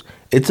Sneaker News.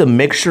 It's a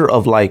mixture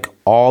of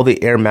all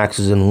the Air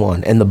Maxes in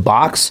one. And the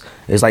box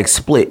is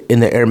split in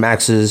the Air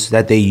Maxes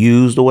that they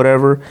used or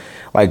whatever.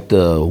 Like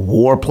the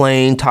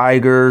Warplane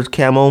Tigers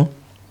camo.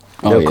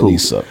 They're cool.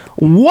 These suck.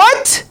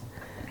 What?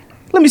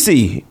 Let me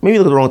see. Maybe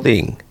look at the wrong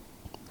thing.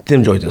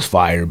 Them joints is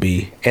fire,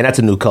 B. And that's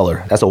a new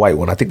color. That's a white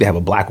one. I think they have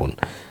a black one.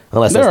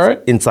 Unless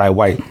that's inside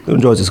white.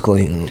 Them joints is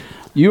clean.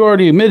 You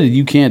already admitted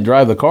you can't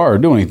drive the car or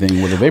do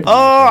anything with a Vapor Max.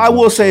 I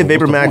will say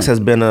Vapor Max has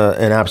been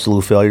an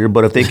absolute failure,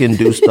 but if they can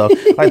do stuff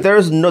like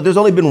there's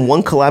only been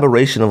one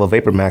collaboration of a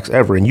Vapor Max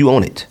ever, and you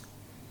own it.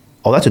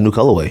 Oh, that's a new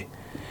colorway.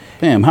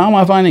 Damn, how am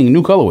I finding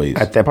new colorways?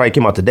 That probably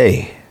came out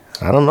today.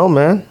 I don't know,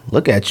 man.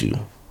 Look at you.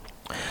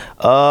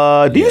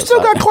 Do you still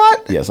got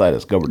clot? Yes, I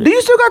discovered it. Do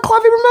you still got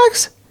clot Vapor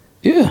Max?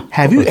 Yeah.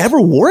 Have you ever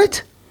wore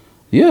it?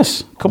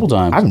 Yes, a couple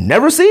times. I've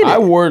never seen it. I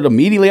wore it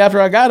immediately after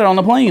I got it on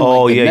the plane.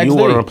 Oh, yeah, you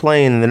wore it on a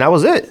plane, and then that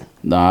was it.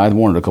 Nah, I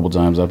worn it a couple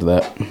times after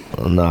that.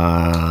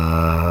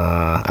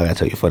 Nah, I gotta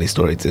tell you a funny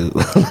story too.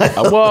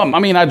 Well, I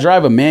mean, I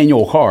drive a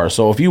manual car,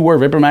 so if you wear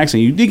Vapor Max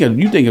and you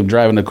think of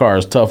driving the car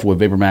as tough with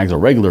Vapor Max or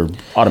regular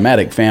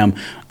automatic, fam,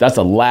 that's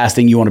the last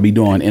thing you want to be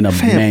doing in a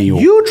manual.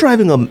 You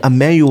driving a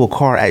manual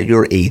car at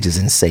your age is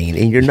insane,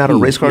 and you're not a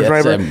race car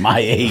driver. At my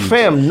age,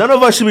 fam, none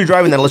of us should be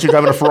driving that unless you're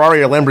driving a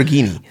Ferrari or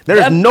Lamborghini.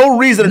 There's no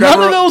reason to drive.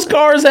 None of those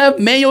cars have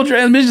manual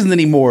transmissions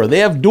anymore. They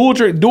have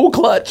dual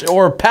clutch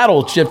or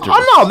paddle shifters.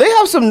 Oh no, they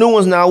have some new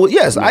ones now.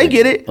 Yes, I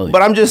get it,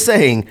 but I'm just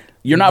saying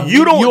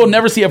you'll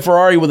never see a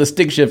Ferrari with a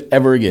stick shift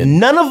ever again.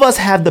 None of us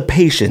have the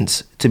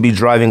patience to be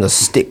driving a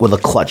stick with a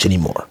clutch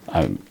anymore.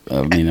 I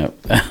mean,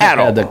 I've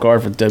had that car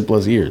for 10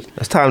 plus years.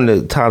 It's time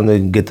to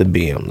get the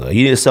BM though.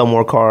 You need to sell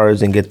more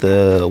cars and get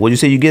the. What'd you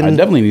say you getting? I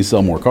definitely need to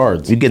sell more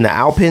cards. You getting the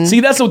Alpine?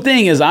 See, that's the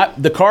thing is,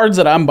 the cards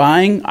that I'm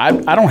buying,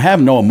 I don't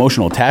have no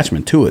emotional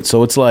attachment to it.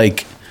 So it's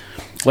like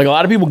a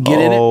lot of people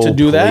get in it to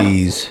do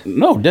please. that.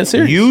 No, dead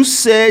serious. You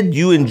said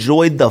you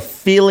enjoyed the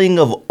feeling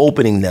of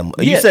opening them.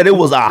 You said it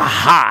was a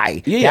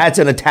high. Yeah. That's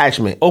an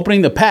attachment.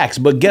 Opening the packs.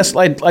 But guess,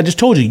 like I just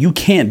told you, you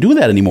can't do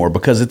that anymore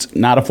because it's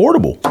not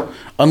affordable.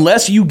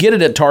 Unless you get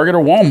it at Target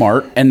or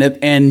Walmart,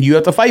 and you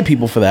have to fight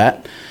people for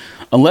that.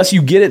 Unless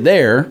you get it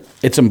there,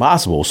 it's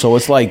impossible. So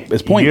it's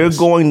pointless. You're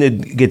going to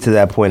get to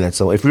that point. And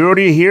so if you're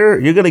already here,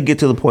 you're going to get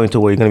to the point to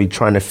where you're going to be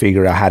trying to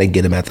figure out how to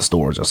get them at the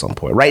stores at some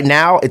point. Right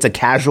now, it's a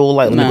casual,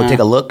 let me go take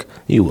a look.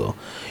 You will.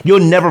 You'll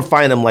never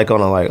find them let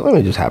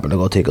me just happen to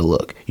go take a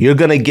look. You're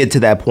going to get to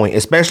that point,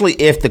 especially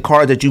if the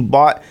card that you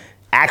bought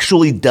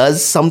actually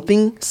does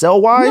something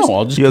sell-wise. No,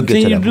 I'll just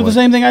continue to do the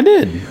same thing I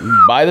did.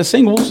 Buy the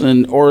singles,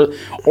 or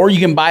you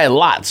can buy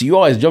lots. You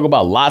always joke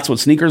about lots with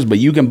sneakers, but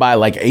you can buy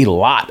like a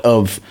lot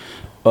of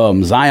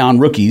Zion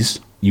rookies.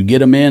 You get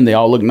them in, they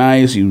all look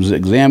nice. You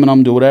examine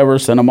them, do whatever,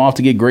 send them off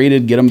to get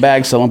graded, get them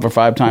back, sell them for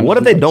 5 times. What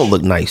if they don't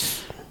look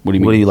nice? What do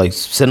you mean? What do you like?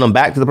 Send them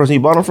back to the person you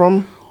bought them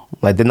from?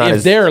 Like they're not.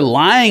 If they're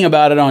lying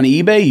about it on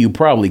eBay, you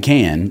probably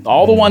can.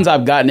 All the ones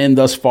I've gotten in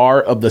thus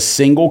far of the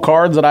single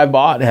cards that I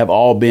bought have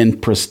all been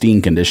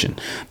pristine condition.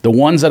 The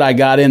ones that I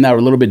got in that were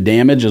a little bit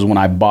damaged is when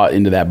I bought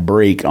into that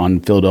break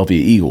on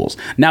Philadelphia Eagles.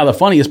 Now, the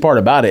funniest part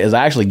about it is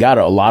I actually got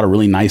a lot of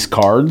really nice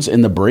cards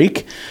in the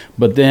break,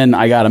 but then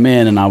I got them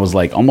in and I was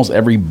like, almost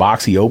every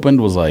box he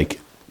opened was like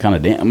kind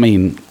of damn. I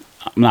mean,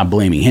 I'm not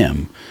blaming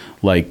him.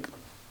 Like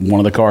one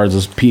of the cards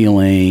is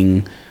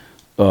peeling.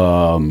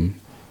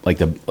 I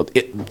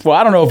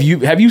don't know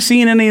if have you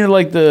seen any of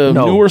like the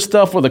newer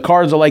stuff where the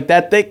cards are like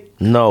that thick?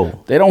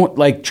 No, they don't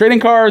like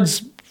trading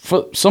cards.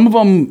 For some of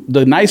them,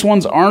 the nice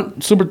ones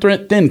aren't super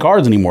thin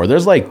cards anymore.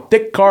 There's like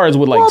thick cards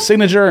with like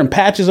signature and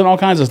patches and all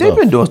kinds of stuff. They've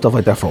been doing stuff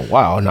like that for a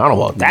while, and I don't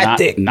know about that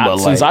thick.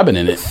 Not since I've been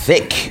in it.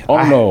 Thick.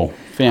 Oh no,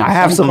 fam. I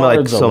have some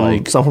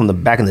from the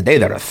back in the day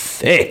that are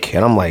thick,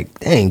 and I'm like,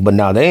 dang, but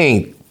now they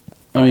ain't.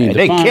 I mean,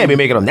 they can't be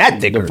making them that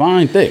thick.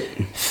 Define thick.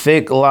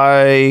 Thick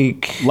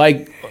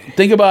like.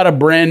 Think about a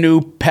brand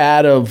new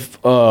pad of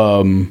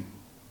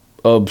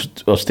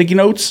sticky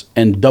notes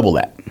and double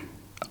that.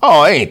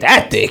 Oh, it ain't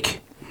that thick.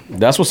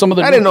 That's what some of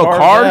the I didn't know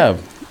card have.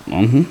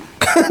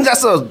 Mm-hmm.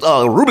 That's a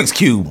Rubik's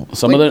cube.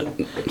 Sorry,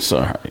 it's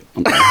not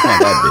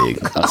that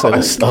big.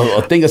 I said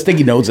a thing of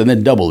sticky notes and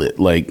then double it.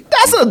 Like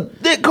that's a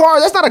thick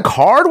card. That's not a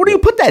card. What do you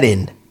put that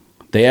in?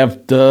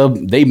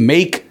 They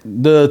make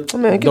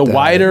the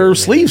wider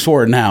sleeves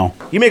for it now.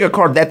 You make a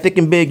card that thick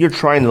and big, you're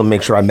trying to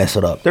make sure I mess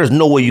it up. There's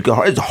no way you can.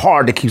 It's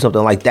hard to keep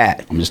something like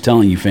that. I'm just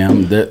telling you,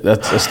 fam.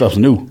 That stuff's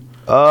new.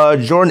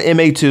 Jordan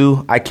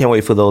MA2. I can't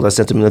wait for those. I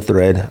sent them in the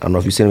thread. I don't know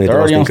if you've seen them. They're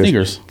already on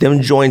sneakers.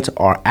 Them joints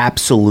are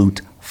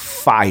absolute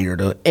fire.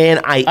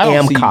 And I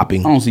am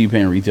copping. I don't see you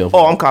paying retail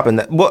for I'm copping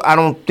that. Well, I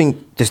don't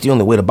think that's the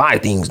only way to buy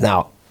things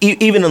now.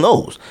 Even in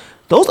those.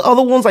 Those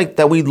other ones like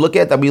that we look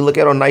at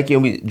on Nike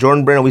and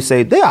Jordan Brand, we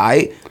say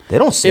they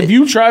don't sit. If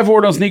you try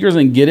for it on sneakers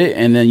and get it,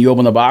 and then you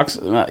open the box,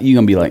 you're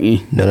gonna be like,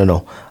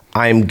 No.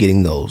 I'm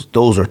getting those.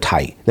 Those are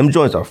tight. Them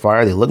joints are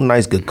fire. They look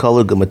nice, good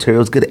color, good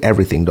materials, good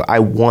everything. I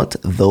want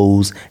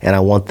those, and I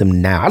want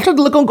them now. I tried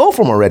to look on Go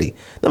for them already.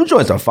 Them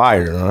joints are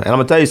fire, and I'm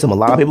gonna tell you something. A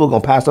lot of people are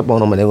gonna pass up on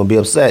them, and they're gonna be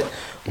upset.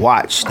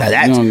 Watch.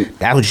 That's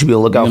what you should be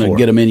able to look out for. You're gonna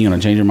get them in. You're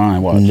gonna change your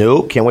mind. Watch.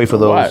 Nope. Can't wait for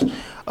those.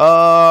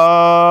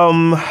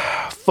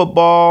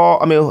 Football.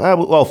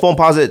 Phone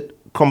posit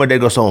Como de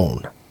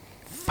Garçon.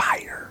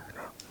 Fire.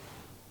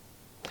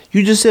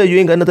 You just said you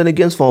ain't got nothing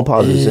against phone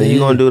posits, and you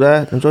gonna do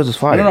that? Them joints is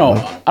fire. I don't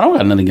know. I don't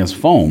got nothing against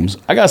foams.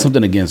 I got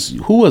something against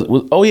who was.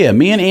 Oh yeah,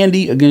 me and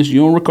Andy against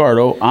you and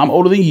Ricardo. I'm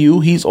older than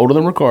you. He's older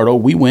than Ricardo.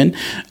 We win.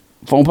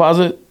 Phone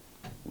posit.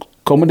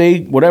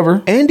 Commodate,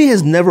 whatever. Andy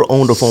has never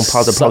owned a phone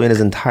posit probably in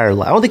his entire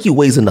life. I don't think he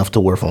weighs enough to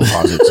wear phone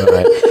posits. All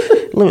right?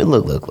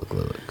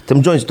 Look.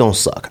 Them joints don't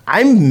suck.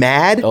 I'm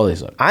mad. Oh, they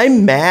suck.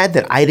 I'm mad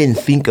that I didn't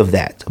think of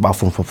that about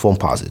phone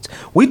posits.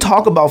 We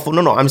talk about phone.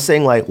 No. I'm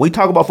saying like we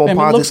talk about phone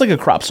posits. It looks like a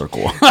crop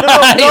circle.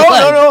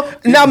 No.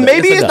 Now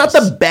maybe it's not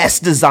the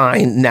best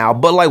design now,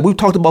 but like we've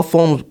talked about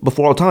phones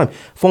before all the time.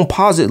 Phone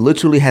posit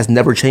literally has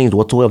never changed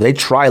whatsoever. They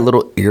try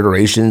little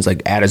iterations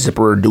like add a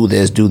zipper, do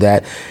this, do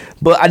that,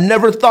 but I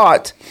never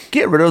thought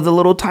get rid of the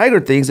little tiger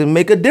things and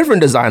make a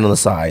different design on the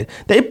side.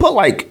 They put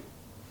like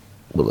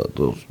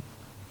those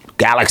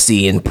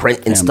Galaxy and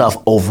print and stuff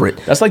over it.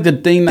 That's like the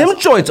thing. Them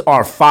joints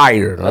are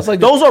fire. That's like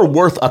those are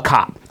worth a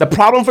cop. The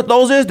problem for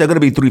those is they're going to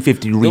be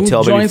 $350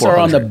 retail. Them joints are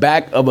on the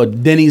back of a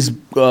Denny's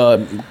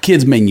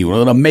kids menu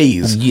or a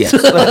maze. Yes.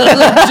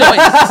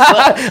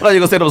 Like you're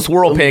gonna say those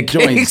swirl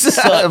pancakes.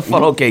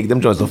 Funnel cake. Them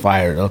joints are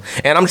fire though.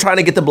 And I'm trying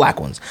to get the black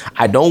ones.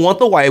 I don't want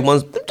the white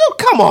ones.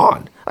 Come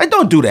on. Like,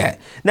 don't do that.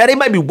 Now they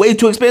might be way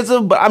too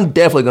expensive, but I'm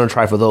definitely gonna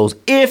try for those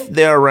if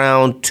they're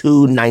around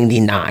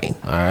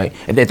 $299. All right.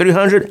 If they're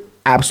 $300.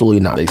 Absolutely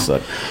not. They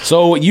suck.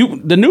 So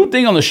the new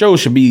thing on the show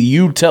should be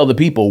you tell the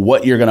people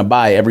what you're gonna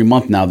buy every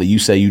month now that you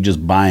say you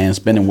just buying,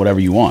 spending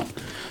whatever you want.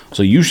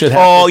 So you should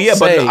have.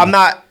 But I'm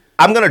not.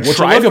 I'm gonna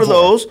try for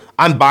those.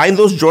 I'm buying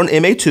those Jordan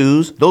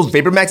MA2s, those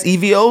VaporMax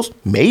EVOs,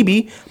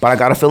 maybe. But I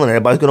got a feeling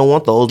everybody's gonna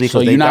want those because.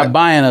 So you're not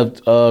buying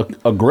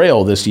a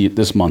Grail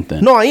this month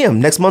then? No, I am.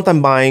 Next month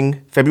I'm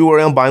buying.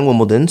 February I'm buying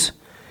Wimbledon's,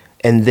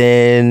 and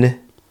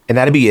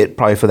that'll be it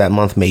probably for that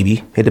month.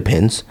 Maybe it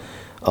depends.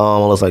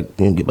 Unless like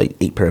you can get like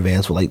 8 pair of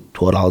Vans for like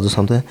 $12 or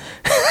something.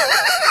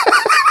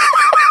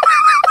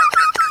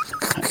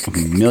 A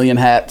million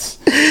hats.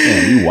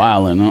 Man, you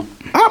wildin', huh?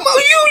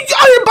 You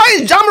out here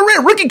buying John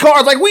Morant rookie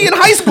cards like we in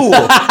high school.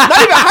 Not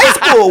even high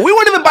school. We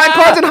weren't even buying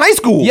cards in high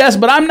school. Yes,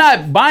 but I'm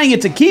not buying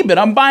it to keep it.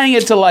 I'm buying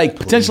it to like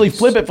potentially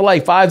flip it for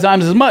like 5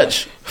 times as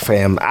much.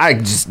 Fam,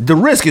 the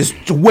risk is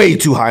way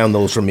too high on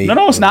those for me.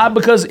 No, it's not,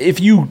 because if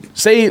you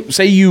say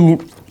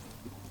you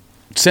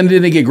send it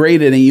in to get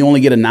graded and you only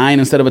get a 9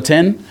 instead of a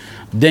 10,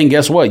 then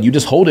guess what? You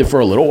just hold it for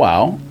a little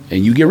while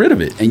and you get rid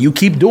of it. And you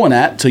keep doing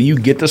that till you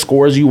get the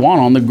scores you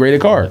want on the graded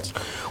cards.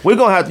 We're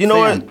going to have to,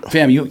 what?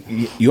 Fam, you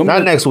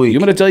not next week. You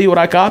want me to tell you what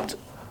I copped?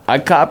 I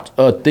copped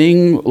a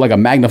thing, like a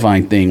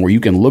magnifying thing, where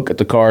you can look at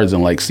the cards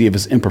and like see if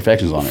it's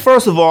imperfections on it.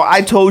 First of all,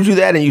 I told you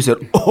that and you said,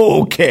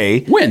 okay.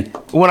 When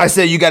I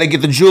said you got to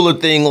get the jeweler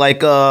thing,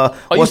 like,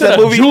 what's that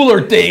movie?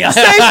 Jeweler thing.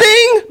 Same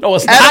thing? No,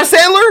 it's Adam not.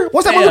 Sandler?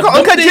 What's that movie called?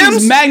 Uncut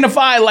Gems?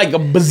 Magnify like a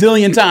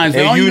bazillion times.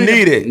 And you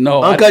need it.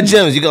 No. Uncut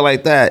Gems, you go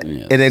like that.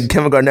 Yes. And then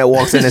Kevin Garnett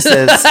walks in and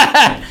says, is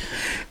that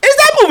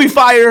movie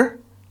fire?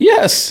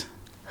 Yes.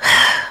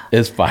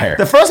 It's fire.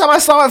 The first time I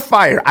saw it,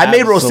 fire. I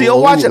made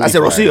Rocio watch it. I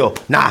said, Rocio,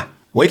 nah.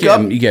 Wake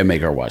up. You can't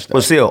make her watch that.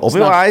 Rocio, open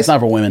your eyes. It's not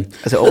for women.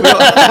 I said,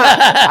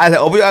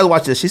 open your eyes,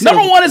 watch this. She said,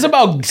 number one is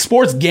about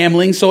sports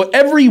gambling, so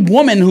every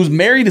woman who's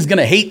married is going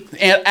to hate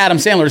Adam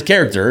Sandler's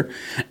character.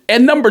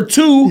 And number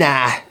two...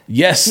 Nah.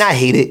 Yes. Not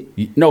hate it.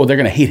 No, they're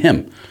going to hate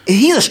him.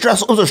 It was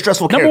a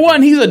stressful character. Number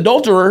one, he's an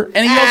adulterer,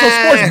 and he also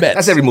sports bets.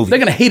 That's every movie. They're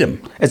going to hate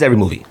him. That's every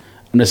movie.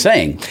 I'm just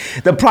saying.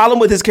 The problem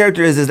with his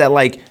character is that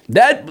like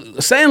that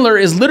Sandler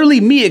is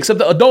literally me except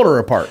the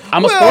adulterer part.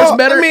 I'm a sports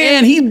bettor,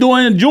 and he's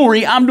doing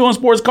jewelry. I'm doing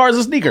sports cars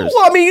and sneakers.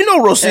 Well, I mean,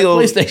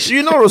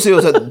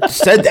 Rocio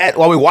said that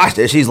while we watched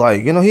it. She's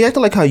like, he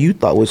acted like how you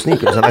thought with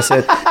sneakers, and I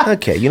said,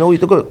 okay,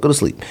 go to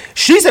sleep.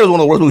 She said it was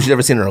one of the worst movies she's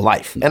ever seen in her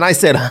life, and I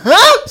said,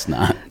 huh? It's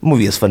not. The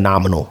movie is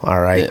phenomenal.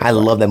 All right, I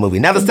love that movie.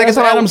 Now the second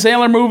time Adam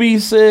Sandler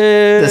movies.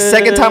 The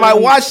second time I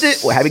watched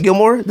it, Happy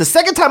Gilmore. The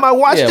second time I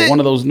watched it, one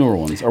of those newer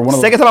ones, or one of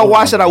the second time I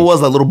watched it, I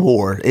was a little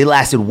bored. It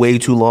lasted way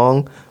too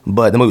long,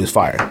 but the movie was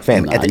fire.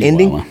 Fam, at the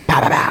ending,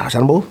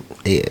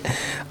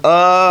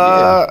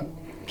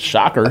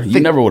 shocker. You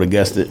never would have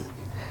guessed it.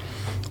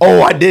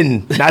 Oh, I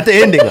didn't. Not the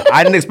ending.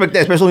 I didn't expect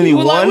that, especially when he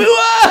won.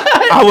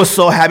 I was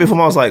so happy for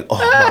him. I was like, oh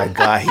my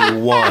God, he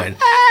won.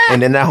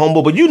 And then that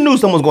homeboy, but you knew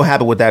something was going to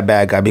happen with that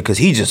bad guy because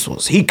he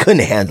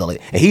couldn't handle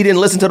it. And he didn't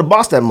listen to the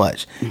boss that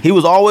much. He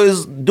was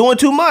always doing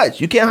too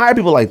much. You can't hire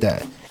people like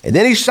that. And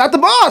then he shot the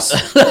boss.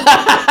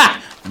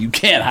 You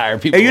can't hire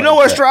people. And you know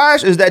what's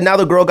trash is that now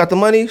the girl got the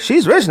money.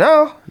 She's rich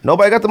now.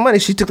 Nobody got the money.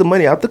 She took the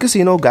money out the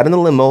casino, got in the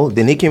limo.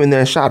 Then he came in there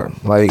and shot her.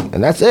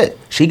 And that's it.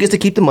 She gets to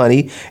keep the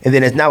money. And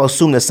then it's now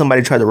assumed that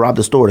somebody tried to rob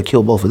the store to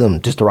kill both of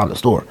them just to rob the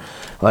store.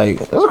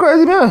 That's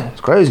crazy, man. It's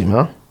crazy,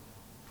 man.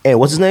 And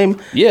what's his name?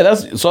 Yeah,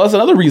 that's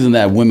another reason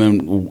that wives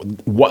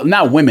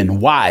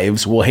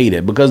will hate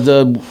it, because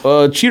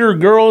the cheater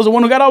girl is the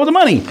one who got all the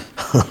money.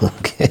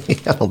 Okay,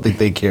 I don't think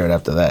they cared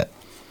after that.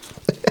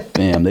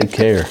 Damn, they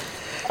care.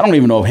 I don't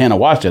even know if Hannah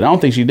watched it. I don't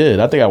think she did.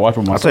 I think I watched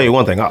it myself. I'll tell you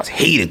one thing. I was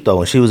hated though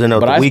when she was in there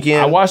the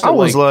weekend. I watched it. I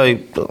was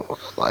like,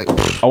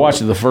 I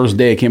watched it the first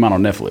day it came out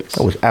on Netflix.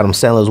 I wish Adam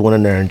Sandler went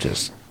in there and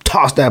just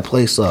tossed that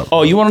place up.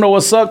 Oh, you want to know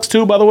what sucks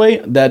too? By the way,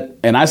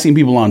 and I seen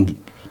people on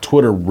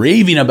Twitter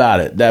raving about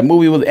it. That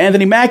movie with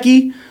Anthony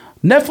Mackie,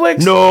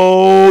 Netflix?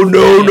 No.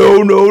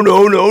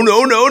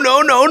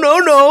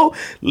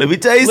 Let me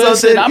tell you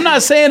something. I'm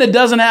not saying it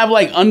doesn't have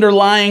like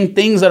underlying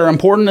things that are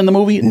important in the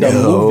movie. The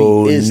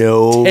movie is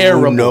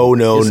terrible.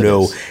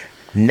 No.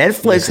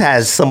 Netflix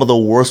has some of the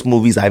worst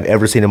movies I've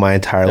ever seen in my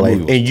entire life.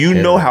 And you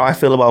know how I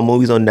feel about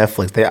movies on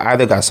Netflix. They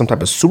either got some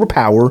type of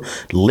superpower,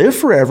 live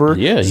forever,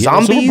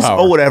 zombies,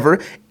 or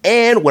whatever.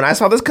 And when I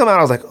saw this come out,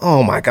 I was like,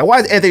 oh my God, why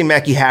is Anthony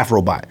Mackie half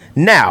robot?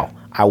 Now,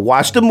 I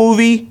watched the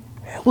movie.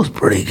 It was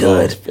pretty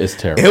good. It's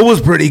terrible. It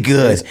was pretty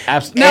good. Now,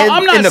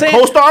 I'm not and saying... the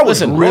co-star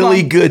was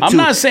really good, too. I'm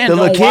not saying the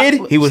little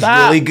kid, he was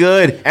really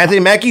good.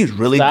 Anthony Mackie was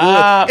really good.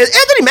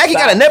 Anthony Mackie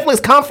got a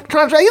Netflix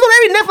contract. He's on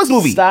every Netflix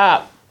movie.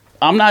 Stop.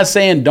 I'm not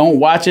saying don't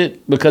watch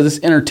it because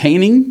it's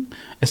entertaining.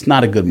 It's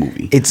not a good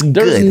movie. It's good.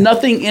 There's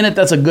nothing in it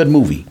that's a good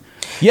movie.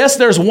 Yes,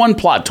 there's one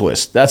plot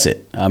twist. That's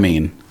it. I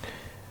mean...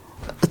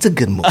 It's a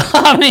good movie.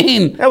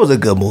 That was a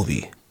good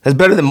movie. It's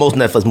better than most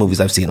Netflix movies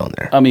I've seen on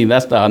there.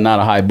 That's not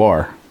a high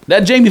bar.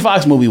 That Jamie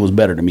Foxx movie was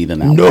better to me than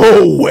that one.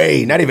 No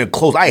way. Not even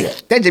close.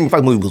 That Jamie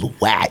Foxx movie was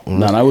whack.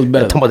 No, that was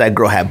better. Talking about that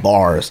girl had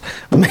bars.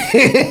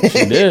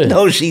 She did.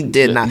 No, she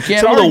did not.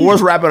 Some of the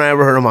worst rapping I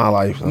ever heard in my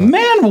life.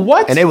 Man,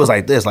 what? And it was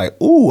like this,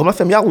 like, ooh, my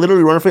family, y'all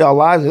literally running for y'all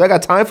lives. I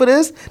got time for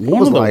this?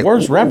 One of the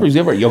worst rappers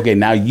ever. Okay,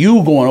 now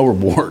you going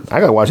overboard. I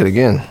got to watch it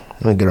again.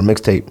 I'm going to get her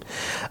mixtape.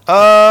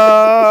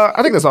 I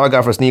think that's all I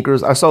got for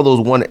sneakers. I saw those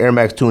one Air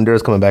Max Tune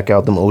Dares coming back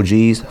out. Them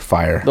OGs.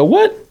 Fire. The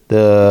what?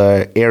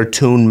 The Air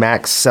Tune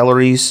Max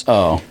Celeries.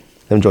 Oh.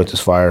 Them joints is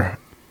fire.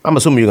 I'm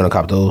assuming you're going to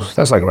cop those.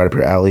 That's like right up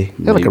your alley.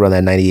 They're like around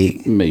that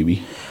 98.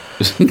 Maybe.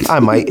 I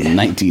might.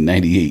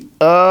 1998.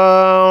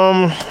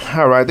 All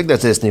right. I think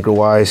that's it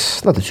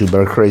sneaker-wise. Nothing too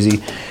better crazy.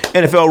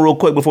 NFL real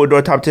quick before we do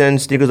our top 10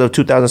 sneakers of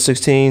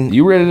 2016.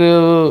 You ready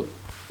to...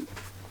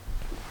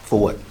 For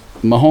what?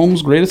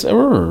 Mahomes greatest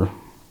ever? Or?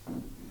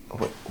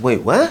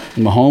 Wait, what?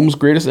 Mahomes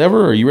greatest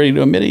ever? Are you ready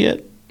to admit it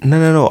yet?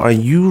 No. Are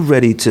you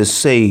ready to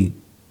say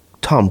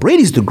Tom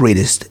Brady's the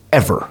greatest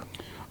ever?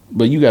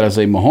 But you got to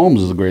say Mahomes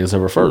is the greatest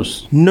ever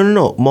first.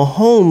 No.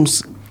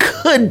 Mahomes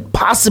could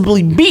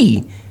possibly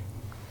be,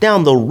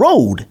 down the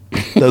road,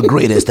 the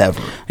greatest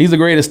ever. He's the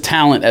greatest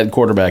talent at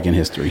quarterback in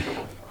history.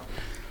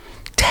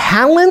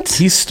 Talent?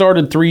 He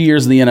started 3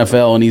 years in the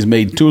NFL, and he's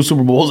made 2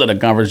 Super Bowls and a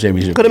conference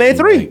championship. Could have made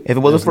 3 if it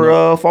wasn't for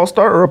a false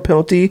start or a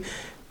penalty.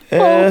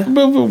 Well,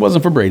 but if it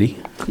wasn't for Brady.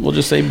 We'll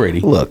just say Brady.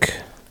 Look,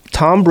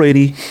 Tom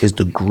Brady is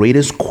the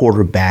greatest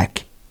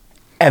quarterback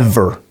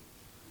ever.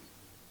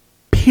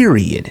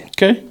 Period.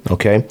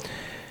 Okay.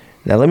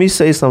 Now let me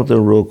say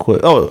something real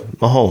quick. Oh,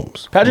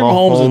 Mahomes. Patrick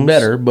Mahomes is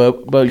better,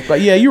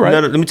 but yeah, you're right. No,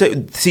 let me tell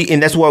you. See,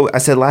 and that's what I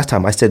said last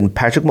time. I said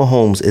Patrick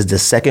Mahomes is the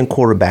second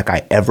quarterback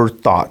I ever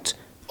thought.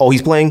 Oh,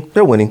 he's playing.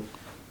 They're winning.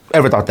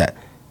 Ever thought that?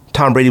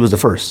 Tom Brady was the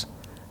first.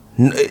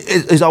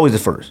 It's always the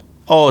first.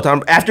 Oh,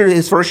 Tom! After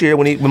his first year,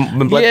 when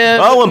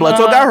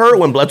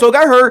Bledsoe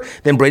got hurt,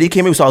 then Brady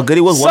came in. We saw how good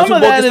he was. Some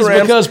of that is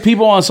because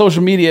people on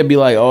social media be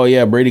like, "Oh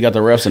yeah, Brady got the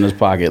refs in his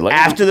pocket." Like,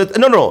 after the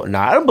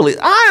I don't believe.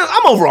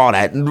 I'm over all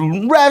that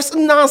refs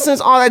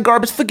nonsense, all that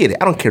garbage. Forget it.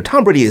 I don't care.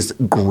 Tom Brady is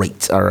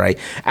great. All right.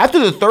 After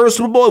the third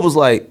Super Bowl, it was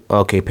like,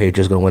 okay,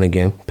 Patriots gonna win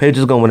again.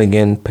 Patriots gonna win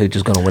again.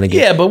 Patriots gonna win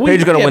again. Yeah, but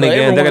Patriots gonna win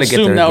again. They're gonna get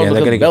there again.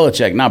 They're gonna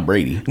Belichick, not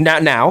Brady.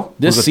 Now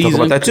this season talk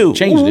about that too.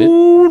 Changed it.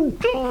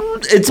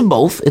 It's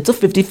both. It's a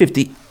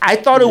 50-50. I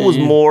thought it was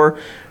more.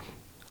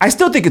 I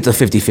still think it's a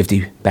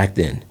 50-50 back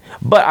then.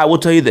 But I will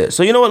tell you this.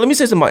 So you know what? Let me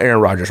say something about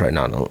Aaron Rodgers right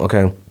now,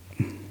 okay?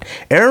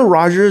 Aaron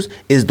Rodgers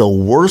is the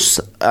worst,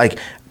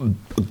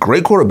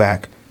 great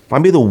quarterback.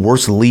 Might be the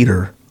worst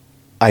leader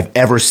I've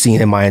ever seen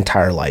in my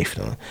entire life.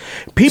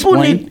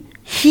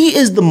 He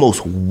is the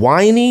most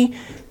whiny,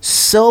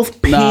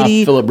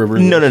 self-pity. Phillip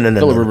Rivers. No.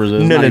 Phillip Rivers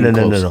is not even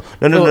close. No.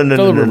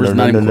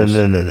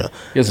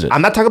 Yes, it is.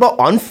 I'm not talking about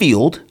on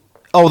field.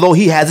 Although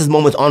he has his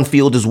moments on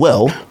field as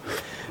well,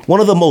 one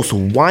of the most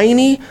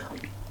whiny,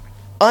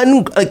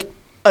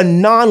 a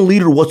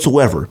non-leader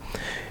whatsoever.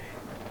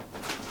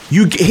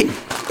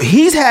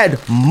 He's had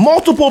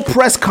multiple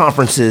press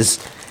conferences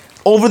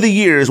over the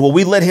years where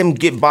we let him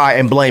get by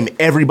and blame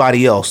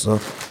everybody else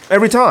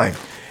every time.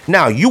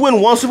 Now, you win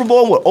one Super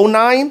Bowl with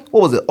 09,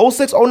 what was it,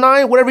 06,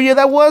 09, whatever year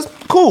that was?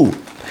 Cool.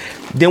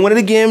 Then win it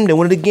again,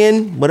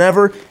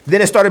 whatever.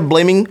 Then it started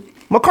blaming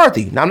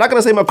McCarthy. Now, I'm not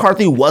going to say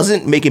McCarthy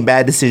wasn't making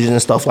bad decisions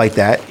and stuff like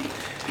that.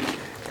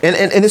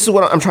 And this is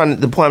what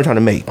the point I'm trying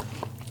to make. I'm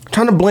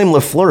trying to blame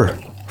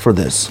LaFleur for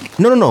this.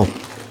 No.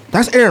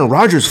 That's Aaron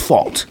Rodgers'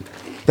 fault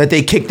that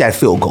they kicked that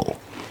field goal.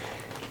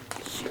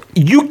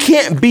 You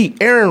can't beat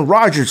Aaron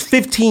Rodgers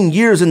 15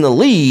 years in the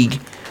league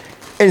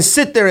and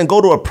sit there and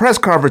go to a press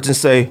conference and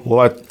say,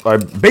 well, I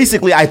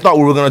thought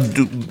we were going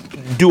to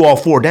do all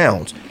 4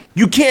 downs.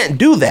 You can't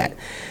do that.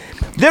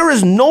 There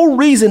is no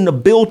reason to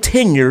build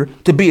tenure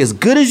to be as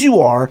good as you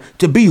are,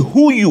 to be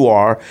who you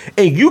are,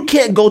 and you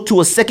can't go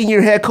to a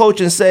second-year head coach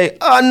and say,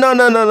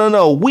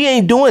 no, we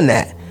ain't doing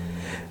that.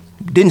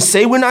 Didn't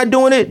say we're not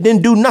doing it,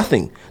 didn't do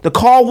nothing. The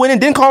call went in,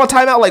 didn't call a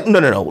timeout, like,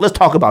 no, let's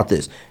talk about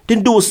this.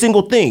 Didn't do a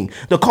single thing.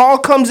 The call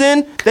comes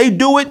in, they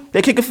do it,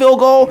 they kick a field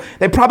goal,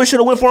 they probably should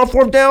have went for a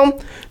 4th down.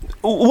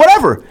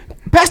 whatever.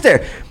 Past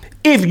there.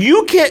 If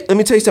you can't, let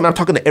me tell you something. I'm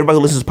talking to everybody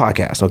who listens to this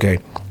podcast, okay?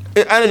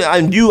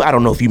 I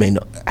don't know if you may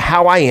know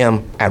how I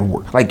am at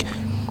work. Like,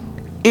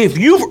 if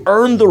you've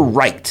earned the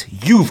right,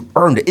 you've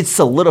earned it. It's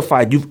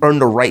solidified. You've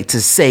earned the right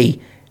to say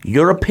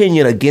your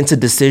opinion against a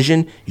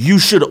decision. You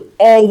should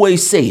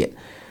always say it.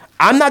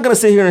 I'm not going to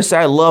sit here and say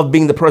I love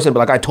being the person, but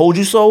like I told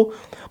you so.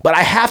 But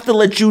I have to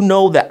let you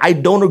know that I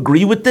don't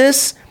agree with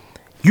this.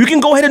 You can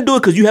go ahead and do it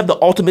because you have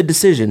the ultimate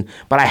decision.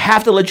 But I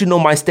have to let you know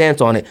my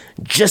stance on it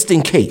just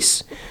in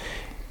case.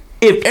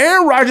 If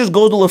Aaron Rodgers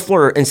goes to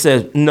LaFleur and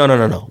says,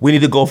 no, we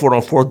need to go for it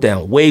on fourth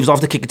down, waves off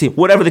the kicking team,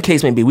 whatever the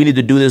case may be, we need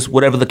to do this,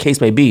 whatever the case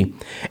may be,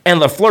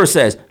 and LaFleur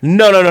says,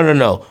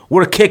 no,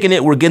 we're kicking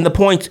it, we're getting the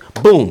points,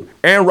 boom.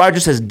 Aaron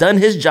Rodgers has done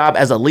his job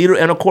as a leader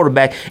and a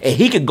quarterback, and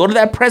he could go to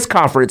that press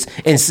conference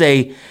and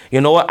say,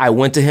 you know what, I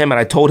went to him and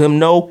I told him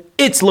no,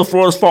 it's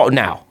LaFleur's fault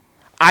now.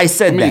 I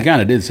said that. He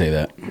kind of did say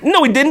that.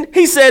 No, he didn't.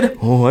 He said,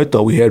 I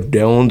thought we had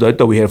downs. I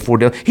thought we had 4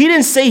 downs. He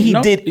didn't say he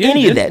did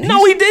any of that.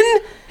 No, he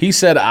didn't. He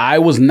said, I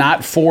was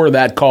not for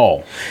that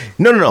call.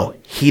 No.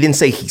 He didn't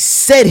say he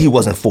said he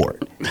wasn't for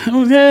it.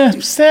 Yeah,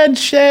 said,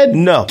 shed,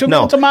 no.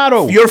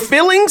 tomato. Your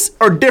feelings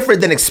are different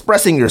than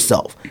expressing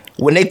yourself.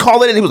 When they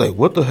called it in, he was like,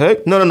 what the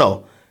heck?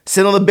 No.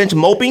 Sit on the bench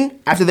moping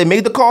after they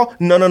made the call?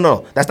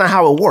 No. That's not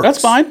how it works.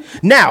 That's fine.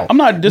 Now. I'm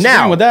not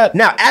disagreeing with that.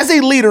 Now, as a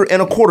leader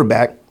and a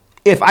quarterback,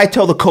 if I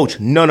tell the coach,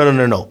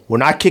 no, we're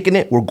not kicking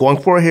it, we're going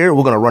for it here,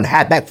 we're going to run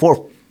halfback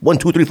 1,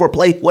 2, 3, 4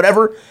 play,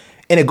 whatever,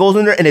 and it goes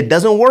in there and it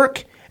doesn't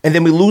work, and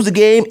then we lose the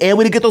game and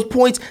we didn't get those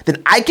points,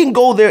 then I can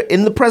go there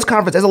in the press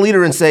conference as a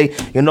leader and say,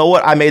 you know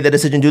what, I made that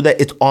decision to do that,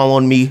 it's all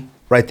on me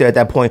right there at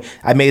that point.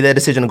 I made that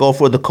decision to go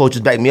for it, the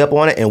coaches backed me up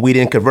on it, and we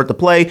didn't convert the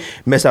play,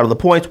 missed out on the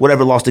points,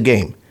 whatever, lost the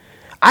game.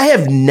 I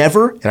have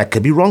never, and I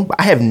could be wrong,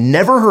 but I have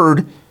never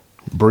heard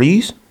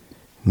Breeze,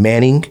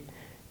 Manning,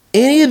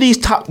 any of these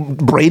top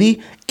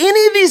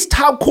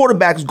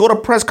quarterbacks go to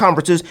press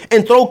conferences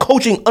and throw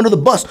coaching under the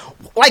bus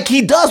like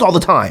he does all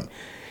the time.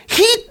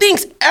 He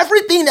thinks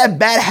everything that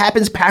bad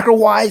happens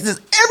Packer-wise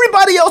is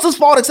everybody else's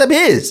fault except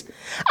his.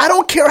 I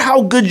don't care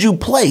how good you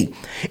play.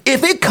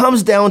 If it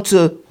comes down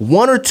to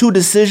 1 or 2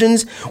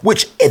 decisions,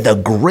 which the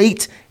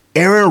great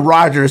Aaron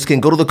Rodgers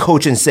can go to the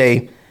coach and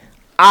say,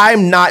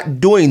 I'm not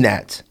doing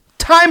that.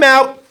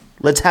 Timeout.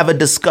 Let's have a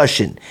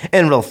discussion.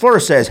 And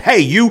LaFleur says,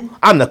 hey,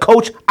 I'm the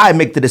coach. I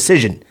make the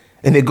decision.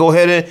 And they go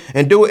ahead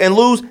and do it and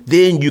lose.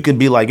 Then you can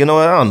be like, you know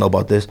what? I don't know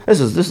about this.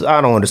 This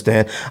I don't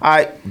understand.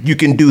 You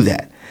can do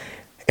that.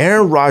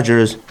 Aaron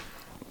Rodgers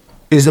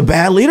is a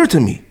bad leader to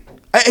me.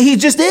 He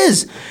just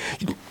is.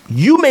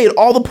 You made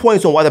all the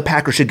points on why the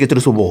Packers should get to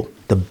the Super Bowl.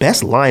 The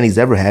best line he's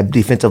ever had,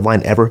 defensive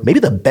line ever.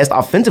 Maybe the best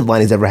offensive line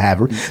he's ever had.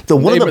 They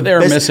were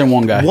missing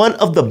one guy. One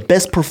of the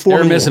best performing.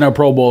 They were missing a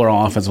Pro Bowler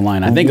on offensive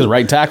line. I think his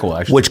right tackle,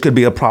 actually. Which could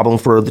be a problem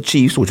for the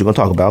Chiefs, which we're going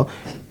to talk about.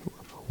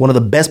 One of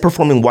the best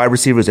performing wide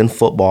receivers in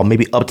football,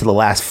 maybe up to the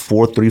last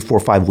 3, 4,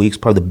 5 weeks.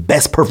 Probably the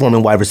best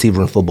performing wide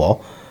receiver in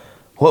football.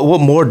 What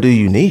more do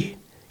you need?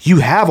 You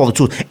have all the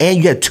tools.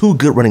 And you have 2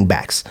 good running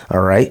backs,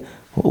 all right?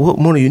 What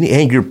more do you need?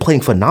 And you're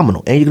playing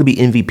phenomenal. And you're going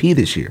to be MVP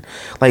this year.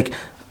 Like,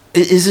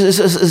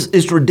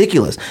 it's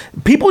ridiculous.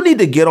 People need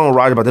to get on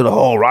Rodgers about that.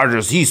 Oh,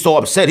 Rodgers, he's so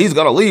upset. He's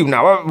got to leave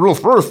now. Real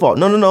first fault.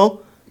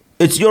 No.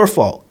 It's your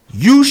fault.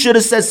 You should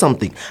have said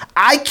something.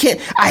 I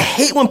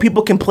hate when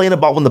people complain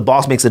about when the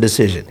boss makes a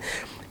decision.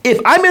 If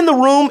I'm in the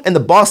room and the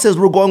boss says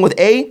we're going with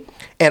A,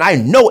 and I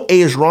know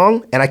A is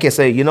wrong, and I can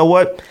say, you know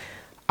what?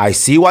 I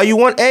see why you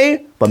want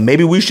A, but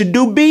maybe we should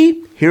do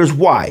B. Here's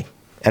why.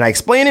 And I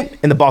explain it,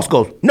 and the boss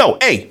goes, no,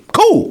 A,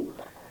 cool.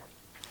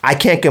 I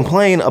can't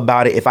complain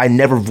about it if I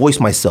never voice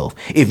myself.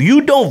 If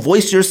you don't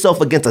voice yourself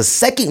against a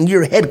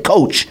second-year head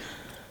coach,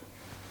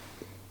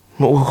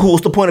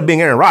 what's the point of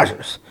being Aaron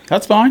Rodgers?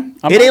 That's fine.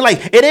 It ain't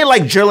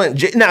like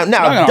Jalen.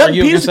 Now, Doug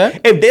Peterson.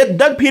 If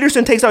Doug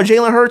Peterson takes out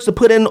Jalen Hurts to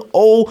put in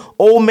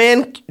old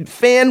man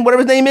fan,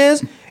 whatever his name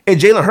is, and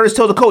Jalen Hurts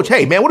tells the coach,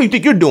 "Hey man, what do you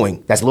think you're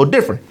doing?" That's a little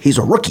different. He's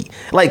a rookie.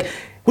 Like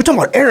we're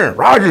talking about Aaron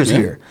Rodgers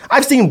here.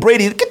 I've seen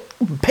Brady,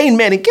 Peyton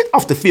Manning, get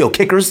off the field,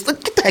 kickers,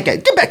 get the heck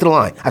out, get back to the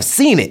line. I've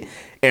seen it.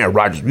 Aaron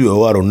Rodgers,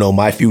 I don't know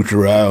my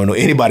future. I don't know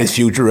anybody's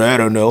future. I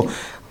don't know.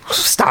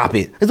 Stop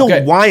it. He's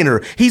a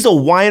whiner. He's a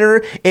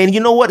whiner. And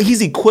you know what?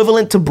 He's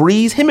equivalent to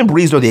Breeze. Him and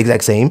Breeze are the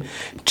exact same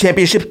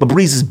championships, but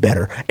Breeze is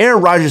better.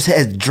 Aaron Rodgers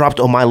has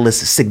dropped on my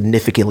list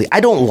significantly. I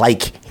don't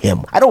like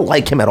him. I don't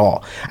like him at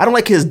all. I don't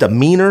like his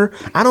demeanor.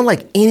 I don't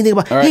like anything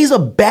about him. Right. He's a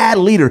bad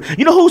leader.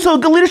 You know who's a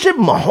good leadership?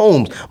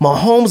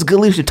 Mahomes, good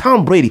leadership.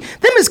 Tom Brady.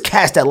 Them is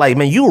cast that like,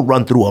 man, you'll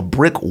run through a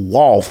brick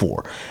wall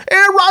for.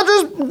 Aaron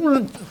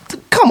Rodgers,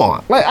 come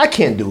on. Like, I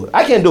can't do it.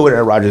 I can't do it with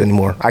Aaron Rodgers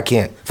anymore. I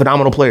can't.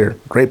 Phenomenal player.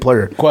 Great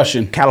player.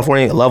 Question.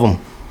 California, love him.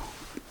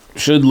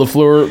 Should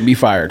LaFleur be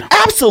fired?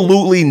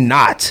 Absolutely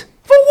not.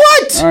 For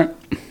what? All right.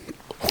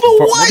 For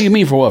what? What do you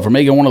mean for what? For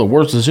making one of the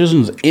worst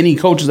decisions any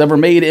coach has ever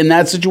made in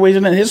that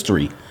situation in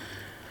history?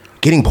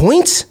 Getting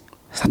points?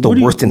 It's not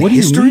the worst in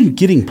history. What do you mean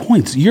getting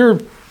points?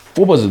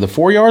 What was it, the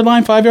 4-yard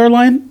line, 5-yard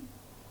line?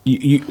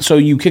 So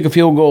you kick a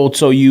field goal,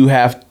 so you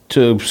have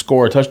to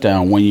score a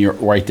touchdown when you're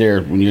right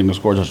there when you're going to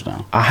score a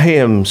touchdown. I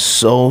am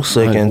so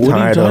sick and tired of. What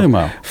are you talking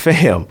about?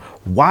 Fam,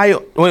 why?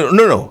 Wait,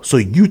 no. So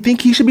you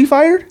think he should be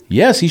fired?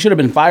 Yes, he should have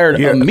been fired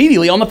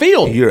immediately on the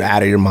field. You're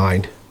out of your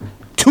mind.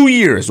 2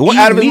 years. What,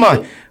 out of his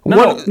mind?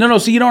 No.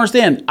 See, you don't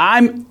understand.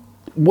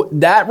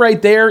 That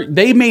right there,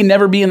 they may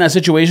never be in that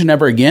situation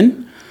ever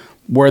again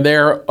where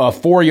they're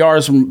 4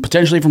 yards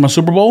potentially from a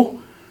Super Bowl.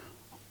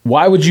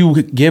 Why would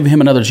you give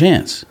him another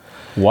chance?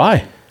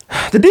 Why?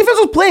 The defense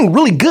was playing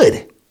really good.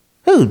 It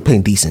was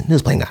playing decent. It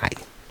was playing all right.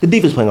 The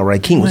defense was playing all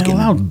right. King was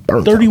getting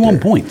burnt 31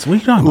 points. What are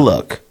you talking about?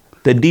 Look,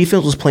 the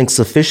defense was playing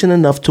sufficient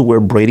enough to where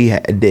Brady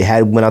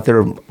went out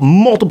there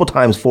multiple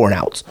times 4 and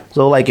outs.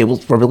 So, like, it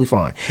was perfectly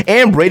fine.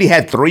 And Brady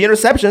had 3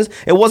 interceptions.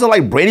 It wasn't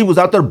like Brady was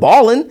out there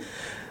balling.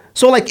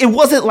 So, like, it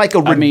wasn't like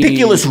a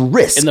ridiculous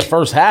risk. In the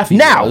first half, he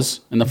was.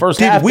 In the first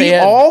half, they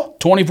had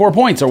 24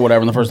 points or whatever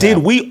in the first half.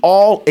 Did we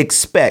all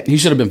expect? He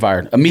should have been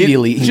fired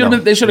immediately.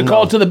 They should have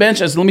called to the bench.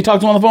 Let me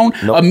talk to him on the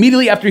phone. Nope.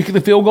 Immediately after he kicked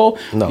the field goal.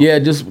 No. Yeah,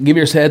 just give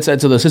your headset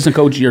to the assistant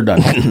coach. You're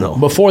done. No.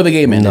 Before the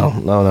game ended.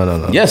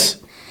 No.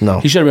 Yes. No.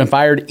 He should have been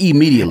fired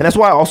immediately. And that's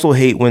why I also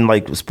hate when,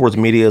 like, sports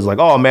media is like,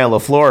 oh, man,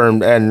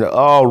 LaFleur and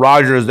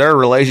Rodgers, their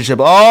relationship.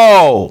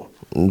 Oh,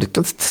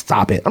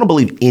 stop it. I don't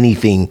believe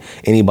anything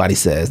anybody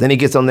says. Then he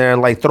gets on there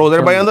and, like, throws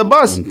everybody on the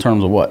bus. In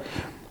terms of what?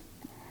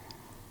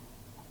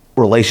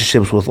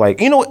 Relationships with, like,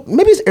 maybe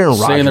it's Aaron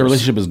Rodgers. Saying the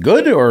relationship is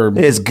good or?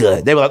 It's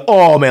good. They were like,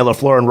 oh, man,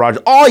 LaFleur and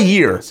Rodgers all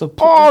year. It's a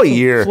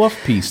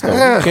fluff piece, though.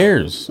 Who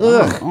cares?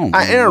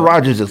 Aaron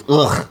Rodgers is,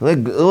 bad taste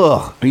in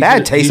my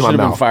mouth. He should have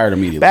been fired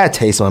immediately. Bad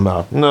taste in my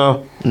mouth.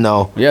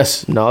 No.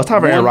 Yes. No, it's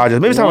time for Aaron Rodgers.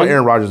 Maybe it's time for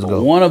Aaron Rodgers to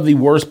go. One of the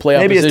worst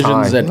playoff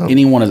decisions that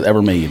anyone has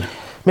ever made.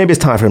 Maybe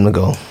it's time for him to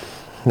go.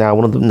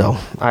 No,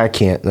 I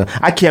can't. No.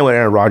 I can't with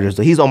Aaron Rodgers.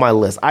 He's on my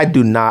list. I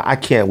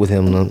can't with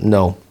him.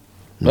 No.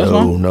 And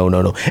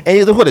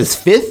what, his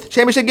 5th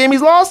championship game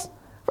he's lost?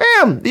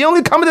 Fam, the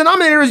only common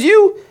denominator is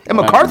you and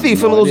McCarthy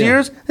from those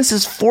years. This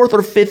is 4th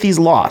or 5th he's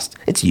lost.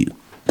 It's you.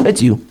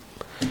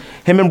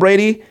 Him and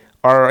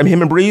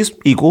Breeze,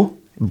 equal.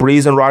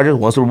 Breeze and Rodgers,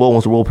 one Super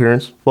Bowl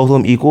appearance. Both of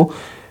them equal.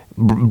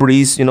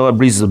 Breeze,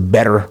 Breeze is a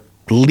better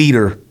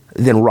leader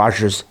than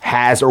Rodgers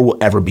has or will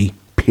ever be,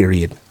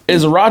 period.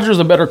 Is Rodgers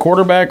a better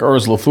quarterback or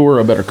is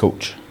LaFleur a better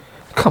coach?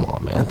 Come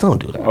on, man. Don't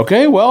do that.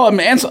 Okay, well, I'm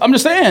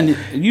just saying.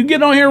 You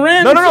get on here and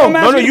rant.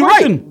 No, you're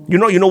right.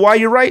 You know why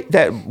you're right?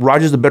 That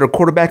Rodgers is a better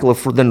quarterback than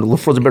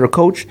LaFleur's a better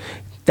coach?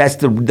 That's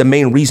the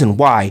main reason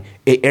why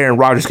Aaron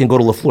Rodgers can go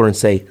to LaFleur and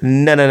say,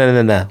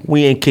 no.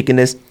 We ain't kicking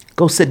this.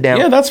 Go sit down.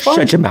 Yeah, that's fine.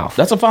 Shut your mouth.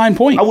 That's a fine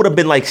point. I would have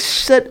been like,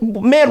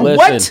 man, listen,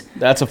 what?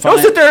 That's a fine.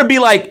 Don't sit there and be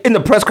like, in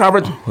the press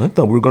conference, I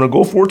thought we were going to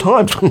go 4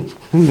 times.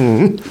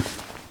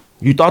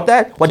 You thought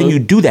that? Why didn't you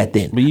do that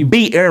then?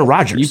 Be Aaron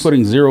Rodgers. You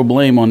putting zero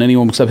blame on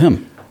anyone except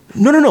him.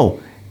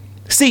 No.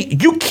 See,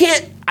 you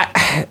can't.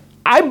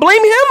 I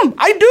blame him.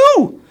 I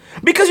do.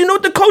 Because you know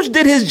what? The coach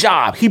did his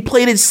job. He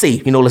played it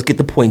safe. Let's get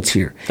the points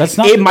here. That's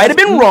not. It might have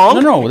been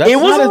wrong. No. It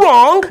was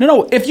wrong.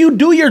 No. If you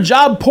do your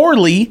job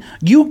poorly,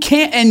 you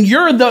can't, and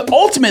you're the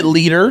ultimate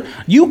leader,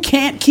 you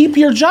can't keep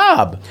your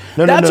job.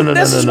 No.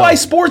 This is why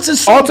sports is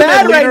so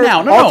bad right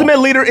now. Ultimate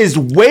leader is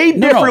way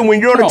different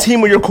when you're on a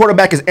team where your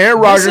quarterback is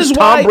Aaron Rodgers,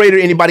 Tom Brady, or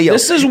anybody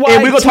else. This is why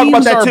and we're gonna talk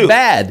about that too.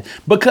 Bad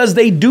because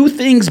they do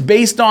things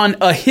based on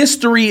a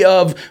history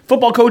of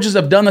football coaches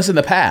have done this in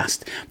the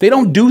past. They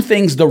don't do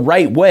things the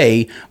right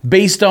way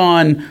based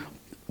on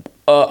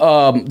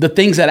the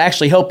things that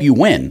actually help you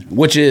win,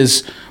 which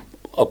is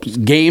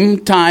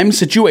game time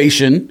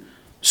situation,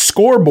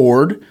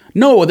 scoreboard.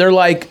 No, they're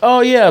like,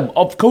 oh yeah,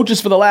 coaches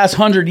for the last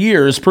 100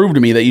 years proved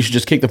to me that you should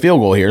just kick the field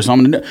goal here. So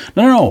I'm gonna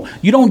no.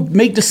 You don't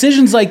make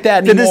decisions like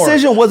that anymore. The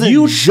decision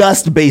wasn't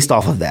just based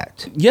off of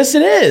that. Yes,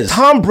 it is.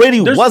 Tom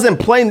Brady wasn't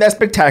playing that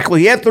spectacular.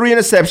 He had 3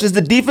 interceptions. The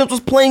defense was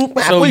playing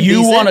halfway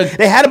decent.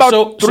 They had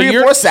about 3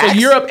 or 4 sacks. So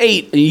you're up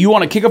 8, and you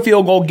want to kick a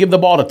field goal, give the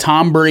ball to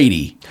Tom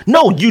Brady.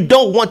 No, you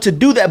don't want to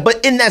do that.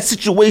 But in that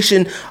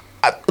situation,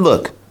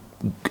 look,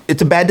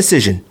 it's a bad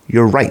decision.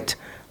 You're right.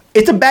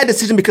 It's a bad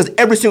decision because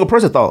every single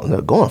person thought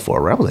they're going for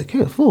it. Right? I was like,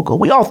 yeah, field goal.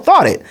 We all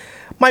thought it.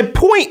 My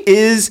point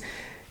is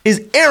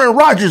Aaron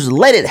Rodgers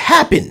let it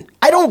happen.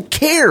 I don't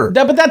care.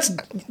 But that's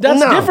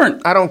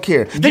different. I don't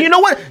care. Then you know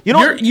what?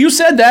 You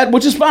said that,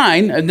 which is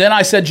fine. And then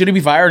I said, should he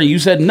be fired? And you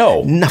said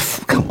no. No,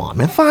 come on,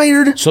 man.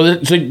 Fired. So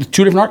 2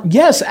 different.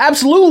 Yes,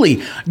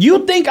 absolutely.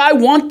 You think I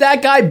want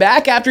that guy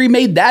back after he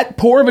made that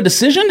poor of a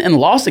decision and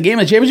lost the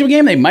championship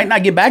game they might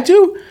not get back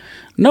to?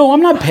 No,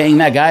 I'm not paying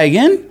that guy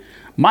again.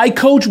 My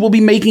coach will be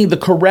making the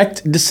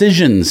correct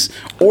decisions,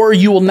 or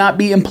you will not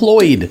be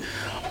employed.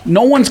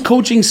 No one's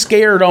coaching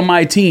scared on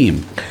my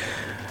team.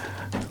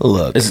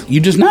 Look.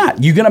 You're just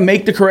not. You're going to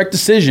make the correct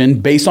decision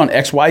based on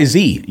X, Y,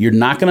 Z. You're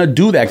not going to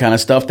do that kind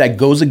of stuff that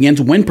goes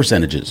against win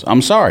percentages.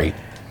 I'm sorry.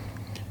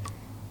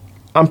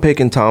 I'm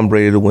picking Tom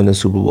Brady to win the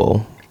Super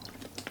Bowl.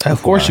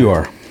 Of course you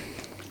are.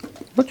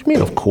 What do you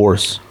mean, of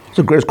course? He's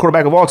the greatest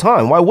quarterback of all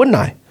time. Why wouldn't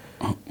I?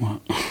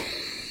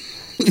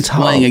 He's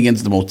playing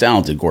against the most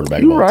talented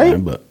quarterback of all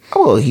time. But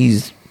well,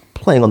 he's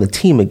playing on the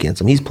team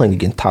against him. He's playing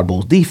against Todd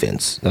Bowles'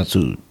 defense. That's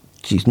who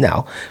Jeez,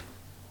 now.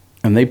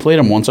 And they played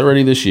him once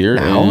already this year.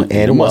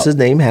 And what's his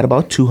name had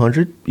about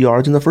 200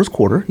 yards in the first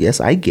quarter. Yes,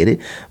 I get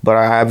it. But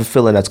I have a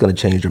feeling that's going to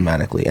change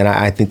dramatically. And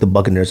I think the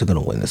Buccaneers are going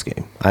to win this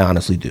game. I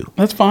honestly do.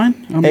 That's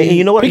fine. I mean, and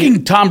you know what?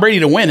 Picking Tom Brady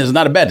to win is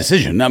not a bad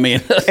decision. I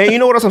mean, and you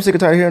know what else I'm sick and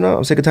tired of hearing now?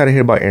 I'm sick and tired of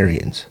hearing about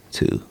Arians,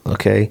 too.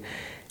 Okay?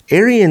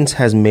 Arians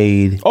has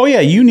made... Oh, yeah,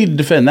 you need to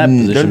defend that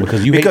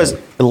position because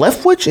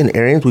Leftwich and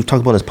Arians, we've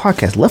talked about on this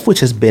podcast, Leftwich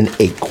has been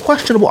a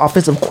questionable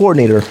offensive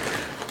coordinator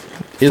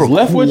for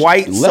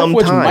quite some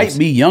time. Might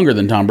be younger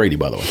than Tom Brady,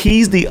 by the way.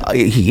 He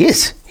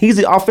is. He's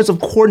the offensive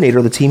coordinator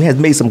of the team, has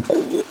made some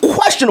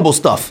questionable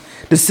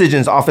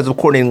decisions offensive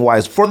coordinating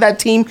wise for that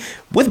team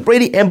with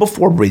Brady and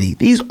before Brady.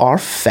 These are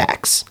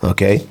facts,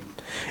 okay?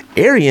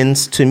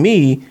 Arians, to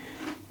me,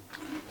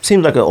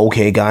 seems like an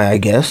okay guy, I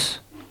guess.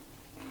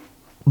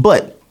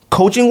 But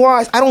coaching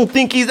wise, I don't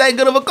think he's that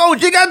good of a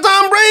coach. He got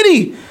Tom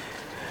Brady.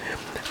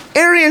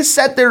 Arians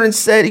sat there and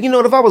said, you know,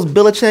 if I was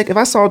Belichick, if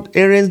I saw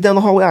Arians down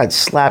the hallway, I'd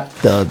slap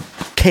the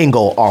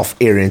Kango off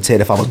Arians' head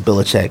if I was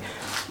Belichick.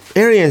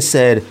 Arians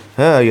said,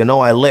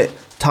 I let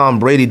Tom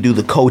Brady do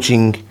the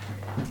coaching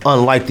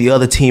unlike the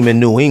other team in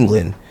New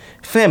England.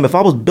 Fam, if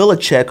I was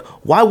Belichick,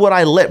 why would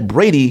I let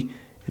Brady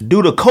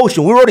do the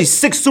coaching? We're already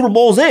 6 Super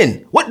Bowls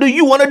in. What do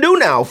you want to do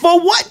now? For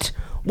what?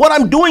 What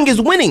I'm doing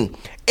is winning.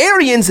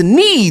 Arians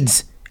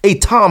needs a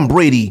Tom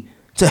Brady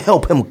to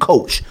help him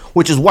coach,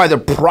 which is why they're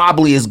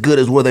probably as good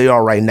as where they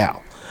are right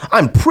now.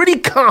 I'm pretty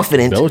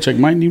confident. Belichick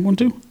might need one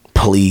too.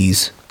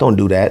 Please, don't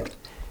do that.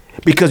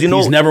 Because,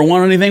 he's never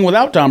won anything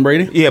without Tom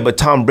Brady. Yeah, but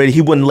Tom Brady,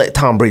 he wouldn't let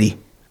Tom Brady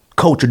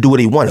coach or do what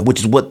he wanted, which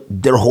is what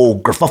their whole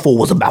kerfuffle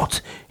was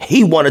about.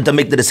 He wanted to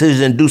make the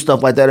decision and do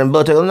stuff like that, and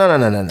Belichick,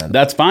 no.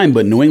 That's fine,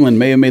 but New England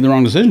may have made the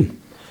wrong decision.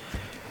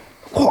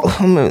 Well,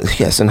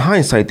 yes, in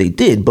hindsight they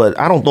did, but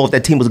I don't know if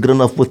that team was good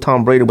enough with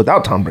Tom Brady or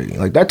without Tom Brady.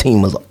 Like, that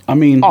team was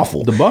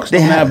awful. The Bucs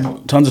don't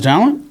have tons of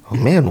talent? Oh,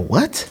 man,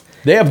 what?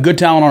 They have good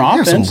talent on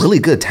offense. They have some really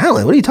good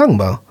talent. What are you talking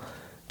about?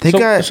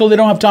 So they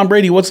don't have Tom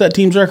Brady. What's that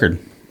team's record?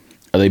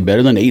 Are they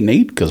better than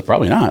 8-8? Because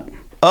probably not.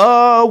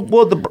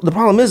 Well, the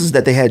problem is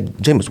that they had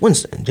Jameis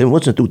Winston. Jameis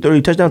Winston threw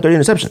 30 touchdowns, 30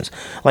 interceptions.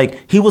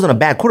 Like, he wasn't a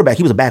bad quarterback.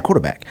 He was a bad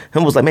quarterback.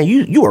 And was like, man,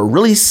 you are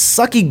really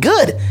sucky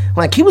good.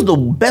 Like, he was the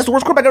worst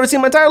quarterback I've ever seen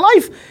in my entire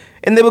life.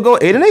 And they would go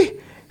 8-8.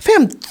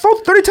 Fam, throw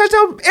 30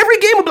 touchdowns. Every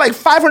game would be like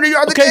 500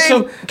 yards a game.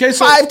 So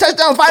 5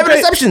 touchdowns, 5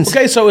 interceptions.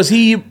 Okay, so is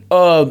he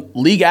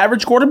league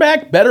average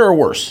quarterback, better or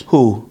worse?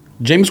 Who?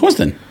 Jameis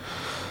Winston.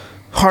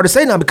 Hard to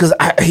say now because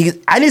I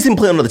need to see him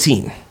play on another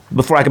team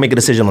before I can make a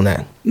decision on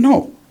that.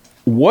 No.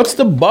 What's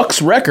the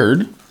Bucs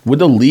record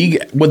with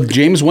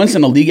Jameis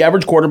Winston, a league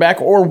average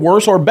quarterback, or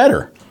worse or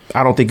better?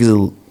 I don't think he's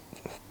look,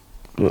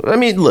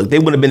 they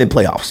wouldn't have been in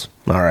playoffs,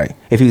 all right,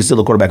 if he was still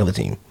the quarterback of the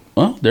team.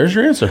 Well, there's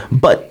your answer.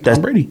 But that's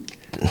Tom Brady.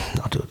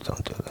 Don't do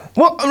that.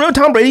 Well, no,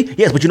 Tom Brady,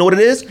 yes, but you know what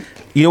it is?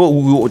 You know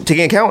what we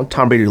taking into account?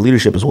 Tom Brady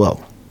leadership as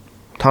well.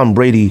 Tom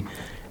Brady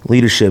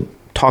leadership,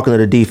 talking to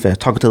the defense,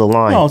 talking to the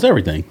line. Oh, it's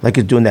everything. Like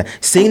he's doing that.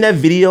 Seeing that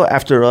video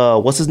after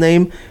what's his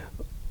name?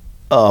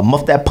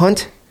 Muffed that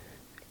punt.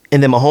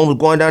 And then Mahomes was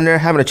going down there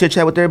having a chit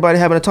chat with everybody,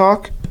 having a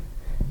talk.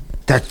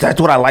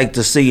 That's what I like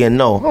to see and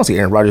know. I don't see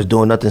Aaron Rodgers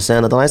doing nothing,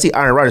 saying nothing. I see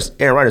Aaron Rodgers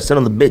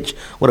sitting on the bitch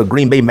with a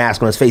Green Bay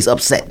mask on his face,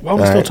 upset. Why are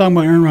we still talking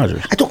about Aaron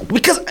Rodgers?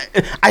 Because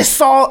I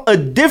saw a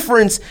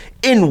difference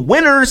in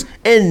winners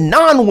and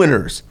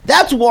non-winners.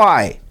 That's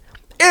why.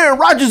 Aaron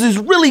Rodgers is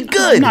really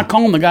good. I'm not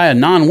calling the guy a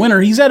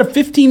non-winner. He's had a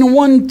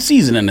 15-1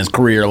 season in his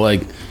career.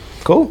 Like,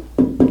 cool.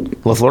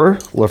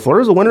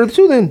 LaFleur is a winner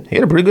too. Then he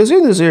had a pretty good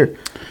season this year.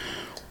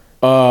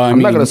 I'm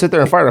not going to sit there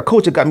and fire a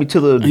coach that got me to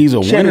the he's a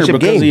winner because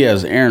game. He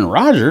has Aaron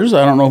Rodgers.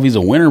 I don't know if he's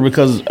a winner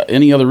because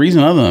any other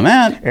reason other than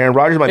that. Aaron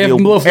Rodgers might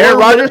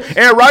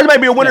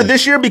be a winner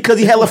this year because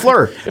he had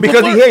LaFleur.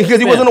 Because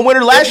he wasn't a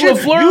winner last year.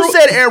 You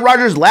said Aaron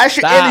Rodgers last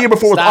year and the year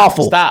before was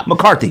awful. Stop.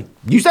 McCarthy.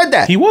 You said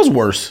that. He was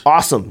worse.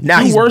 Awesome. Now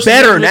he's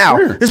better now.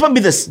 This might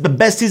be the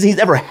best season he's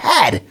ever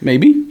had.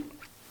 Maybe.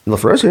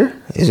 LaFleur's here.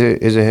 Is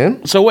it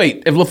him? So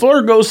wait, if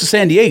LaFleur goes to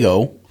San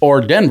Diego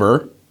or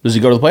Denver, does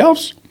he go to the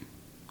playoffs?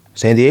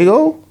 San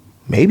Diego?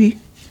 Maybe.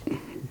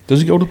 Does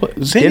he go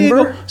to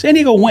San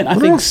Diego went, I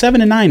think,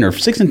 7-9 or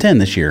 6-10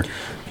 this year.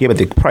 Yeah, but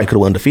they probably could have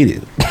won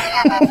undefeated.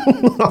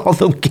 All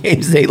the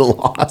games they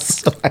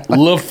lost.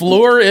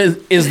 LaFleur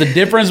is the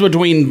difference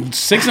between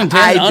 6 and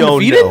 10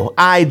 undefeated?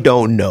 I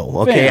don't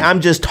know. Okay, Fam.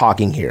 I'm just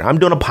talking here. I'm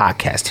doing a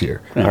podcast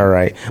here. Yeah. All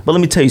right, but let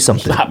me tell you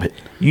something. Stop it.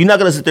 You're not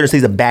gonna sit there and say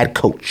he's a bad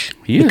coach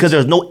because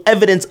there's no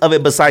evidence of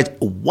it besides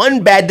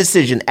one bad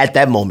decision at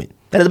that moment.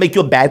 That doesn't make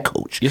you a bad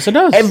coach. Yes, it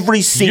does.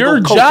 Every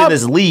single coach in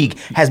this league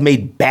has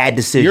made bad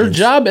decisions. Your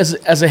job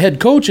as a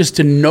head coach is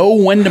to know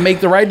when to make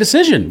the right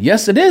decision.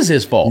 Yes, it is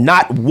his fault.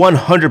 Not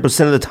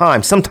 100% of the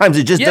time. Sometimes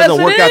it just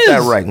doesn't work out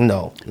that right.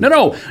 No.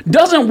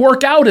 Doesn't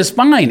work out is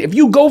fine. If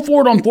you go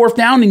for it on 4th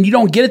down and you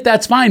don't get it,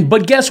 that's fine.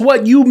 But guess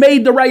what? You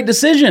made the right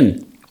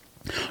decision.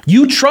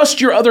 You trust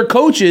your other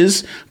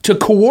coaches to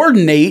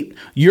coordinate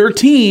your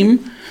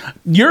team.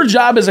 Your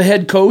job as a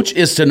head coach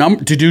is to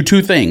do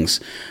 2 things.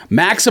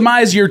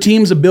 Maximize your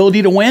team's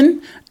ability to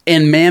win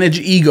and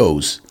manage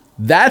egos.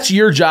 That's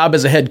your job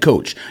as a head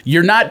coach.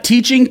 You're not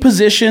teaching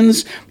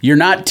positions. You're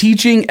not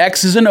teaching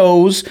X's and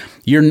O's.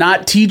 You're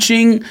not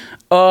teaching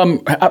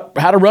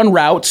how to run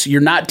routes.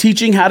 You're not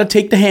teaching how to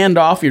take the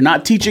handoff. You're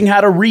not teaching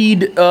how to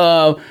read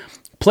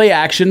play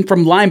action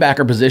from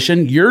linebacker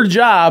position. Your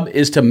job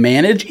is to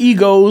manage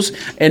egos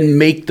and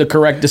make the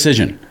correct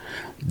decision.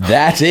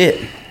 That's it.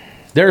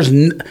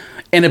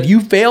 And if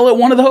you fail at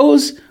one of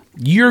those,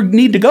 you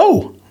need to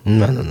go.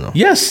 No.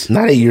 Yes.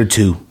 Not at year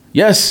 2.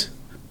 Yes.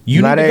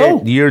 You Not need to go.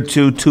 at year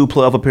 2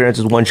 playoff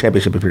appearances, 1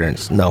 championship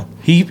appearance. No.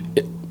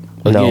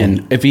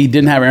 If he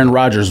didn't have Aaron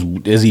Rodgers,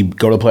 does he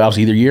go to the playoffs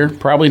either year?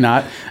 Probably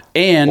not.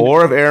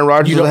 Or if Aaron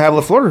Rodgers doesn't have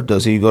LaFleur,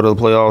 does he go to the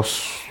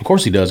playoffs? Of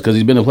course he does, because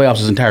he's been to the playoffs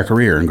his entire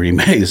career in Green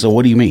Bay. So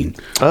what do you mean?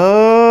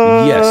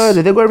 Yes.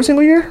 Did they go every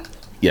single year?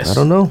 Yes. I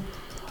don't know.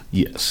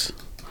 Yes.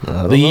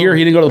 The year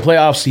he didn't go to the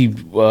playoffs, he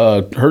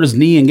hurt his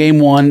knee in game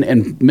 1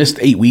 and missed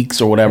 8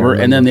 weeks or whatever.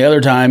 And then the other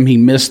time he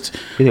missed.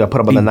 He got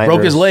put up on the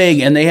broke his leg,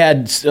 and they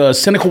had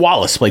Seneca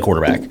Wallace play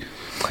quarterback.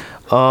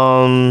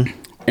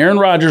 Aaron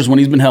Rodgers, when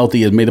he's been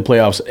healthy, has made the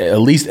playoffs at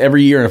least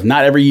every year, if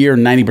not every year,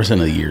 90% of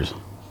the years.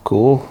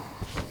 Cool.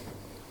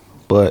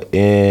 But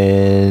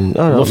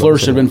LaFleur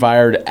should have been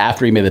fired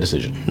after he made the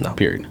decision. No.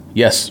 Period.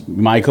 Yes,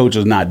 my coach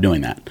is not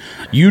doing that.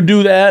 You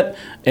do that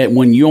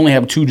when you only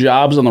have 2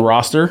 jobs on the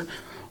roster,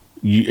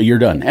 you're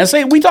done.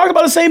 And we talked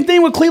about the same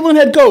thing with Cleveland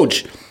head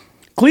coach.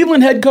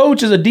 Cleveland head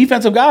coach is a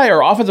defensive guy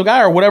or offensive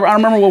guy or whatever. I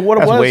don't remember what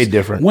it was. That's way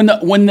different.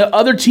 When the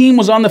other team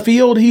was on the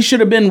field, he should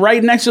have been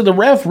right next to the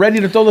ref,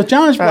 ready to throw the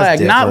challenge flag,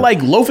 not like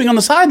loafing on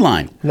the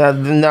sideline.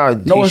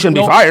 No, he shouldn't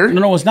be fired.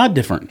 No, it's not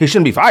different. He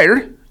shouldn't be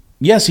fired.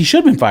 Yes, he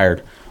should have been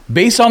fired.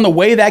 Based on the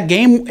way that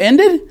game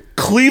ended?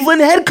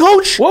 Cleveland head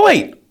coach? Well,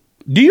 wait.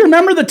 Do you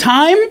remember the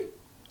time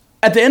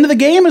at the end of the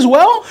game as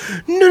well?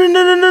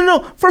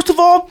 No. First of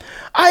all,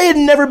 I had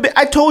never been.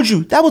 I told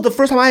you that was the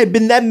first time I had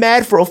been that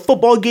mad for a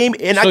football game,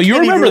 and I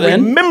can't even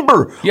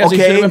remember. Yes, he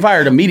should have been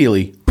fired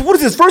immediately. But what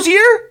is his first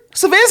year?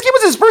 Savansky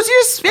was his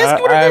first year.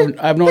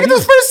 I have no idea. Look at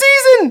his first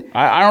season.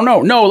 I don't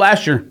know. No,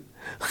 last year.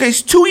 Okay,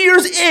 he's 2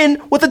 years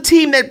in with a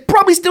team that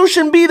probably still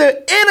shouldn't be there,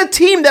 and a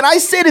team that I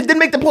said if didn't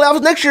make the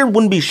playoffs next year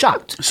wouldn't be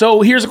shocked.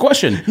 So here's a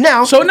question.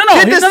 Now, did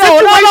the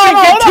situation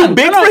get too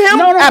big for him?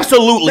 No.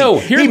 Absolutely.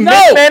 He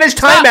mismanaged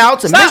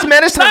timeouts and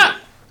mismanaged time.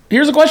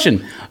 Here's a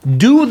question.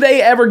 Do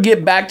they ever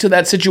get back to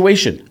that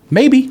situation?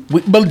 Maybe,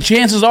 but the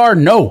chances are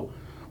no.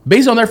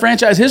 Based on their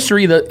franchise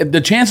history,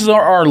 the chances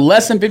are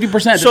less than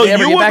 50%. So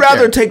you would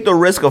rather take the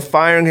risk of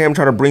firing him,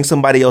 trying to bring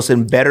somebody else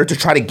in better to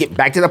try to get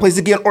back to that place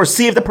again, or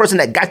see if the person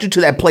that got you to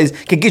that place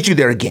can get you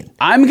there again?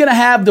 I'm going to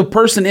have the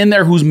person in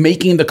there who's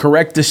making the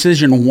correct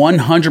decision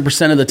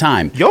 100% of the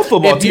time. Your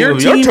football team, your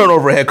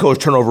head coach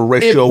turnover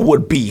ratio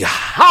would be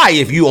high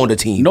if you owned a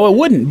team. No, it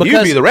wouldn't. Because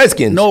you'd be the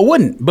Redskins. No, it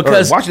wouldn't.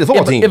 Because watch the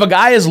football team. If a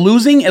guy is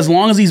losing, as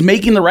long as he's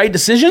making the right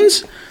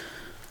decisions,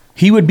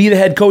 he would be the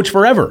head coach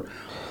forever.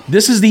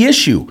 This is the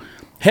issue.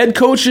 Head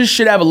coaches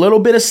should have a little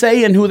bit of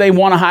say in who they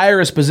want to hire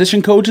as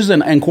position coaches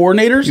and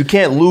coordinators. You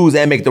can't lose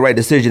and make the right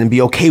decision and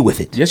be okay with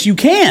it. Yes, you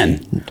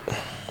can.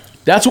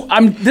 That's what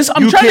I'm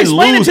trying to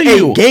explain it to you. You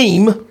can lose a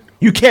game.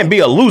 You can't be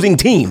a losing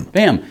team.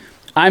 Bam.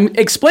 I'm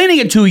explaining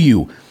it to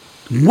you.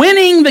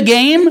 Winning the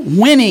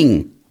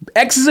game,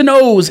 X's and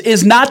O's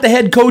is not the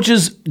head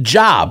coach's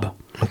job.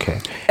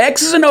 Okay.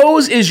 X's and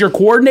O's is your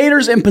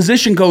coordinators and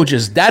position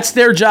coaches. That's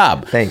their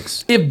job.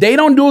 Thanks. If they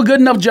don't do a good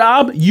enough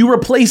job, you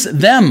replace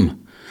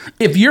them.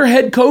 If your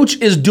head coach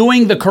is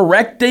doing the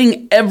correct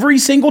thing every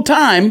single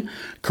time,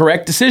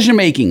 correct decision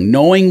making,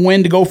 knowing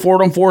when to go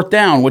for it on 4th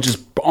down, which is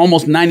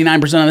almost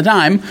 99% of the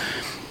time,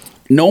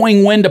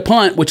 knowing when to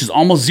punt, which is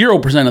almost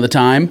 0% of the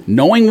time,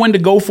 knowing when to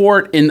go for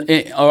it in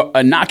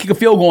not kick a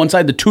field goal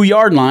inside the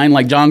 2-yard line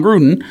like John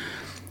Gruden,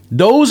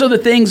 those are the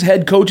things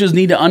head coaches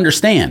need to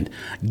understand.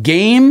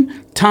 Game,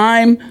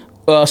 time,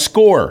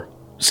 score,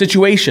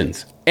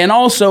 situations, and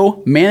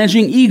also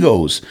managing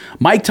egos.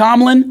 Mike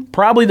Tomlin,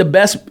 probably the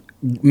best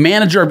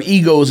manager of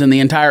egos in the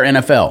entire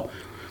NFL.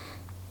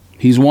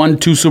 He's won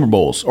 2 Super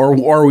Bowls,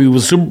 or he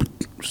was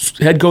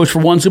head coach for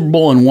 1 Super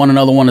Bowl and won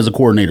another one as a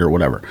coordinator or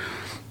whatever.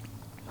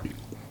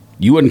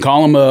 You wouldn't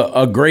call him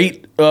a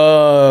great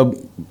X's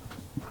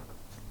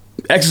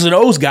and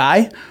O's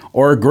guy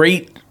or a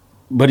great,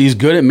 but he's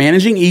good at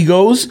managing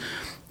egos.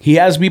 He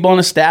has people on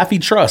his staff he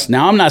trusts.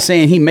 Now, I'm not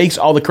saying he makes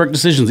all the correct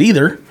decisions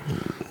either,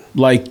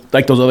 like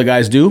those other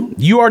guys do.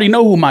 You already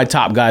know who my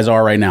top guys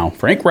are right now.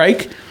 Frank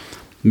Reich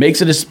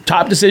makes it his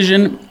top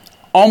decision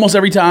almost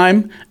every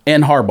time,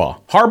 and Harbaugh.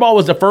 Harbaugh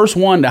was the first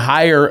one to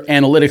hire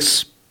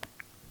analytics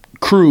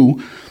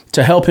crew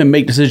to help him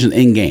make decisions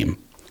in-game.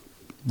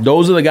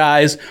 Those are the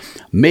guys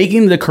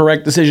making the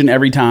correct decision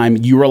every time.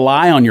 You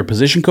rely on your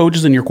position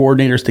coaches and your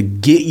coordinators to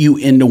get you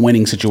into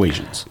winning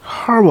situations.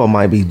 Harbaugh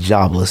might be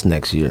jobless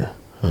next year.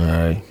 All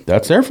right.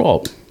 That's their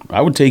fault.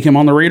 I would take him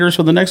on the Raiders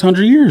for the next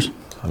 100 years.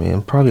 I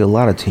mean, probably a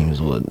lot of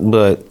teams would,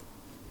 but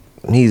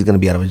he's going to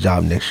be out of a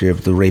job next year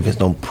if the Ravens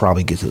don't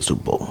probably get to the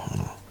Super Bowl.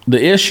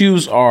 The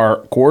issues are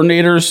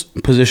coordinators,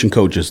 position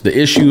coaches. The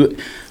issue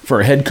for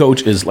a head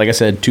coach is, like I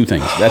said, two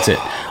things. That's it.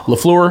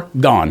 LaFleur,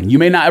 gone. You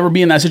may not ever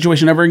be in that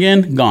situation ever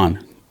again.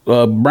 Gone.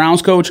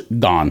 Browns coach,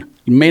 gone.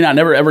 You may not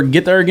never ever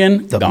get there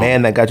again. The gone.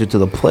 man that got you to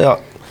the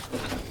playoff.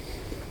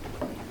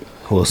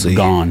 We'll see.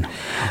 Gone.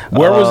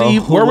 Where was he?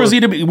 Where was he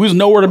to be? He was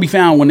nowhere to be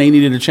found when they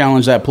needed to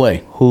challenge that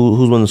play.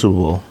 Who's winning the Super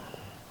Bowl?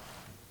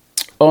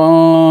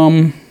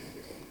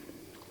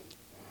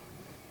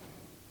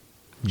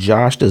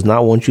 Josh does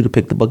not want you to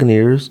pick the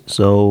Buccaneers,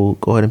 so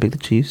go ahead and pick the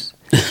Chiefs.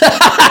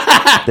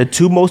 The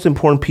two most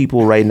important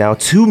people right now,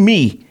 to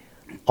me,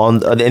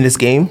 in this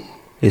game,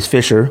 is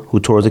Fisher,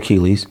 who tore his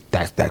Achilles.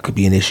 That could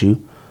be an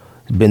issue.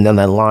 He's been down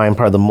that line,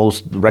 probably the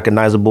most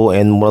recognizable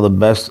and one of the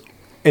best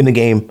in the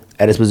game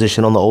at his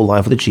position on the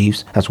O-line for the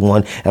Chiefs. That's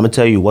one. I'm going to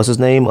tell you, what's his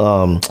name?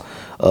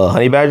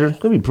 Honey Badger. It's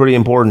going to be pretty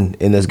important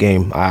in this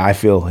game, I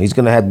feel. He's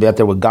going to have to be out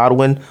there with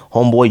Godwin,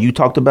 homeboy you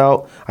talked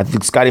about. I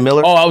think Scotty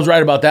Miller. Oh, I was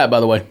right about that, by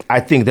the way. I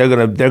think they're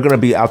gonna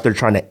be out there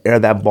trying to air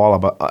that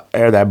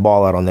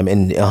ball out on them,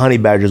 and Honey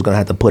Badger's gonna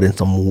have to put in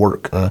some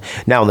work.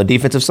 Now on the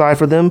defensive side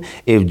for them,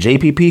 if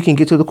JPP can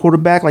get to the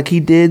quarterback like he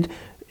did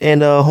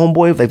and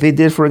homeboy like they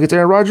did for against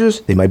Aaron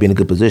Rodgers, they might be in a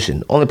good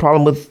position. Only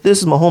problem with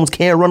this is Mahomes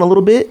can run a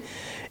little bit,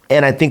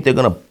 and I think they're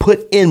gonna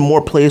put in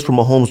more plays for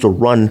Mahomes to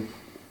run,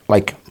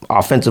 like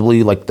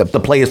offensively, like the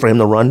plays for him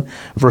to run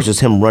versus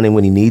him running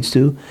when he needs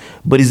to.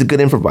 But he's a good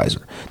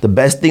improviser. The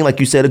best thing, like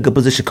you said, a good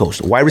position coach.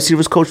 The wide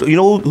receivers coach, you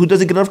know who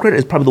doesn't get enough credit?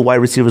 Is probably the wide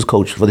receivers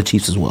coach for the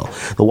Chiefs as well.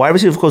 The wide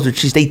receivers coach for the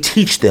Chiefs, they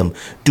teach them,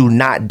 do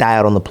not die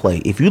out on the play.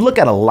 If you look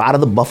at a lot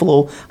of the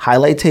Buffalo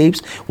highlight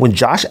tapes, when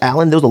Josh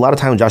Allen, there was a lot of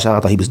time when Josh Allen,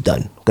 I thought he was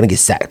done, gonna get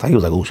sacked. I thought he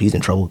was like, oh, he's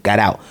in trouble, got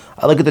out.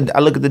 I look at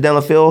the down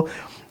the field,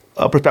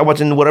 perspective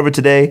watching whatever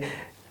today,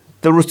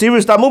 the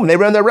receivers stopped moving. They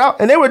ran their route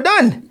and they were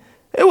done.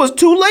 It was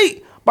too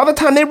late. By the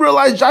time they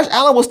realized Josh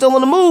Allen was still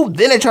on the move,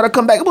 then they tried to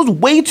come back. It was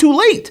way too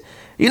late.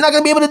 You're not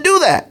going to be able to do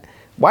that.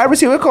 Wide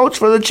receiver coach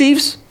for the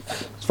Chiefs,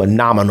 it's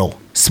phenomenal,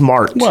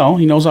 smart. Well,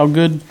 he knows how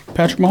good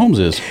Patrick Mahomes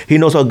is. He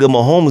knows how good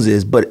Mahomes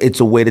is, but it's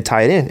a way to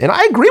tie it in. And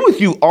I agree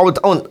with you all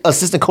on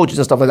assistant coaches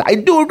and stuff like that. I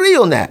do agree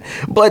on that.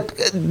 But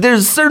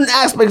there's certain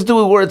aspects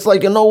to it where it's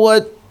like, you know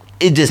what?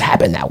 It just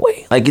happened that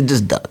way. Like, it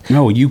just does.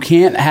 No, you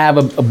can't have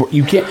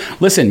you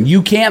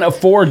can't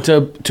afford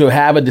to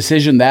have a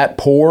decision that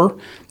poor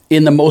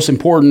in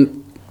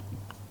the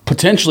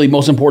potentially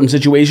most important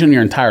situation in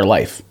your entire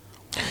life.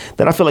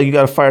 Then I feel like you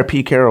got to fire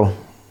Pete Carroll.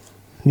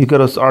 You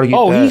could have argued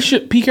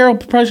that. Pete Carroll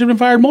probably should have been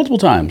fired multiple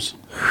times.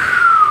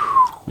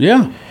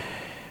 Yeah.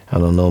 I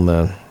don't know,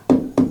 man.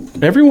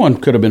 Everyone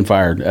could have been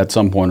fired at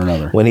some point or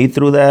another. When he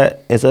threw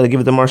that, instead of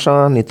giving it to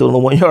Marshawn, he threw it on the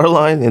 1 yard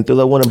line and threw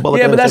that one in Bullock.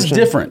 Yeah, but that's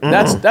different.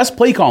 That's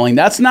play calling.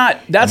 You want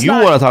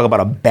to talk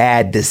about a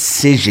bad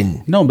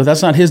decision. No, but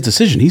that's not his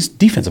decision. He's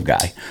defensive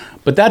guy.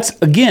 But that's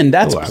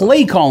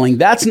play calling.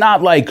 That's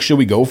not like, should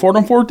we go for it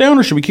on fourth down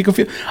or should we kick a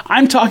field?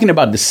 I'm talking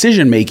about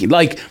decision making.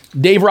 Like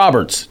Dave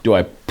Roberts, do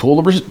I pull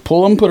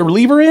him, put a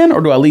reliever in,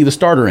 or do I leave the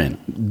starter in?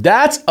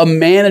 That's a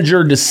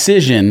manager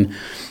decision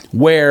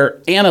where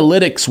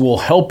analytics will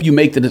help you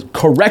make the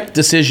correct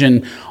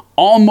decision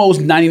almost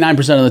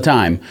 99% of the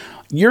time.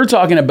 You're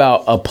talking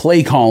about a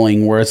play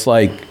calling where it's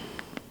like,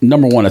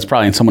 number one, it's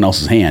probably in someone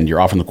else's hand. You're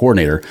offensive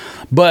coordinator.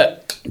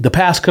 But the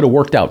pass could have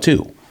worked out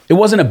too. It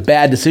wasn't a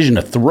bad decision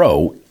to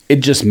throw. It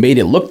just made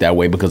it look that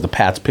way because the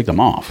Pats picked them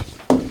off.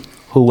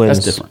 Who wins?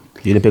 That's different.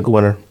 You didn't pick a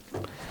winner?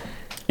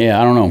 Yeah,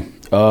 I don't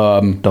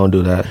know. Don't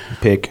do that.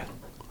 Pick.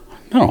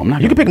 No, I'm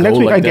not. You can pick next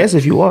week, I guess,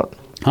 if you want.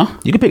 Huh?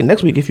 You can pick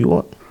next week if you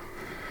want.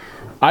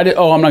 I'm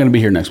not going to be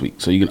here next week.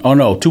 So you can. Oh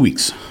no, 2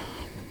 weeks.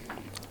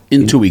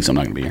 In 2 weeks, I'm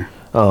not going to be here.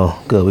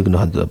 Oh, good. We can know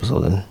how to do the episode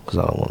then, because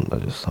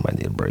I might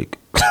need a break.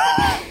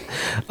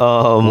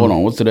 Hold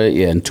on. What's today?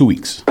 Yeah, in 2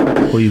 weeks.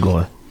 Where you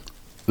going?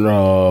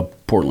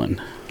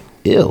 Portland.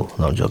 Ew.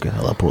 No, I'm joking.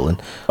 I love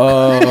Portland.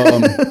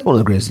 One of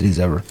the greatest cities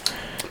ever.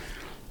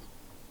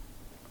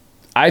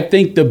 I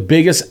think the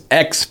biggest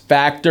X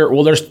factor.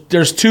 Well,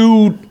 there's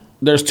two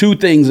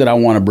things that I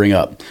want to bring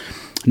up.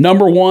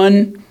 Number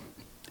one,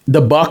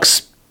 the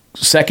Bucs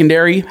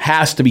secondary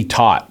has to be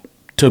taught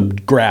to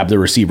grab the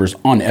receivers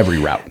on every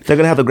route. They're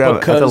gonna have to grab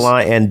at the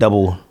line and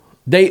double.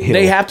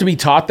 They have to be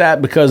taught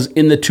that because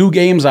in the two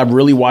games I've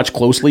really watched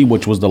closely,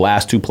 which was the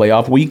last two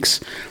playoff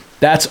weeks,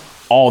 that's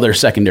all their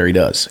secondary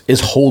does is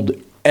hold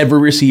every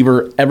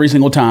receiver every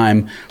single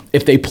time.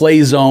 If they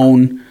play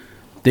zone,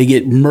 they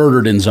get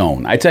murdered in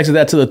zone. I texted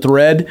that to the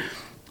thread.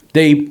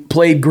 They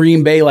played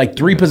Green Bay like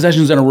 3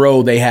 possessions in a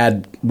row. They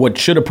had what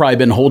should have probably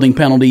been holding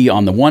penalty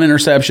on the one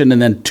interception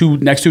and then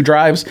next two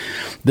drives.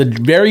 The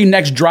very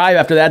next drive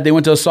after that, they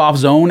went to a soft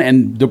zone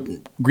and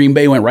the Green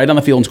Bay went right on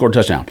the field and scored a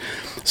touchdown.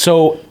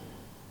 So,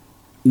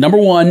 number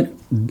one,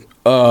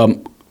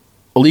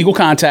 illegal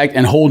contact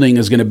and holding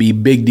is going to be a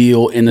big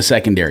deal in the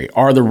secondary.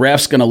 Are the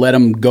refs going to let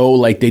them go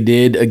like they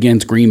did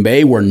against Green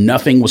Bay where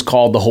nothing was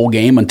called the whole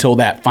game until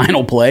that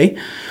final play?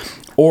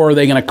 Or are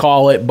they going to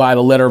call it by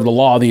the letter of the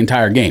law the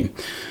entire game?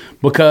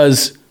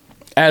 Because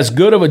as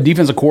good of a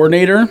defensive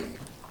coordinator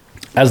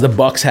as the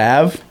Bucs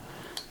have,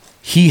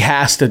 he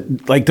has to,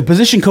 like, the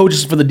position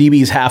coaches for the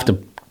DBs have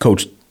to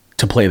coach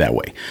to play that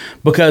way,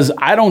 because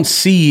I don't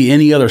see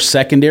any other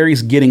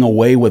secondaries getting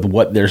away with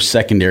what their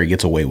secondary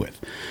gets away with.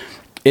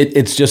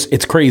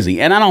 It's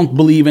crazy. And I don't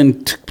believe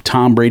in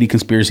Tom Brady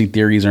conspiracy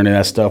theories or any of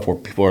that stuff where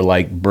people are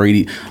like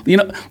Brady.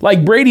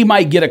 Like Brady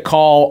might get a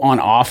call on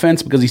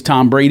offense because he's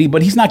Tom Brady,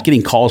 but he's not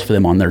getting calls for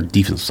them on their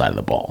defensive side of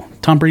the ball.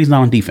 Tom Brady's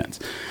not on defense.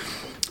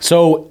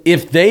 So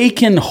if they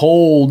can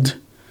hold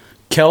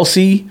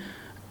Kelsey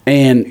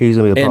and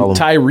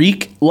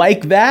Tyreek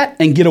like that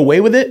and get away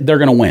with it, they're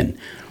going to win.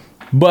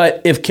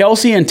 But if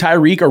Kelsey and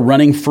Tyreek are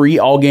running free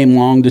all game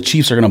long, the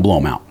Chiefs are going to blow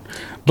them out.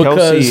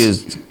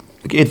 Because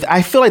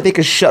I feel like they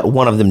could shut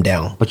one of them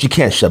down, but you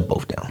can't shut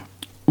both down.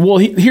 Well,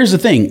 here's the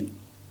thing.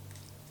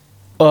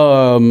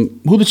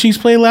 Who the Chiefs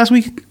played last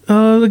week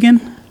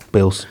again?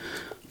 Bills.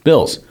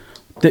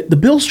 The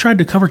Bills tried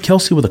to cover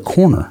Kelsey with a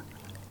corner,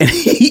 and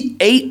he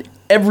ate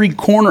every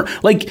corner.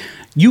 Like,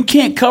 you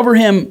can't cover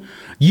him.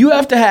 You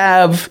have to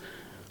have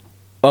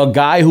a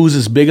guy who's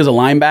as big as a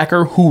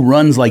linebacker who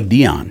runs like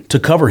Dion to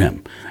cover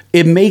him.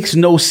 It makes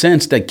no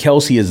sense that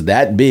Kelsey is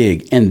that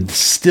big and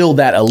still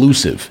that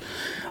elusive.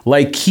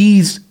 Like,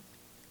 he's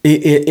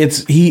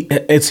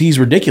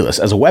ridiculous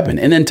as a weapon.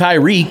 And then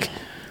Tyreek,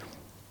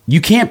 you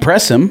can't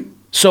press him.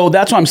 So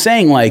that's what I'm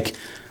saying. Like,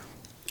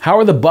 how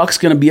are the Bucs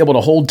going to be able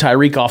to hold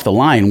Tyreek off the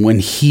line when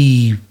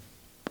you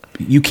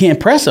can't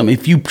press him?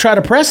 If you try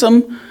to press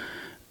him,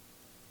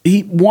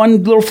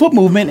 one little foot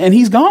movement and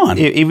he's gone.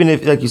 Even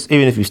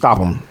if you stop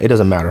him, it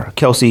doesn't matter.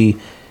 Kelsey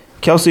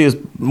is.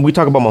 We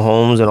talk about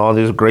Mahomes and all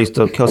this great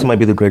stuff. Kelsey might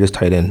be the greatest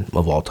tight end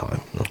of all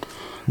time.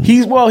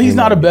 He's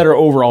not a better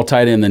overall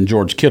tight end than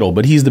George Kittle,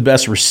 but he's the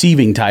best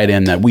receiving tight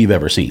end that we've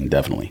ever seen,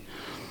 definitely.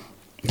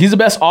 He's the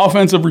best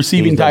offensive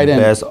receiving tight end.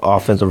 Best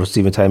offensive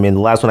receiving tight end. The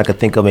last one I could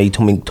think of, maybe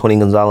Tony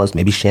Gonzalez,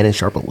 maybe Shannon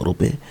Sharp a little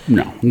bit.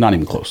 No, not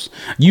even close.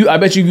 I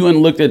bet you went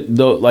and looked at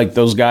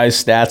those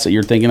guys' stats that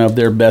you're thinking of,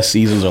 their best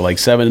seasons are like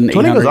 700, 800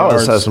 Tony Gonzalez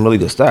yards. has some really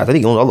good stats. I think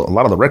he owns a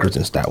lot of the records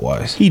in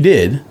stat-wise. He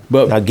did.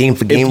 But now, game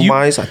for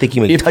game-wise, I think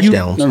he made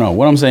touchdowns. No.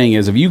 What I'm saying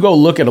is if you go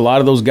look at a lot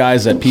of those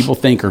guys that people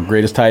think are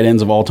greatest tight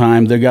ends of all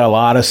time, they've got a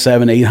lot of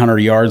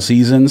 700-800 yard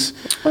seasons.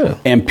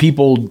 And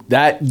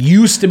that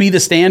used to be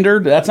the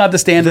standard. That's not the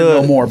standard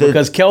no more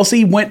because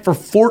Kelsey went for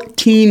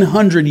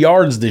 1,400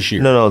 yards this year.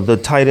 No, the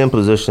tight end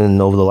position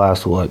over the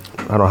last, I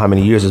don't know how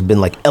many years has been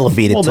like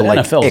elevated to like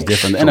NFL is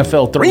different. The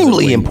NFL throws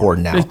extremely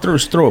important now. They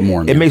throw it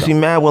more. It makes me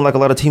mad when like a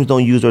lot of teams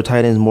don't use their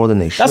tight ends more than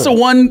they should. That's the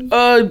one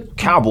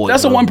Cowboys.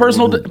 That's the one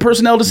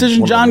personnel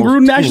decision John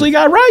Gruden actually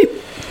got right.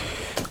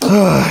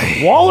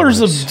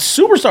 Waller's a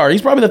superstar.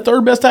 He's probably the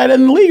third best tight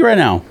end in the league right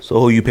now. So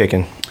who are you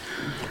picking?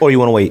 Or you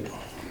want to wait?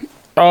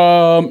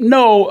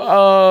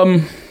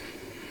 No.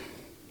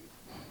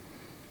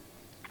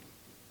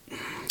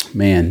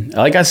 Man,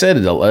 like I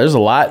said, there's a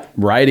lot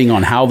riding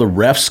on how the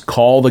refs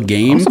call the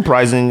game. I'm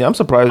surprised you have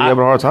a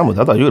hard time with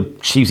it. I thought you would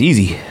Chiefs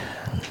easy.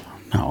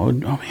 No,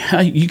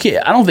 you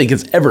can't. I don't think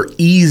it's ever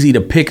easy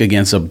to pick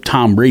against a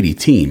Tom Brady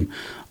team.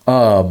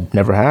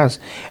 Never has,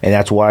 and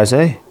that's why I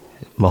say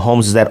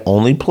Mahomes is that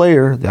only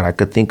player that I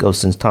could think of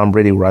since Tom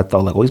Brady where I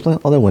thought like, he's playing.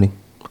 Oh, they're winning.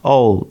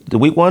 Oh, the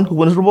week one, who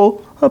won the Super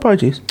Bowl? Oh, probably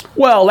Chiefs.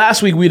 Well,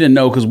 last week we didn't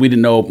know because we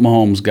didn't know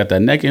Mahomes got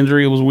that neck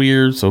injury. It was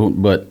weird.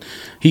 But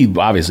he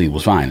obviously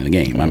was fine in the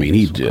game. I mean,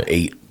 he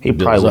ate. He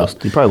probably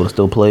would have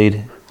still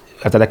played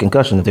after that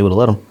concussion if they would have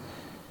let him.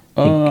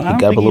 He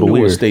got a little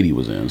weird. What state he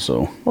was in.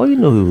 So. Well, you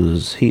know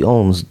he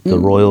owns the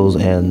Royals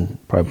and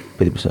probably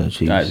 50% of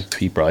Chiefs.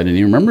 He probably didn't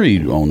even remember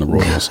he owned the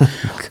Royals.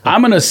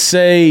 I'm gonna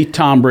say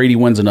Tom Brady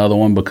wins another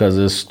one because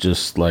it's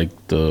just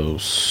like the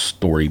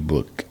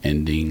storybook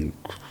ending.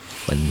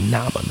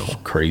 Phenomenal.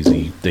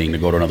 Crazy thing to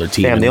go to another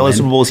team. Damn, the only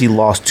Super Bowls he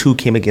lost 2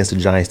 came against the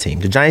Giants team.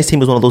 The Giants team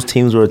was one of those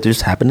teams where it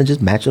just happened to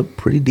just match up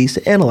pretty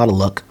decent and a lot of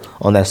luck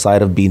on that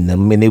side of beating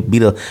them. I mean, they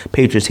beat a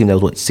Patriots team that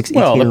was, 6-18?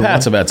 Well, the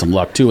Pats have had some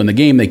luck, too. In the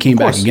game they came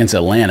back against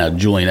Atlanta,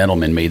 Julian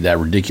Edelman made that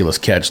ridiculous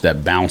catch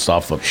that bounced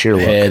off a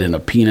head and a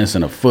penis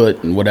and a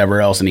foot and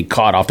whatever else, and he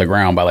caught off the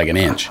ground by like an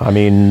inch. I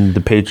mean,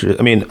 the Patriots,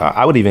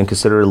 I would even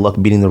consider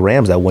luck beating the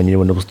Rams that one year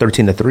when it was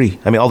 13-3.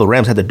 I mean, all the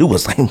Rams had to do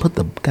was like put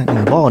the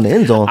goddamn ball in the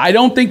end zone. I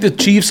don't think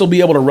the Chiefs will be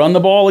able to run the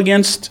ball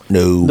against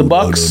the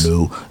Bucs.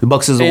 No. The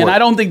Bucs is I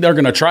don't think they're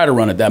going to try to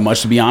run it that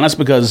much, to be honest,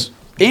 because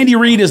Andy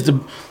Reid is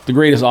the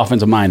greatest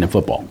offensive mind in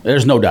football.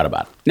 There's no doubt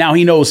about it. Now,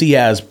 he knows he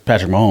has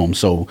Patrick Mahomes,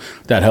 so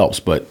that helps,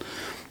 but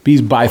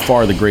he's by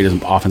far the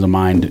greatest offensive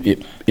mind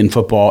in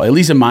football, at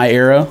least in my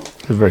era.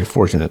 He's a very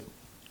fortunate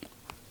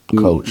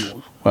coach.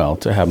 Well,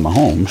 to have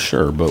Mahomes,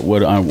 sure, but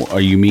what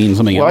are you mean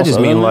something else? I just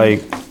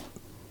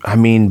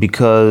mean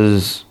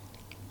because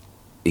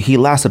he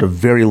lasted a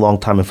very long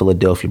time in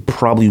Philadelphia,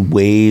 probably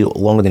way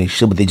longer than he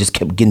should, but they just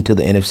kept getting to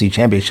the NFC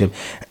Championship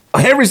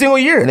every single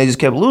year, and they just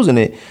kept losing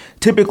it.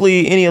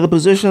 Typically, any other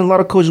position, a lot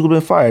of coaches would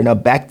have been fired. Now,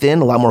 back then,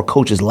 a lot more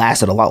coaches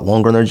lasted a lot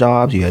longer in their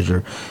jobs. You had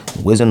your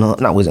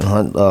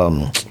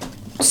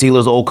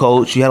Steelers' old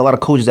coach. You had a lot of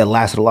coaches that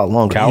lasted a lot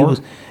longer.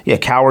 Cowher? Yeah,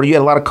 Coward. You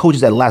had a lot of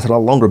coaches that lasted a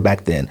lot longer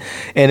back then.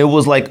 And it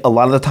was like a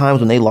lot of the times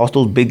when they lost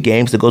those big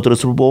games to go to the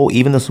Super Bowl,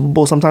 even the Super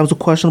Bowl sometimes were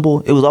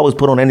questionable. It was always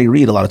put on Andy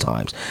Reid a lot of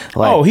times.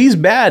 Like, he's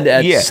bad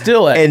at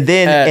still at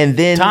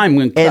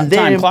time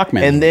clock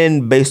management. And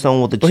then based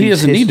on what the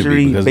Chiefs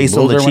history, based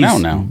on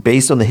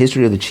the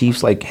history of the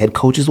Chiefs, like head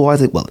coaches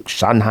wise, like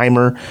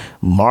Schottenheimer,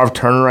 Marv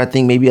Turner, I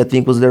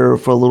think was there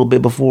for a little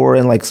bit before,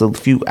 and like a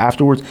few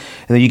afterwards.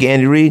 And then you get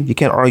Andy Reid. You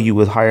can't argue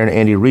with hiring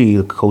Andy Reid.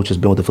 The coach has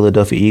been with the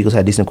Philadelphia Eagles,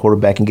 had a decent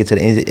quarterback, and get to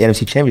the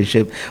NFC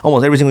Championship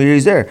almost every single year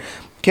he's there.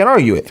 Can't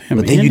argue it.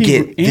 But then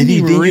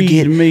Andy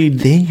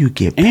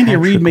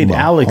Reid made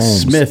Alex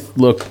Smith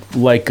look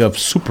like a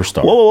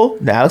superstar. Whoa.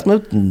 Now Alex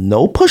Smith,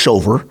 no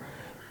pushover.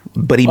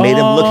 But he made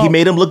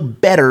him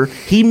look better.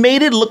 He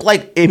made it look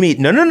like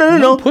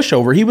no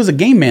pushover. He was a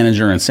game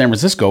manager in San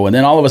Francisco, and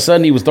then all of a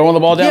sudden he was throwing the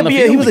ball down the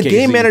field. He was a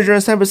game manager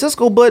in San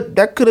Francisco, but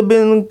that could have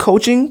been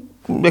coaching.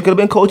 It could have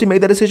been coaching,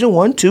 made that decision.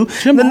 1, 2.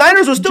 The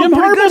Niners were still Jim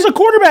pretty Harbaugh's good. a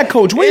quarterback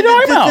coach. What are you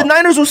talking about? The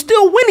Niners were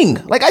still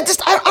winning. Like I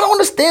don't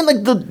understand.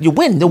 Like you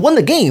win, they won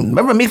the game.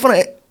 Remember, I made fun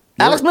of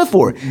Alex Smith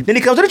for it. Then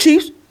he comes to the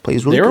Chiefs,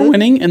 plays really good. They were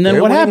winning, and then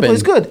what happened?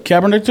 Plays good.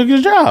 Kaepernick took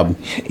his job.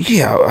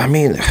 Yeah, I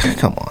mean,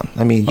 come on.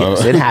 I mean,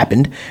 yes, it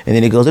happened, and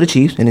then he goes to the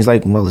Chiefs, and he's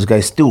like, well, this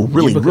guy's still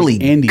really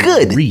Andy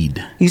good.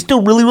 Reid. He's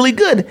still really, really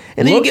good.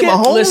 And then you get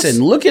Mahomes.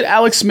 Listen, look at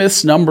Alex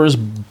Smith's numbers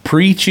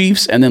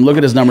pre-Chiefs, and then look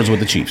at his numbers with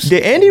the Chiefs.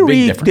 Did Andy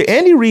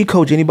Reid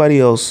coach anybody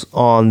else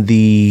on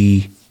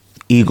the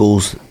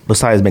Eagles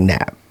besides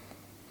McNabb?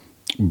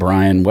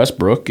 Brian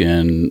Westbrook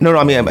and... No,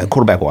 I mean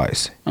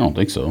quarterback-wise. I don't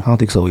think so. I don't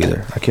think so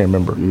either. I can't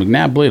remember.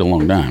 McNabb played a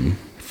long time.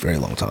 Very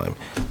long time.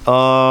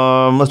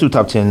 Let's do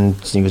top 10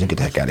 sneakers and get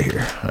the heck out of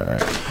here. All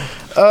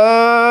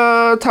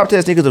right. Top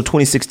 10 sneakers of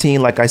 2016.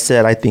 Like I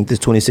said, I think this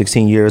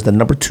 2016 year is the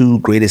number 2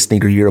 greatest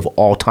sneaker year of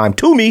all time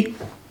to me.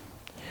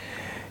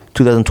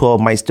 2012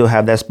 might still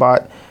have that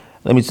spot.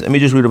 Let me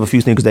just read up a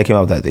few sneakers that came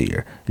out that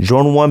year.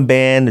 Jordan 1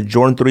 Band,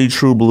 Jordan 3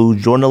 True Blue,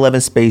 Jordan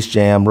 11 Space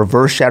Jam,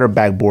 Reverse Shatter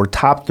Backboard,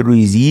 Top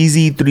 3s,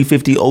 Yeezy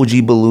 350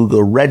 OG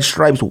Beluga, red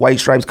stripes, white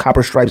stripes,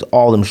 copper stripes,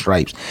 all them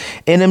stripes.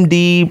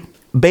 NMD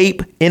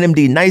Bape,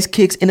 NMD Nice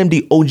Kicks,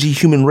 NMD OG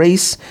Human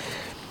Race,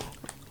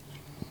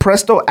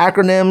 Presto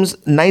Acronyms,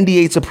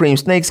 98 Supreme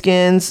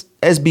Snakeskins,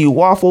 SB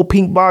Waffle,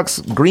 Pink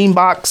Box, Green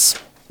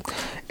Box,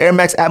 Air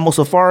Max Atmos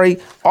Safari.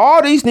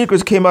 All these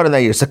sneakers came out in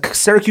that year.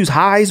 Syracuse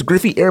Highs,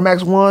 Griffey Air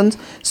Max 1s,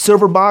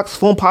 Silver Box,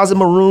 Foam Posit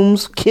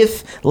Maroons,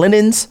 Kith,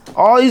 Linens.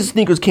 All these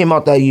sneakers came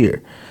out that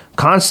year.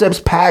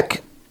 Concepts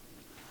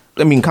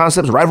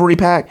Rivalry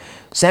Pack,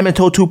 Salmon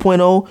Toe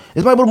 2.0.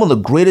 It's probably one of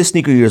the greatest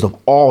sneaker years of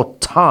all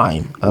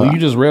time. Well, you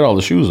just read all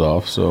the shoes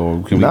off,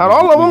 so can not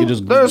all of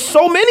them. There's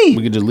so many.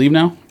 We could just leave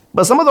now?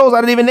 But some of those I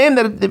didn't even name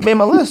that made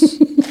my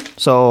list.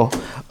 So,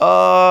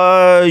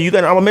 you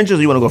got honorable mentions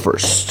or you want to go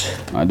first?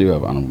 I do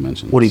have honorable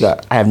mentions. What do you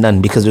got? I have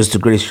none because it's the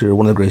greatest year,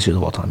 one of the greatest years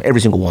of all time. Every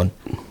single one.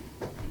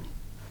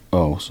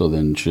 Oh, so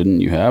then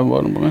shouldn't you have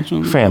honorable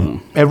mentions?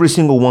 Fam, every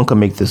single one can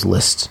make this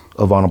list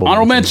of honorable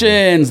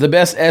mentions. The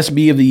best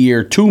SB of the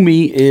year to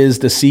me is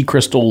the Sea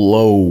Crystal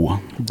Low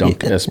Dunk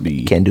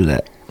SB. Can't do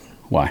that.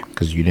 Why?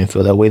 Because you didn't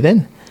feel that way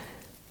then.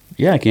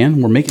 Yeah, I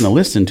can. We're making a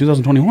list in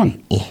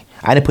 2021.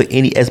 I didn't put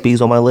any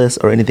SBs on my list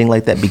or anything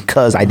like that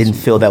because I didn't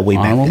feel that way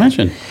back then. Honorable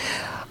mention.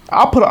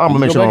 I'll put an honorable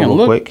mention on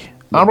real quick.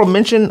 Honorable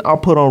mention I'll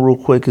put on real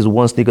quick is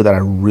one sneaker that I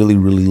really,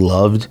 really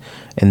loved.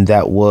 And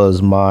that was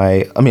the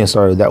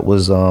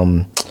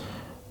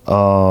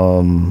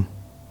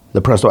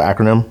Presto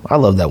Acronym. I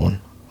love that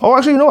one. Oh,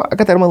 actually, you know what? I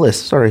got that on my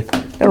list. Sorry.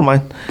 Never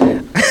mind.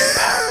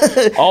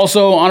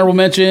 Also, honorable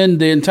mention,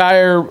 the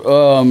entire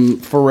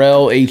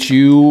Pharrell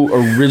HU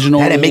original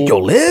That didn't make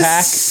your list?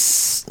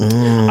 pack.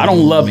 I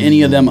don't love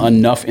any of them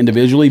enough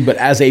individually, but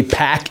as a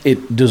pack,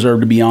 it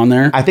deserved to be on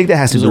there. I think that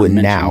has to do it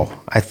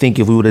now. I think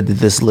if we would have did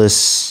this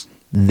list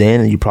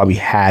then, you probably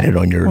had it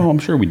on your... Well, I'm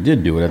sure we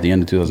did do it at the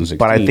end of 2016.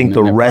 But I think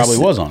the rest...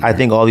 probably was on there. I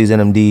think all these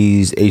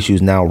NMDs,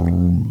 HUs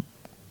now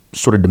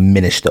sort of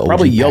diminished the OG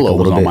probably yellow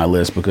was on bit. my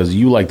list because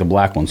you like the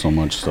black one so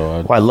much.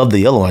 So I love the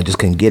yellow one. I just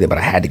couldn't get it, but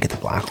I had to get the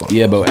black one.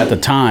 Yeah, but at the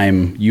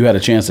time, you had a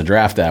chance to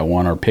draft that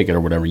one or pick it or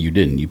whatever. You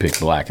didn't. You picked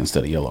black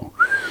instead of yellow.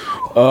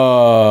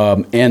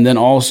 And then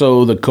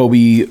also the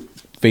Kobe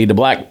Fade to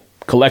Black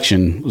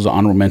collection was an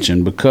honorable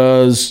mention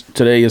because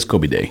today is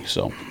Kobe Day.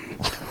 So,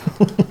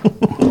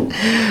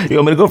 you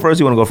want me to go first?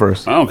 You want to go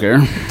first? I don't care.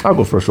 I'll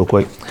go first real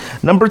quick.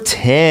 Number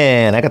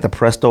 10, I got the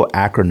Presto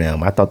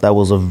Acronym. I thought that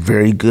was a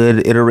very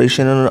good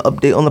iteration and an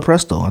update on the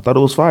Presto. I thought it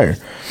was fire.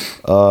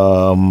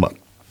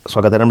 So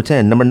I got that number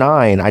 10. Number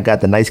 9, I got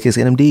the Nice Kicks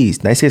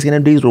NMDs. Nice Kicks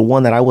NMDs were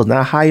one that I was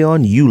not high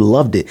on. You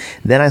loved it.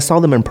 Then I saw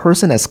them in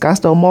person at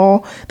Scottsdale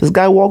Mall. This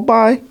guy walked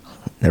by.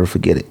 Never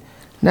forget it.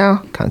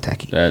 Now,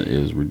 contact you. That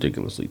is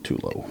ridiculously too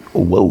low.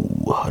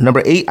 Whoa.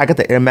 Number 8, I got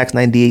the Air Max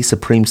 98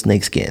 Supreme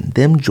Snakeskin.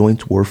 Them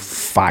joints were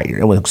fire.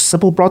 And when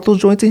Simple brought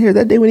those joints in here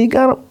that day when he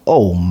got them,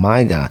 oh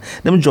my God.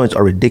 Them joints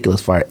are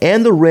ridiculous fire.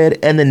 And the red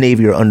and the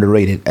navy are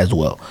underrated as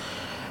well.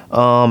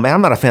 And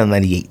I'm not a fan of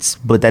 98s,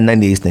 but that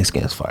 98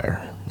 Snakeskin is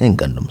fire. And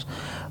Gundams.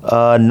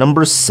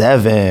 Number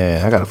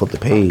 7. I gotta flip the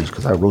page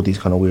because I wrote these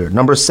kind of weird.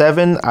 Number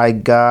 7, I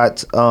got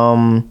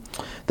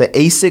the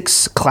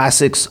Asics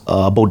Classics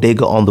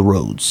Bodega on the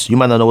Roads. You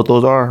might not know what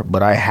those are,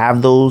 but I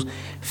have those.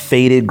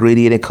 Faded,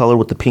 gradiated color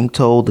with the pink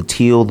toe, the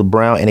teal, the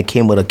brown, and it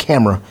came with a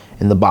camera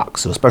in the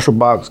box. So a special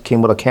box,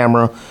 came with a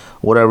camera,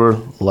 whatever.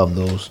 Love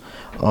those.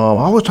 I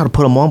always try to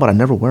put them on, but I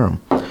never wear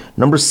them.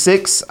 Number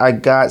 6, I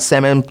got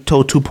Salmon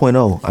Toe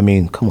 2.0. I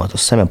mean, come on, it's a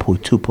Salmon Toe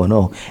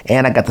 2.0.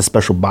 And I got the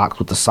special box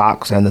with the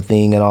socks and the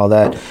thing and all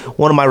that.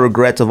 One of my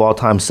regrets of all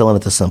time selling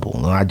it to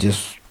Simple. I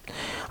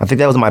think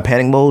that was my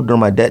panic mode during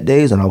my debt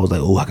days, and I was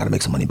like, oh, I got to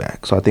make some money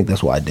back. So I think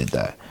that's why I did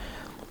that.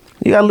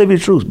 You got to live your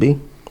truth, B.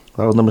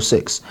 That was number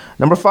 6.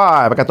 Number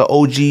 5, I got the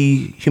OG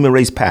Human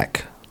Race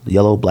pack. The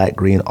yellow, black,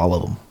 green, all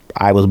of them.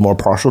 I was more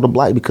partial to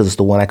black because it's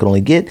the one I could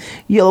only get.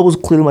 Yellow was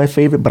clearly my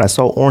favorite, but I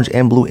saw orange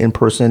and blue in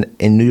person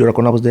in New York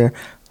when I was there.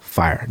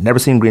 Fire. Never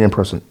seen green in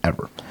person,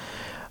 ever.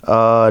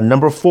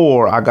 Number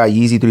 4, I got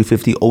Yeezy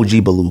 350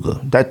 OG Beluga.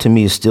 That to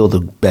me is still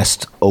the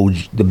best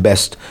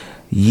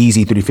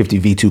Yeezy 350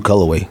 V2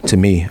 colorway to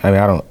me. I mean,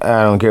 I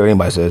don't care what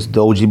anybody says.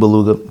 The OG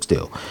Beluga,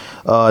 still.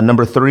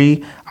 Number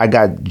 3, I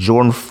got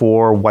Jordan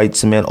 4 White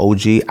Cement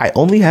OG. I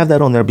only have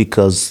that on there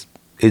because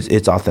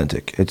it's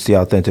authentic. It's the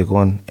authentic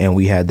one, and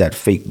we had that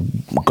fake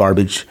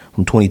garbage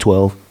from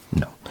 2012.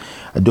 No,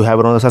 I do have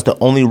it on this. That's the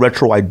only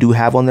retro I do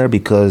have on there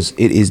because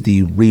it is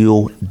the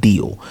real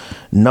deal.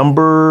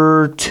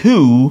 Number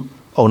 2,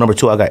 I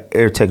got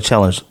AirTech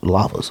Challenge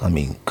Lavas. I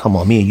mean, come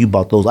on, me and you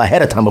bought those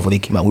ahead of time before they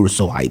came out. We were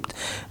so hyped.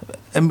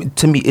 I mean,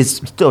 to me,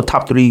 it's still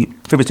top 3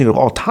 favorite sneaker of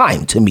all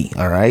time to me,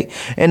 all right?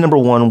 And number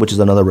 1, which is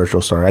another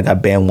retro story, I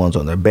got Band 1s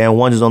on there. Band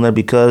 1s is on there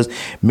because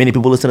many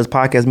people listen to this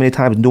podcast many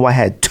times knew I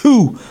had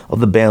 2 of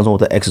the bands on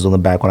with the X's on the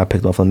back when I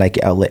picked them up from the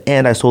Nike outlet,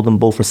 and I sold them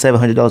both for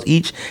 $700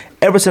 each.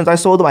 Ever since I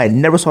sold them, I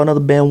never saw another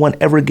Band 1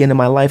 ever again in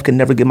my life, could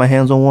never get my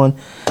hands on one.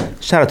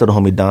 Shout out to the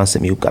homie Don,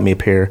 got me a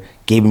pair,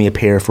 gave me a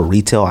pair for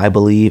retail, I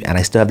believe, and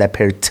I still have that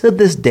pair to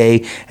this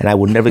day, and I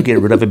will never get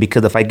rid of it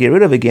because if I get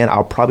rid of it again,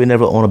 I'll probably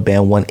never own a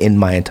Band 1 in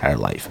my entire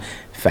life.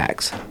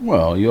 Facts.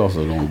 Well, you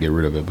also don't get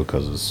rid of it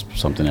because it's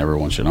something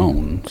everyone should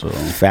own. So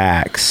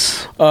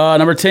facts.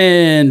 Number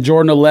 10,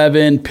 Jordan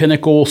 11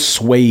 Pinnacle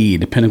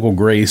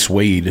Gray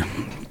Suede.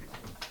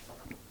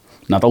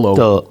 Not the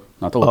low.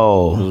 Not the low.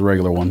 Oh. It was a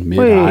regular one.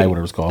 Mid-high,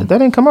 whatever it's called. That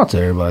didn't come out to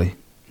everybody.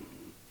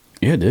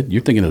 Yeah, it did.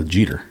 You're thinking of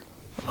Jeter.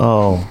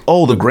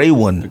 Oh, the gray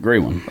one. The gray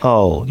one.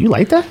 Oh, you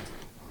like that?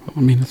 I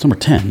mean, it's number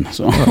 10.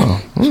 So.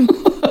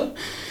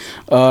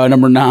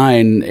 Number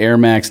 9, Air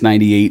Max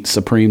 98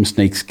 Supreme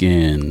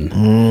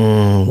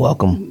Snakeskin.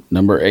 Welcome.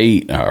 Number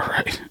 8. All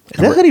right. Is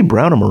that hoodie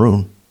brown or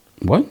maroon?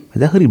 What? Is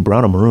that hoodie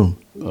brown or maroon?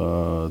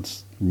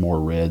 It's more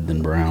red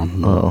than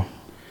brown. Oh.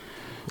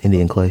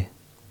 Indian clay.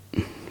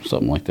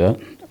 Something like that.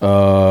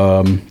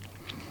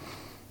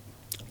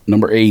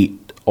 Number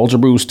 8, Ultra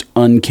Boost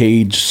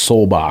Uncaged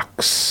Soul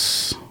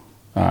Box.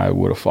 I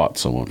would have fought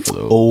someone for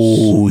those.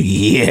 Oh,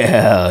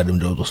 yeah. Them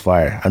was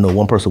fire. I know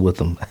one person with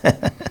them.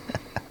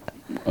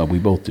 We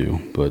both do,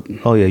 but...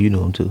 Oh, yeah, you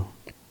knew him, too.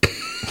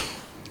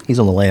 He's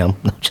on the lamb.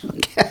 No, I'm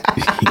joking.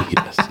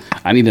 Yes.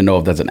 I need to know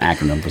if that's an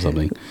acronym for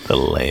something. The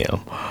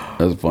lamb.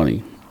 That's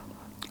funny.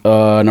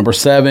 Number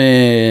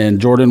 7,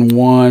 Jordan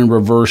 1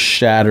 Reverse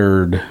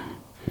Shattered.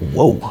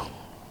 Whoa.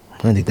 I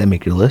didn't think that'd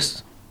make your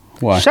list.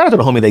 Why? Shout out to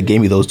the homie that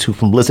gave me those 2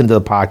 from listening to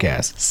the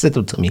podcast. Sent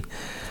them to me.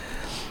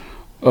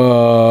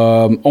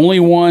 Only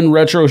one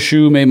retro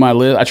shoe made my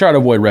list. I try to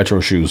avoid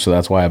retro shoes, so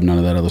that's why I have none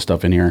of that other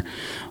stuff in here.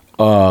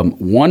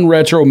 One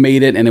retro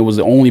made it, and it was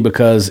only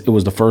because it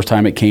was the first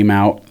time it came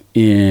out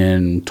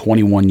in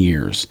 21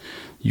 years.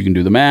 You can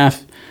do the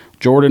math.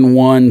 Jordan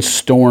 1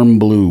 Storm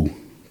Blue.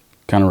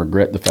 Kind of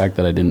regret the fact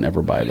that I didn't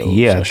ever buy those.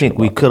 Yeah, I think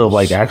we could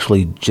have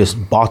actually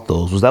just bought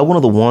those. Was that one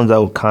of the ones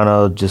that would kind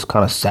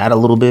of sat a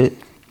little bit?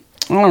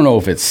 I don't know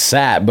if it's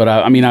sat, but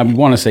I mean, I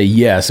want to say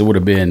yes. It would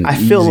have been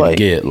easy to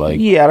get.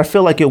 Yeah, I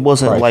feel like it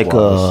wasn't like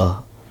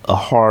a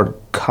hard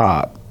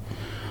cop.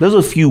 There's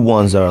a few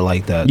ones that are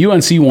like that.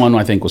 UNC one,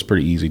 I think, was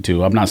pretty easy,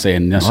 too. I'm not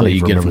saying necessarily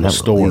you get it from the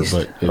store,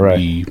 but it'd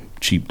be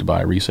cheap to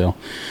buy resale.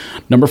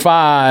 Number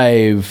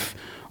 5,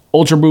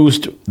 Ultra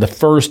Boost, the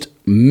first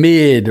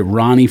mid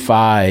Ronnie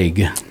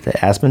Feig.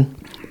 The Aspen?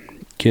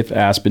 Kith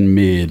Aspen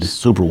mid.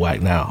 Super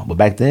whack now. But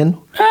back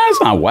then?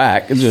 It's not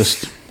whack. It's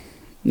just...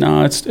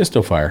 No, it's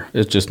still fire.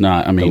 It's just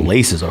not... I mean... The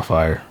laces are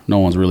fire. No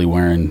one's really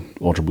wearing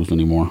Ultra Boost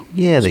anymore.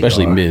 Yeah, they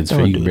especially are. mids.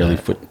 Don't You can barely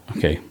that. foot...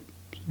 Okay.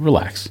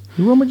 Relax.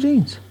 You wear my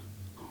jeans.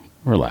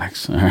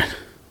 Relax. All right.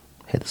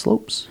 Hit the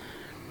slopes.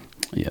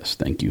 Yes,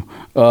 thank you.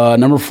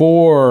 Number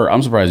 4,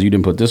 I'm surprised you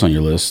didn't put this on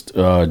your list.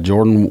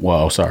 Jordan,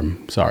 well,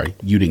 sorry,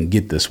 you didn't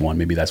get this one.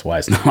 Maybe that's why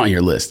it's not on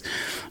your list.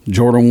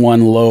 Jordan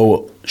 1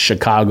 Low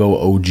Chicago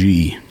OG.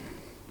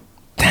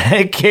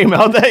 That came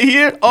out that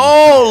year?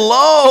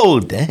 Oh, low.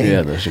 Dang.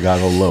 Yeah, the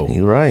Chicago Low.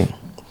 You're right.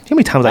 How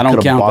many times I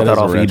could have bought that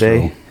off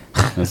eBay?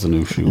 That's a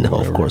new shoe. No,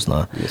 of course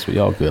not. Yes, we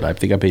all could. I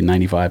think I paid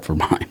 $95 for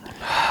mine.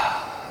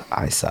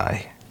 I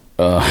sigh.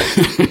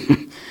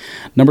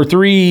 Number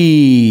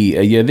 3,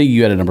 I think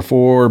you had it number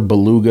 4,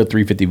 Beluga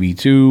 350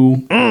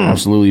 V2.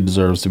 Absolutely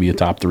deserves to be a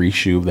top 3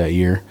 shoe of that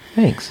year.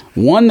 Thanks.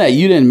 One that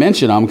you didn't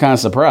mention, I'm kind of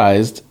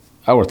surprised.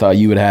 I would have thought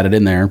you would have had it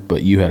in there,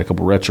 but you had a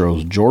couple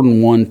retros.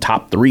 Jordan 1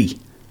 top 3.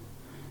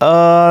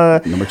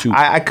 Number 2.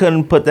 I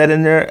couldn't put that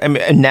in there. I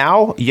mean,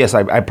 now, yes,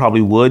 I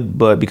probably would,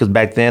 but because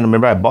back then,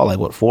 remember, I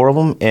bought 4 of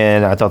them,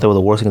 and I thought they were the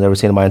worst thing I've ever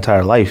seen in my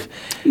entire life.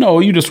 No,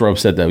 you just were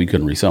upset that we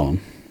couldn't resell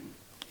them.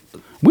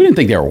 We didn't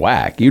think they were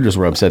whack. You just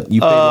were upset.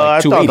 You paid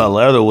I thought $280. the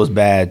leather was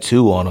bad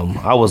too on them.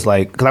 I was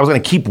like, because I was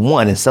going to keep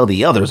one and sell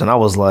the others, and I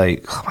was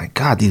like, oh my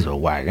God, these are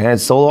whack. And I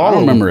sold all I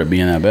don't of them. remember it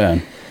being that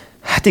bad.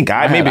 I think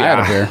I had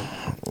a pair.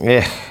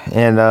 Yeah,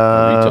 and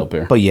retail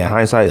pair. But yeah,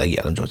 hindsight,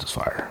 them joints is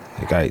fire.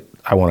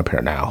 I want a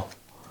pair now.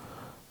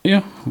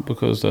 Yeah,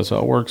 because that's how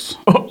it works.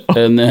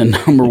 And then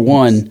number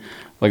 1,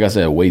 like I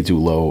said, way too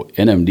low.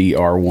 NMD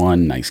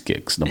R1, nice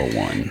kicks, number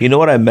 1. You know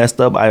what I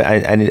messed up?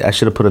 I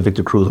should have put a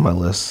Victor Cruz on my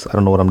list. I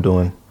don't know what I'm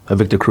doing. A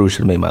Victor Cruz should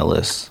have made my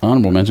list.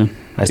 Honorable mention.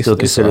 I still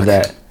consider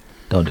that.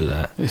 Don't do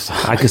that.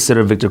 I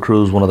consider Victor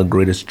Cruz one of the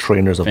greatest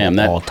trainers of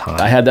all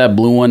time. I had that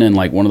blue one in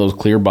one of those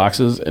clear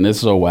boxes, and it's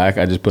so whack.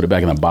 I just put it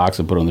back in the box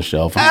and put it on the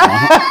shelf.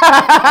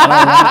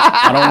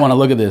 I don't want to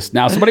look at this.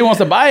 Now, somebody wants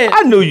to buy it.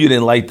 I knew you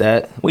didn't like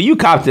that. When you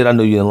copped it, I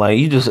knew you didn't like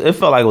it. It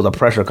felt like it was a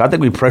pressure. I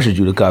think we pressured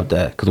you to cop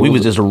that because we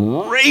was just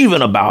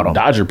raving about them.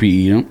 Dodger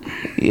PE,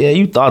 Yeah,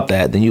 you thought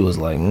that. Then you was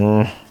like,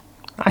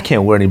 I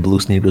can't wear any blue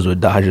sneakers with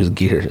Dodgers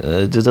gear.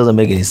 It just doesn't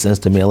make any sense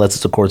to me unless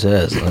it's a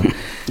Cortez.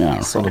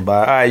 So to buy.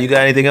 All right, you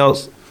got anything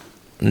else?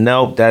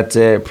 Nope, that's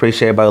it.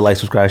 Appreciate everybody who likes,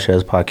 subscribe, share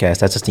this podcast.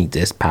 That's a sneak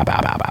diss. Pow, pow,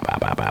 pow, pow,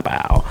 pow, pow, pow,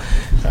 pow.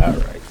 All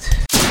right.